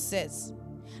Israel, says.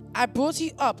 I brought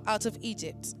you up out of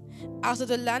Egypt, out of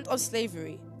the land of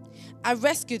slavery. I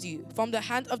rescued you from the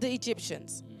hand of the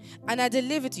Egyptians, and I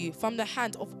delivered you from the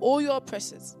hand of all your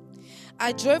oppressors.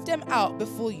 I drove them out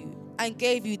before you and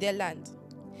gave you their land.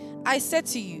 I said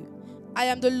to you, I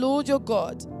am the Lord your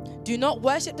God. Do not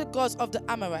worship the gods of the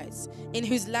Amorites, in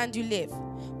whose land you live.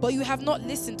 But you have not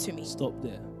listened to me." Stop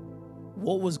there.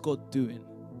 What was God doing?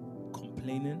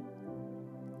 Complaining?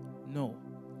 No.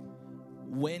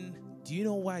 Do you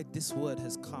know why this word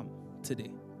has come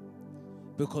today?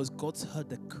 Because God's heard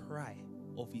the cry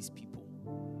of his people.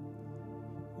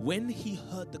 When he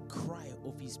heard the cry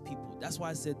of his people, that's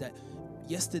why I said that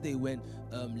yesterday when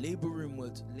laboring,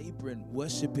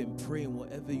 worshiping, praying,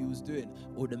 whatever he was doing,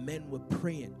 or the men were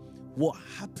praying, what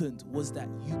happened was that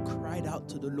you cried out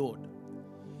to the Lord.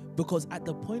 Because at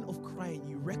the point of crying,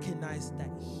 you recognize that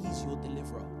he's your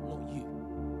deliverer, not you.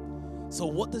 So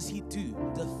what does he do?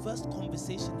 The first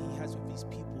conversation he has with his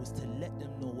people is to let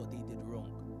them know what they did wrong.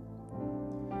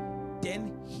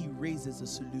 Then he raises a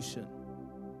solution.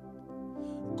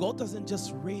 God doesn't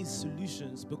just raise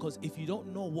solutions because if you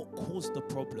don't know what caused the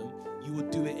problem, you will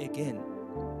do it again.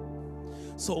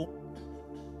 So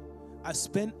I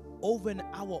spent over an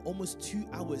hour, almost 2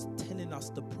 hours, telling us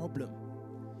the problem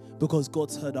because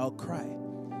God's heard our cry.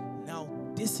 Now,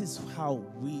 this is how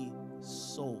we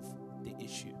solve the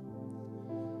issue.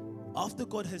 After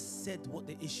God has said what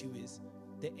the issue is,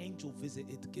 the angel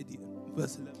visited Gideon.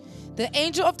 Verse 11. The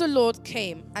angel of the Lord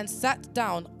came and sat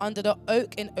down under the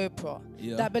oak in Ophrah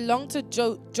that belonged to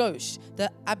Joash the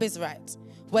Abiezrite,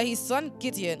 where his son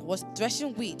Gideon was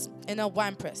threshing wheat in a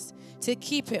winepress to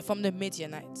keep it from the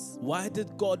Midianites. Why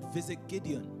did God visit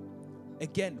Gideon?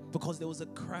 Again, because there was a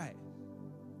cry.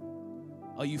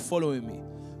 Are you following me?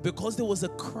 Because there was a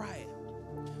cry.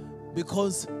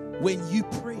 Because when you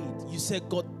prayed, you said,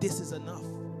 God, this is enough.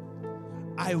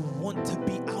 I want to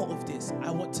be out of this.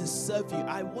 I want to serve you.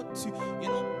 I want to,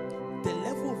 the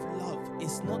level of love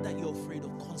is not that you're afraid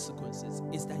of consequences.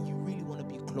 It's that you really want to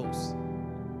be close.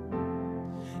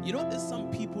 There's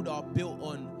some people that are built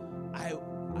on,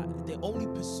 they're only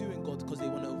pursuing God because they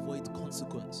want to avoid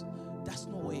consequence. That's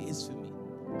not what it is for me.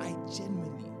 I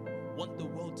genuinely want the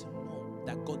world to know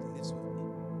that God lives with me.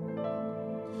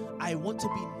 I want to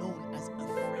be known as a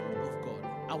friend of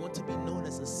God. I want to be known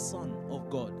as a son of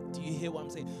God. Do you hear what I'm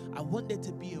saying? I want there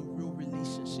to be a real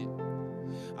relationship.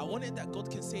 I want it that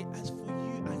God can say, as for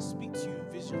you, I speak to you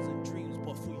in visions and dreams,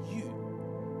 but for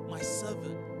you, my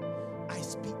servant, I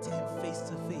speak to him face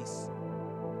to face.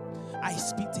 I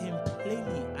speak to him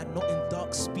plainly and not in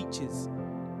dark speeches.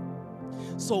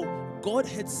 So God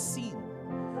had seen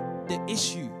the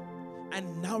issue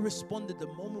and now responded the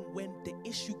moment when the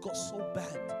issue got so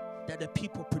bad that the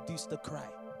people produced the cry.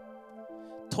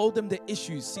 Told them the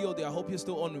issue. COD, I hope you're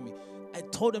still on with me. I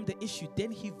told them the issue.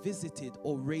 Then he visited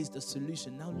or raised a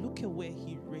solution. Now look at where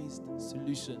he raised the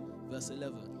solution. Verse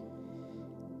 11.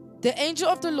 The angel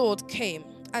of the Lord came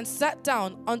and sat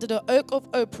down under the oak of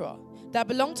Ophrah that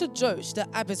belonged to Joash the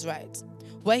Abiezrite,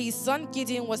 where his son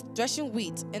Gideon was threshing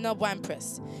wheat in a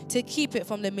winepress to keep it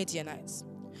from the Midianites.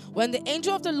 When the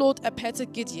angel of the Lord appeared to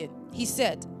Gideon, he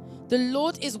said, "The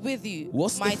Lord is with you,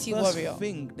 mighty warrior." What's the first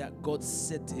thing that God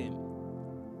said to him?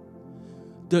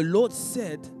 The Lord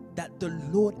said that the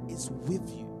Lord is with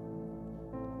you.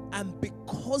 And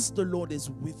because the Lord is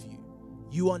with you,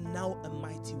 you are now a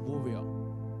mighty warrior.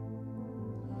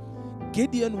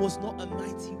 Gideon was not a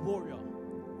mighty warrior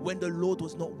when the Lord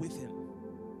was not with him.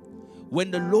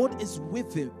 When the Lord is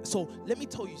with him, so let me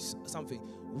tell you something.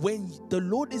 When the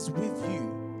Lord is with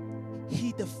you,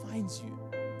 he defines you.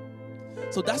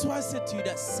 So that's why I said to you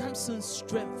that Samson's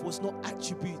strength was not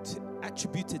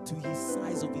attributed to his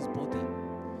size of his body.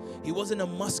 He wasn't a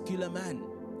muscular man.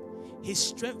 His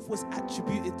strength was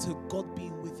attributed to God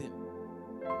being with him.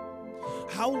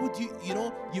 How would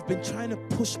you've been trying to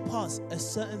push past a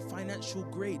certain financial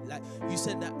grade. Like you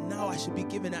said that now I should be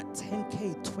given at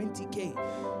 10K, 20K.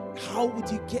 How would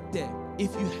you get there?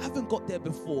 If you haven't got there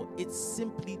before, it's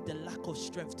simply the lack of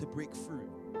strength to break through.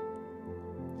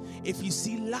 If you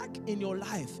see lack in your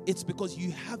life, it's because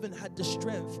you haven't had the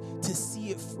strength to see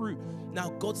it through. Now,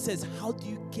 God says, how do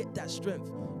you get that strength?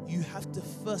 You have to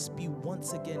first be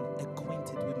once again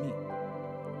acquainted with me.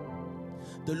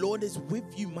 The Lord is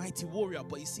with you, mighty warrior.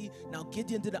 But you see, now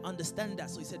Gideon didn't understand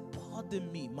that. So he said,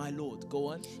 "Pardon me, my Lord."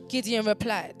 Go on. Gideon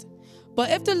replied,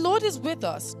 "But if the Lord is with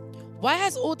us, why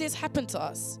has all this happened to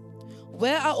us?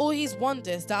 Where are all his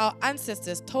wonders that our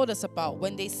ancestors told us about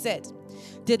when they said,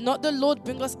 'Did not the Lord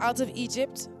bring us out of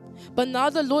Egypt?' But now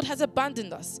the Lord has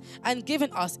abandoned us and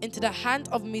given us into the hand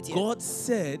of Midian." God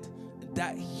said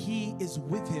that he is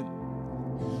with him.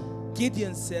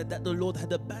 Gideon said that the Lord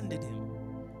had abandoned him.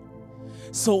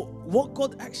 So what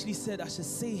God actually said I should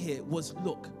say here was,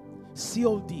 look,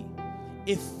 COD,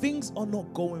 if things are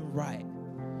not going right,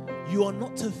 you are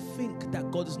not to think that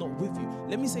God is not with you.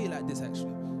 Let me say it like this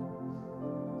actually.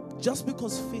 Just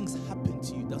because things happen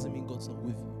to you doesn't mean God's not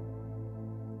with you.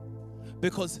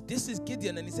 Because this is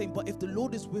Gideon and he's saying, but if the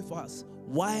Lord is with us,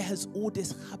 why has all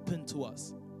this happened to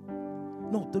us?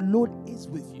 No, the Lord is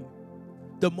with you.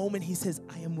 The moment he says,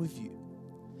 "I am with you."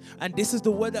 And this is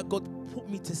the word that God put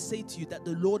me to say to you, that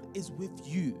the Lord is with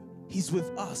you. He's with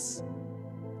us.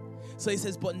 So he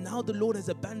says, but now the Lord has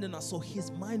abandoned us. So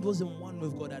his mind wasn't one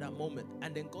with God at that moment.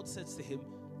 And then God says to him,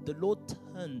 the Lord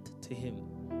turned to him.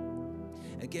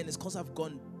 Again, it's because I've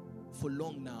gone for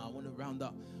long now. I want to round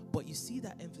up. But you see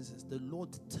that emphasis, the Lord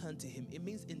turned to him. It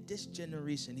means in this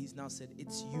generation, he's now said,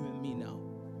 it's you and me now.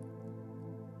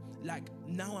 Like,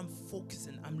 now I'm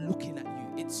focusing, I'm looking at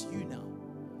you. It's you now.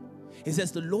 It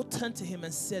says the Lord turned to him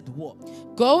and said what?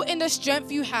 "Go in the strength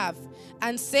you have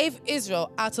and save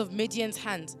Israel out of Midian's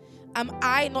hand. Am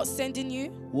I not sending you?"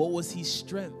 What was his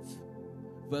strength?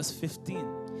 Verse 15.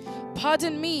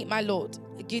 "Pardon me, my Lord,"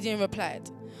 Gideon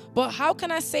replied, "but how can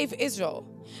I save Israel?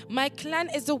 My clan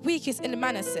is the weakest in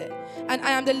Manasseh, and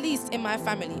I am the least in my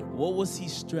family." What was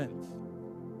his strength?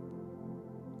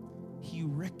 He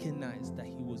recognized that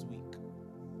he was weak.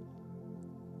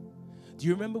 Do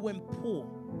you remember when Paul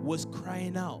was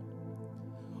crying out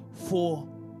for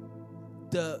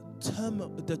the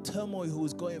turmoil he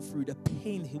was going through, the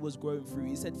pain he was going through?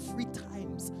 He said, 3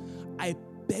 times I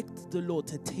begged the Lord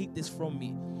to take this from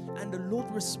me. And the Lord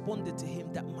responded to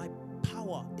him that my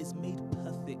power is made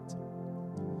perfect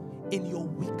in your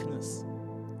weakness.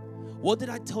 What did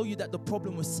I tell you that the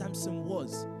problem with Samson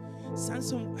was?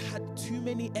 Samson had too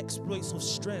many exploits of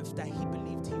strength that he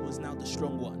believed he was now the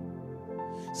strong one.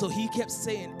 So he kept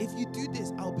saying, if you do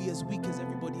this, I'll be as weak as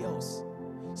everybody else.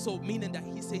 So meaning that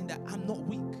he's saying that I'm not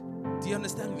weak. Do you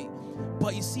understand me?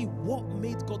 But you see, what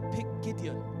made God pick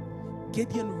Gideon?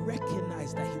 Gideon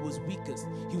recognized that he was weakest.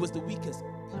 He was the weakest.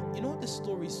 You know, this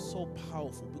story is so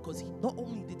powerful because not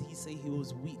only did he say he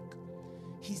was weak,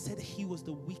 he said he was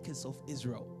the weakest of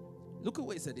Israel. Look at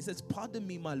what he said. He says, "Pardon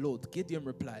me, my Lord." Gideon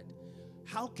replied,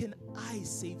 "How can I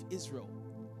save Israel?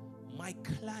 My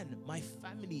clan, my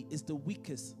family is the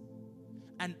weakest,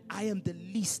 and I am the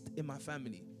least in my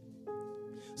family.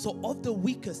 So of the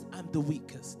weakest, I'm the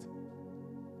weakest."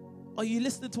 Are you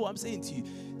listening to what I'm saying to you?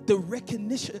 The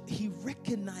recognition, he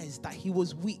recognized that he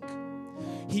was weak.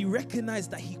 He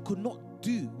recognized that he could not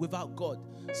do without God.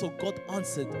 So God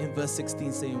answered in verse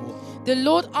 16 saying what? The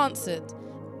Lord answered,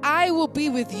 "I will be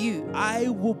with you." I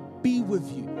will be with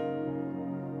you.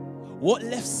 What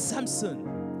left Samson?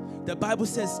 The Bible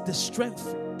says the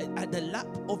strength at the lap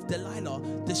of Delilah,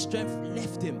 the strength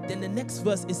left him. Then the next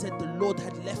verse, it said the Lord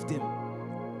had left him.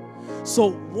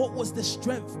 So what is the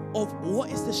strength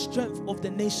of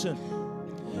the nation?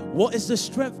 What is the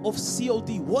strength of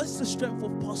COD? What is the strength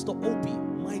of Pastor Obi?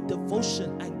 my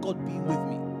devotion and God being with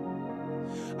me.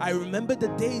 I remember the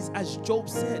days, as Job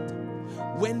said,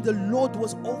 when the Lord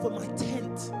was over my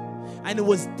tent, and it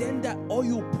was then that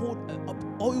oil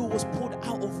was poured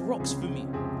out of rocks for me.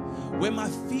 When my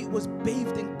feet was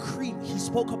bathed in cream, he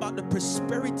spoke about the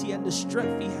prosperity and the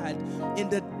strength he had in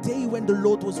the day when the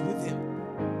Lord was with him.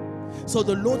 So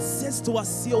the Lord says to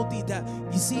us, COD, that,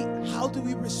 you see, how do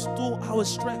we restore our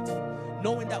strength?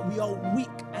 Knowing that we are weak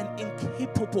and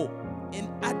incapable,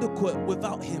 inadequate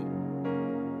without him.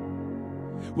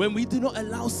 When we do not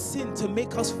allow sin to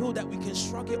make us feel that we can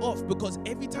shrug it off, because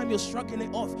every time you're shrugging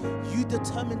it off, you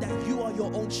determine that you are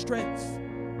your own strength.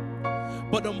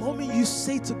 But the moment you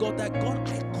say to God that, God,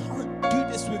 I can't do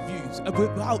this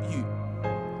without you.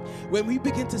 When we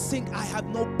begin to sing, I have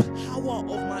no power of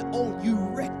my own, you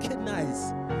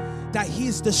recognize that he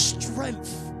is the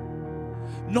strength,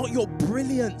 not your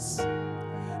brilliance,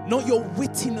 not your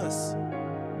wittiness,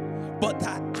 but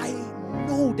that I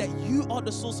know that you are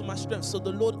the source of my strength. So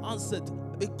the Lord answered,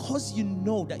 because you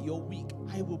know that you're weak,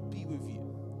 I will be with you.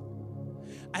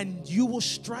 And you will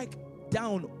strike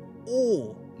down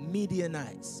all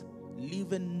Midianites,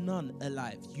 leaving none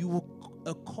alive. You will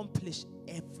accomplish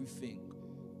everything.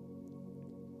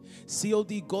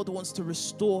 COD, God wants to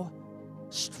restore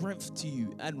strength to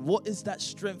you. And what is that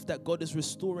strength that God is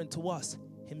restoring to us?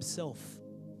 Himself.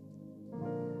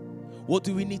 What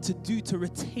do we need to do to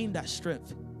retain that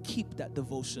strength? Keep that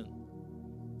devotion.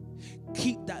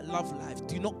 Keep that love life.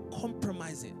 Do not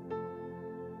compromise it.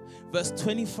 Verse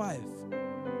 25.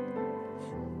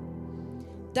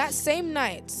 That same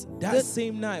night,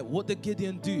 what did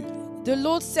Gideon do? The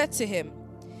Lord said to him,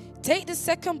 take the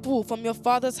second bull from your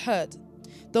father's herd,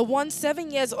 the one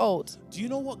 7 years old. Do you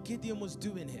know what Gideon was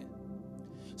doing here?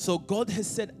 So God has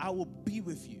said, I will be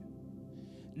with you.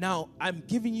 Now, I'm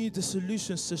giving you the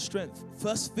solutions to strength.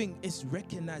 First thing is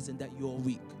recognizing that you're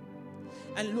weak.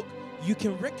 And look, you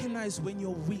can recognize when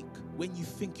you're weak when you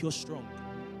think you're strong.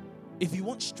 If you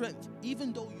want strength,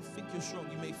 even though you think you're strong,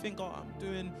 you may think, oh, I'm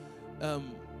doing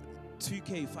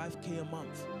 2K, 5K a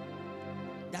month.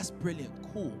 That's brilliant,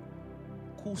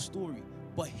 cool story.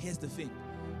 But here's the thing.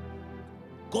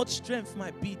 God's strength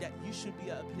might be that you should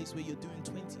be at a place where you're doing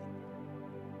 20.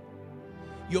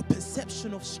 Your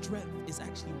perception of strength is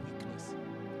actually weakness.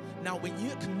 Now, when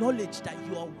you acknowledge that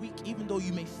you are weak, even though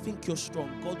you may think you're strong,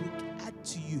 God will add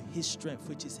to you his strength,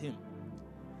 which is him.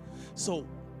 So,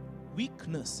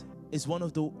 weakness is one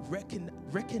of the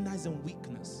recognizing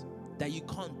weakness that you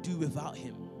can't do without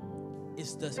him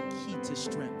is the key to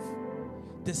strength.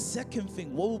 The second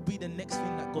thing, what will be the next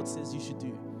thing that God says you should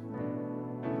do?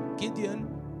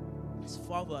 Gideon, his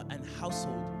father and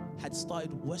household had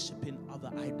started worshiping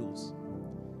other idols.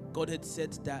 God had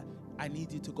said that I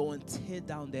need you to go and tear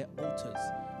down their altars.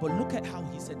 But look at how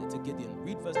he said it to Gideon.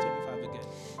 Read verse 25 again.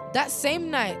 That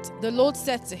same night, the Lord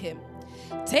said to him,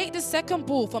 take the second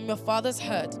bull from your father's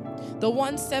herd, the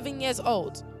one 7 years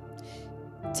old.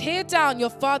 Tear down your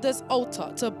father's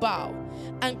altar to Baal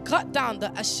and cut down the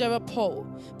Asherah pole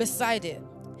beside it.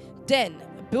 Then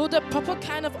build a proper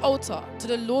kind of altar to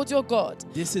the Lord your God.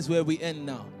 This is where we end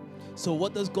now. So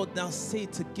what does God now say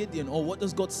to Gideon, or what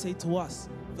does God say to us?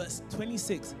 Verse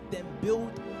 26, then build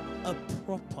a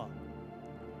proper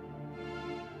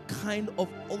kind of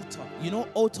altar. You know,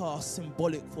 altar are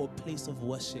symbolic for a place of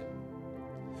worship.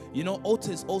 You know,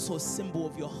 altar is also a symbol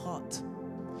of your heart.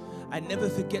 I never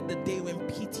forget the day when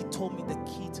PT told me the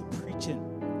key to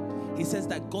preaching. He says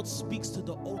that God speaks to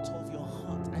the altar of your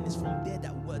heart, and it's from there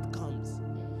that word comes.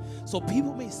 So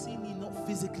people may see me not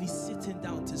physically sitting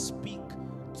down to speak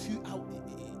to out.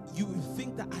 You would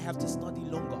think that I have to study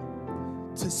longer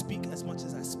to speak as much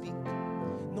as I speak.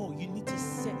 No, you need to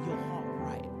set your heart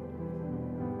right.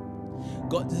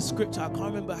 God, the scripture, I can't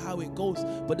remember how it goes,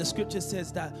 but the scripture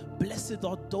says that blessed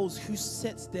are those who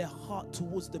sets their heart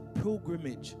towards the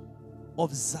pilgrimage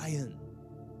of Zion.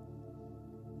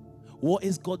 What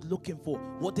is God looking for?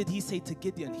 What did he say to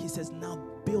Gideon? He says, now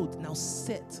build, now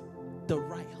set the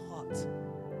right heart.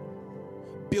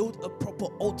 Build a proper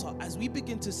altar. As we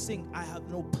begin to sing, I have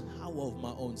no power of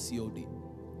my own, COD.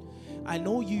 I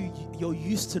know you're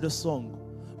used to the song,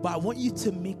 but I want you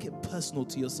to make it personal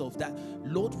to yourself that,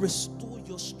 Lord, restore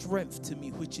your strength to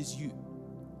me, which is you,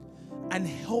 and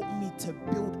help me to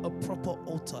build a proper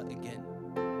altar again.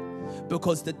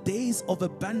 Because the days of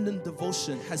abandoned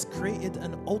devotion has created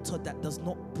an altar that does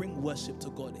not bring worship to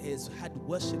God. It has had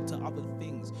worship to other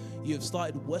things. You have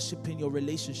started worshiping your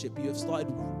relationship. You have started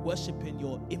worshiping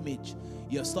your image.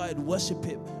 You have started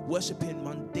worshiping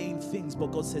mundane things.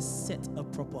 But God says, set a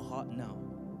proper heart now.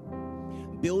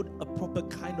 Build a proper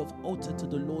kind of altar to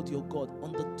the Lord your God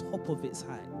on the top of its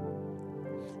height.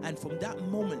 And from that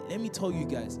moment, let me tell you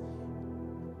guys,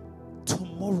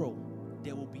 tomorrow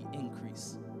there will be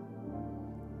increase.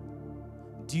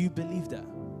 Do you believe that?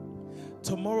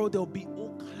 Tomorrow there will be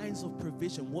all kinds of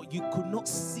provision, what you could not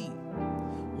see.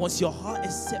 Once your heart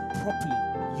is set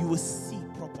properly, you will see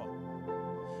proper.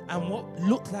 And what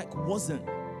looked like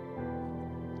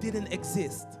didn't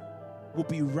exist, will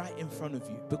be right in front of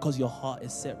you because your heart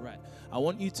is set right. I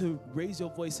want you to raise your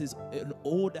voices in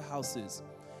all the houses.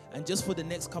 And just for the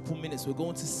next couple minutes, we're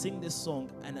going to sing this song,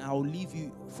 and I'll leave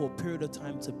you for a period of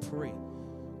time to pray.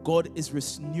 God is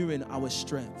renewing our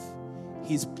strength.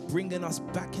 He's bringing us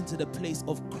back into the place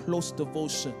of close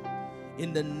devotion.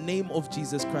 In the name of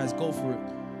Jesus Christ, go for it.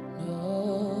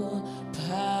 No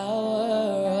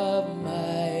power of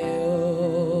my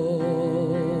own.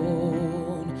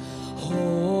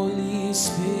 Holy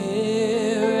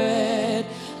Spirit,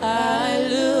 I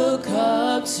look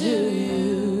up to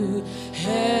you.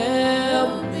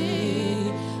 Help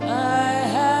me. I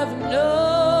have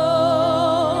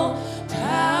no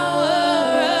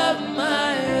power of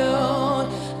my own.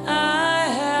 I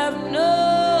have no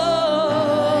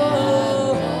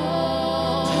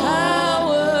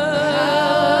power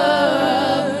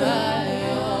of my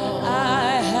own.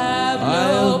 I have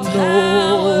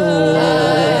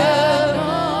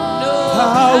no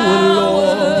power, Lord.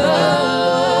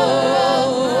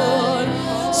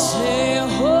 Say,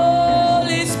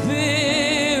 Holy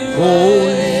Spirit,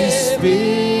 Holy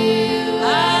Spirit,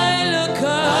 I look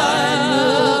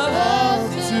up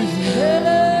to you.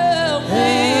 help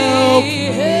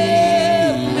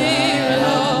me,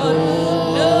 Lord.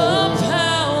 No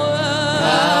power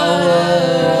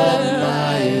of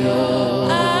my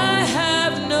own. I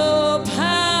have no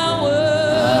power.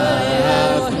 I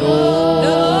have no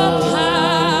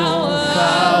power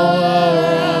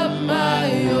of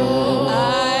my own. I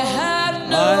have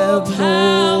no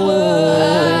power.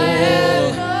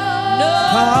 No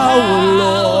Power,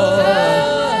 Lord.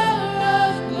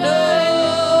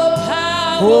 No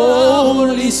power.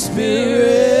 Holy Spirit.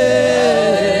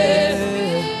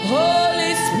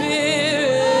 Holy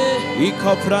Spirit.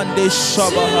 Ikaprande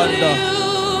Shabahanda.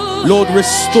 Lord,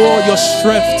 restore your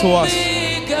strength to us.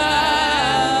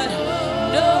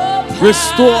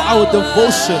 Restore our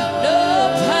devotion.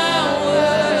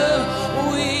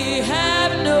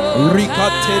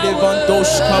 Rikate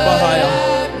Levandosh Kabahaya.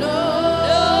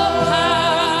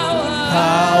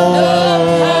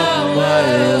 Power of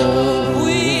my own.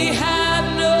 We have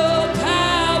no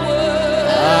power.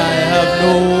 I have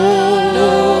no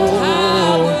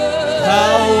power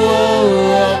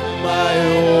of my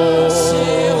own.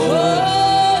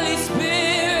 Holy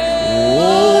Spirit.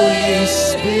 Holy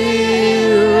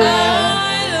Spirit,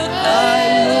 I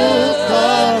look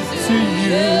up to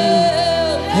you.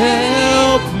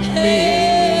 Help me.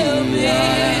 I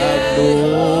have no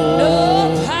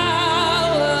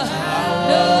power.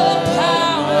 No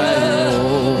power.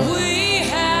 We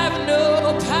have no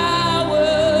power.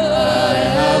 I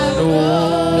have no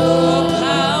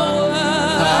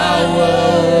power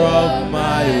of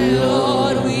my own.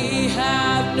 Lord, we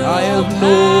have no I have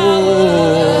no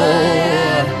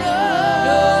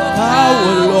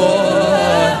power,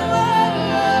 Lord.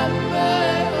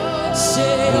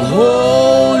 Say,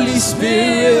 Holy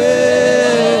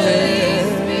Spirit,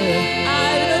 I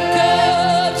look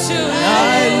up to you. I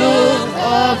look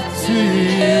up to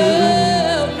you.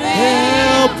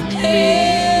 Help me.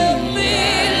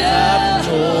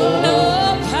 I have no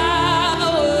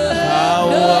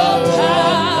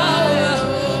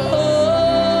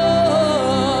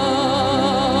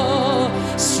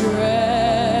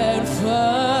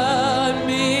Strengthen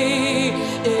me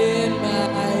in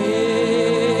my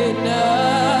inner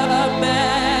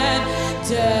man,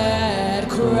 that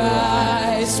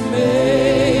Christ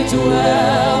may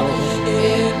dwell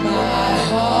in my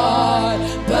heart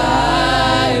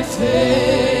by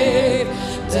faith,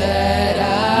 that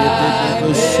I may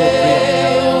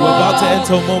We're about to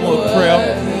enter a moment of prayer.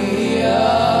 worthy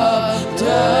of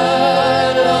the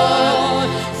Lord,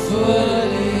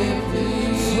 fully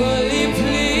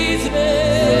please me.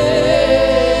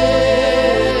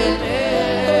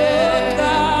 Oh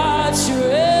God,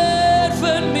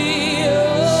 strengthen me,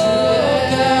 oh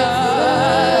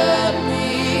God,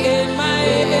 in my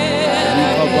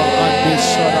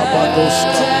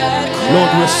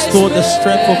Lord, restore the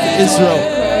strength of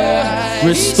Israel.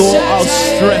 Restore our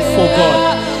strength, oh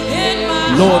God.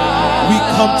 Lord, we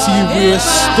come to you, we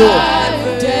restore.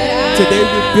 Today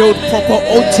we build proper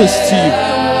altars to you.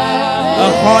 A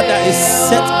heart that is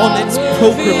set on its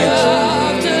pilgrimage.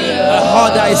 A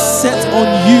heart that is set on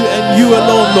you and you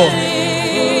alone, Lord.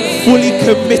 Fully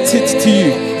committed to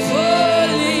you.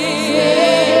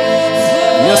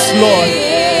 Yes, Lord.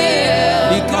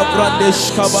 Lika brandesh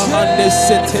kabahande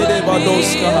setele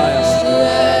badoskahaya.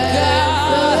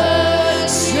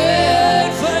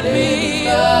 Strengthen me,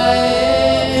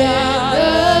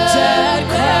 that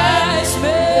Christ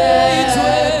may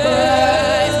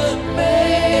dwell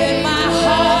in my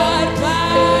heart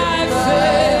by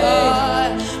faith,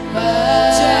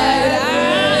 that I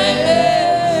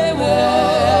may walk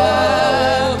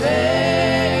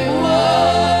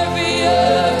worthy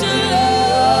of the Lord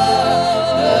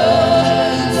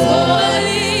for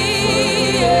thee.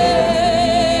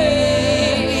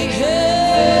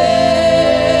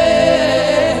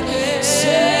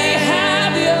 Say,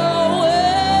 have your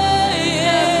way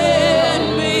in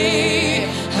me,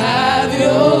 have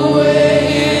your way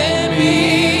in me,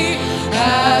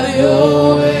 have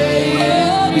your way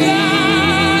in me.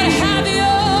 Have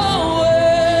your way,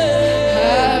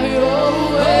 have your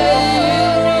way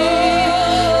in me,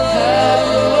 have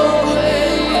your way.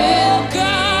 Oh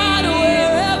God,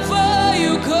 wherever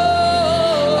you go,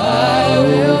 I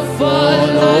will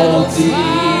follow thee.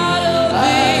 I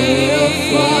will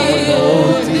follow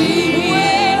thee.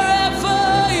 Wherever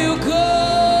you go,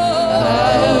 I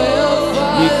will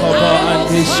follow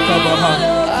thee.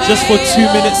 Just for 2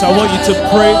 minutes, I want you to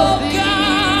pray.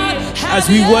 As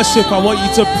we worship, I want you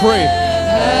to pray.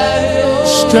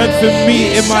 Strengthen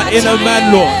me in my inner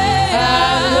man, Lord.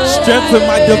 Strengthen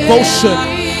my devotion.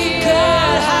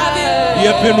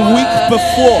 You have been weak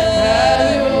before.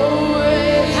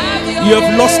 You have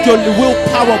lost your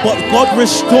willpower, but God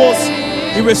restores.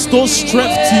 He restores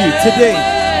strength to you today.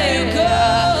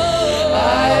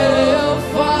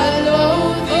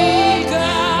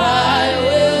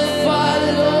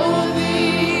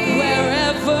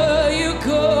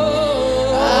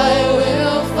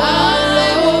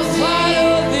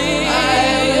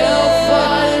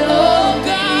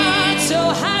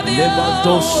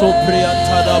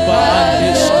 Sopriantaba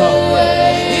Andeshka,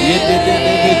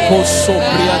 Yedeko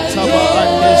Sopriantaba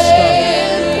Andeshka,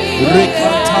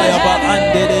 Rekantayaba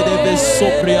Andede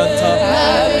Soprianta,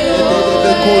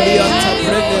 Yedebe Kolianta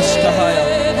Predeshka Haya,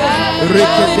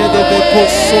 Rekedebeko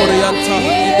Sorianta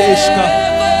Ideshka,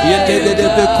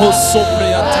 Yedebeko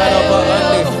Sopriantaba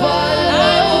Ande.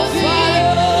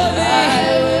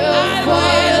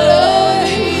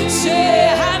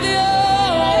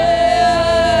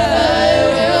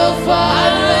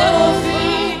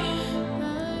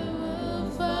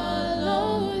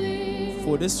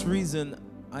 For this reason,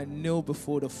 I kneel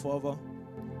before the Father,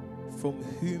 from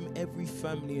whom every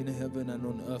family in heaven and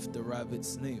on earth derive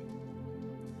its name.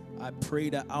 I pray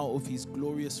that out of his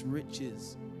glorious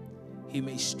riches, he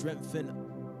may strengthen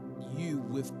you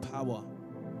with power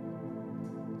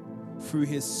through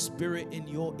his Spirit in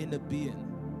your inner being,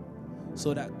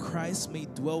 so that Christ may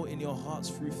dwell in your hearts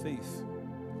through faith.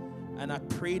 And I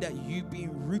pray that you,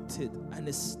 being rooted and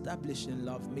established in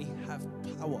love, may have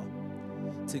power,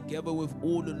 together with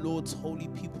all the Lord's holy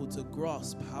people, to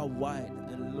grasp how wide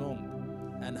and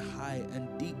long and high and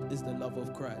deep is the love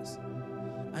of Christ,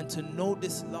 and to know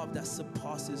this love that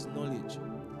surpasses knowledge,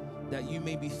 that you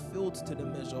may be filled to the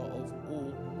measure of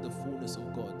all the fullness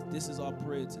of God. This is our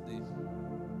prayer today,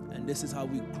 and this is how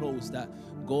we close, that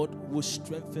God will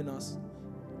strengthen us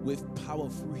with power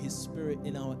through his Spirit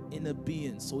in our inner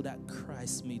being, so that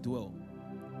Christ may dwell.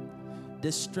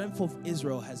 The strength of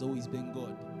Israel has always been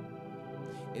God.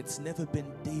 It's never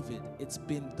been David, it's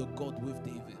been the God with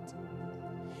David.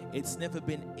 It's never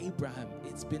been Abraham,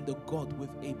 it's been the God with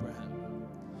Abraham.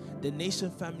 The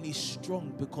nation family is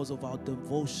strong because of our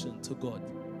devotion to God.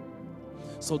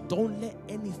 So don't let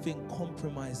anything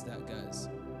compromise that, guys.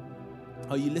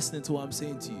 Are you listening to what I'm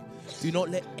saying to you? Do not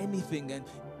let anything, and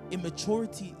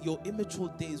immaturity, your immature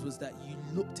days was that you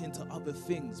looked into other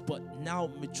things, but now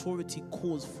maturity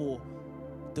calls for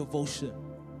devotion.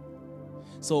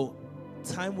 So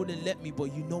time wouldn't let me,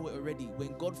 but you know it already.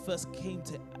 When God first came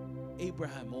to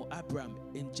Abraham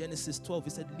in Genesis 12, he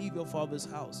said, leave your father's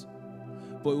house.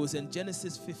 But it was in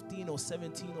Genesis 15 or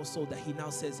 17 or so that he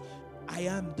now says, I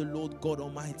am the Lord God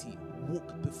Almighty.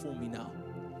 Walk before me now,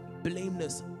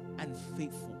 blameless and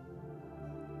faithful.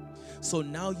 So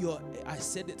now I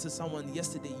said it to someone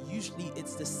yesterday, usually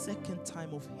it's the second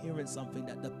time of hearing something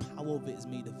that the power of it is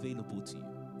made available to you.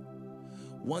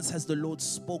 Once has the Lord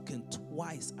spoken,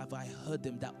 twice have I heard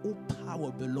him, that all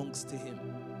power belongs to him.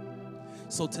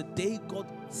 So today God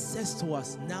says to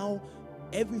us, now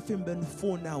everything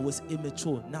before now was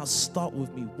immature. Now start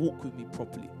with me, walk with me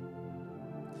properly.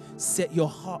 Set your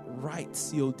heart right,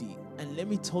 COD. And let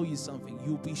me tell you something,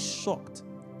 you'll be shocked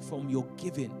from your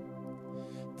giving.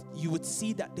 You would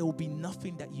see that there will be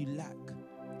nothing that you lack.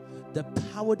 the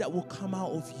power that will come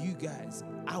out of you guys,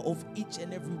 out of each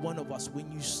and every one of us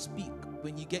when you speak,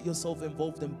 when you get yourself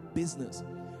involved in business,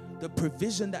 the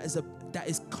provision that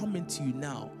is coming to you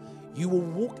now, you will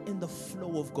walk in the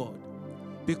flow of God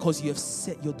because you have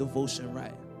set your devotion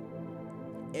right.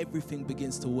 Everything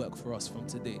begins to work for us from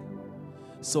today.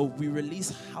 So we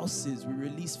release houses, we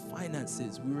release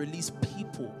finances, we release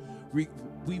people, we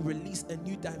release a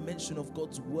new dimension of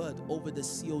God's word over the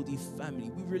COD family.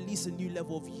 We release a new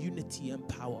level of unity and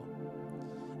power.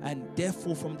 And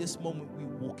therefore, from this moment, we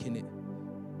walk in it.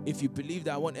 If you believe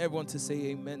that, I want everyone to say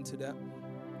amen to that.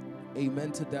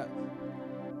 Amen to that.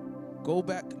 Go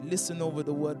back, listen over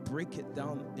the word, break it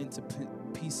down into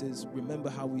pieces. Remember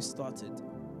how we started.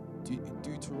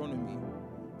 Deuteronomy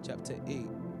chapter 8.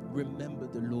 Remember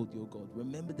the Lord your God.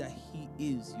 Remember that he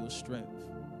is your strength.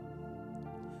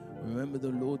 Remember the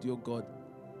Lord your God,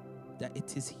 that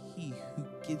it is he who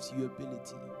gives you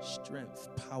ability, strength,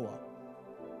 power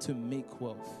to make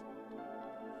wealth.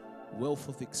 Wealth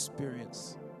of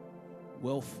experience,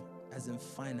 wealth as in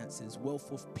finances,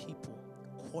 wealth of people,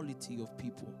 quality of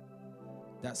people.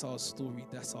 That's our story.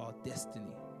 That's our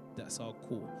destiny. That's our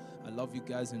call. I love you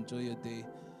guys. Enjoy your day.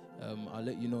 I'll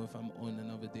let you know if I'm on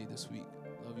another day this week.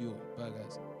 Love you all. Bye,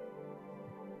 guys.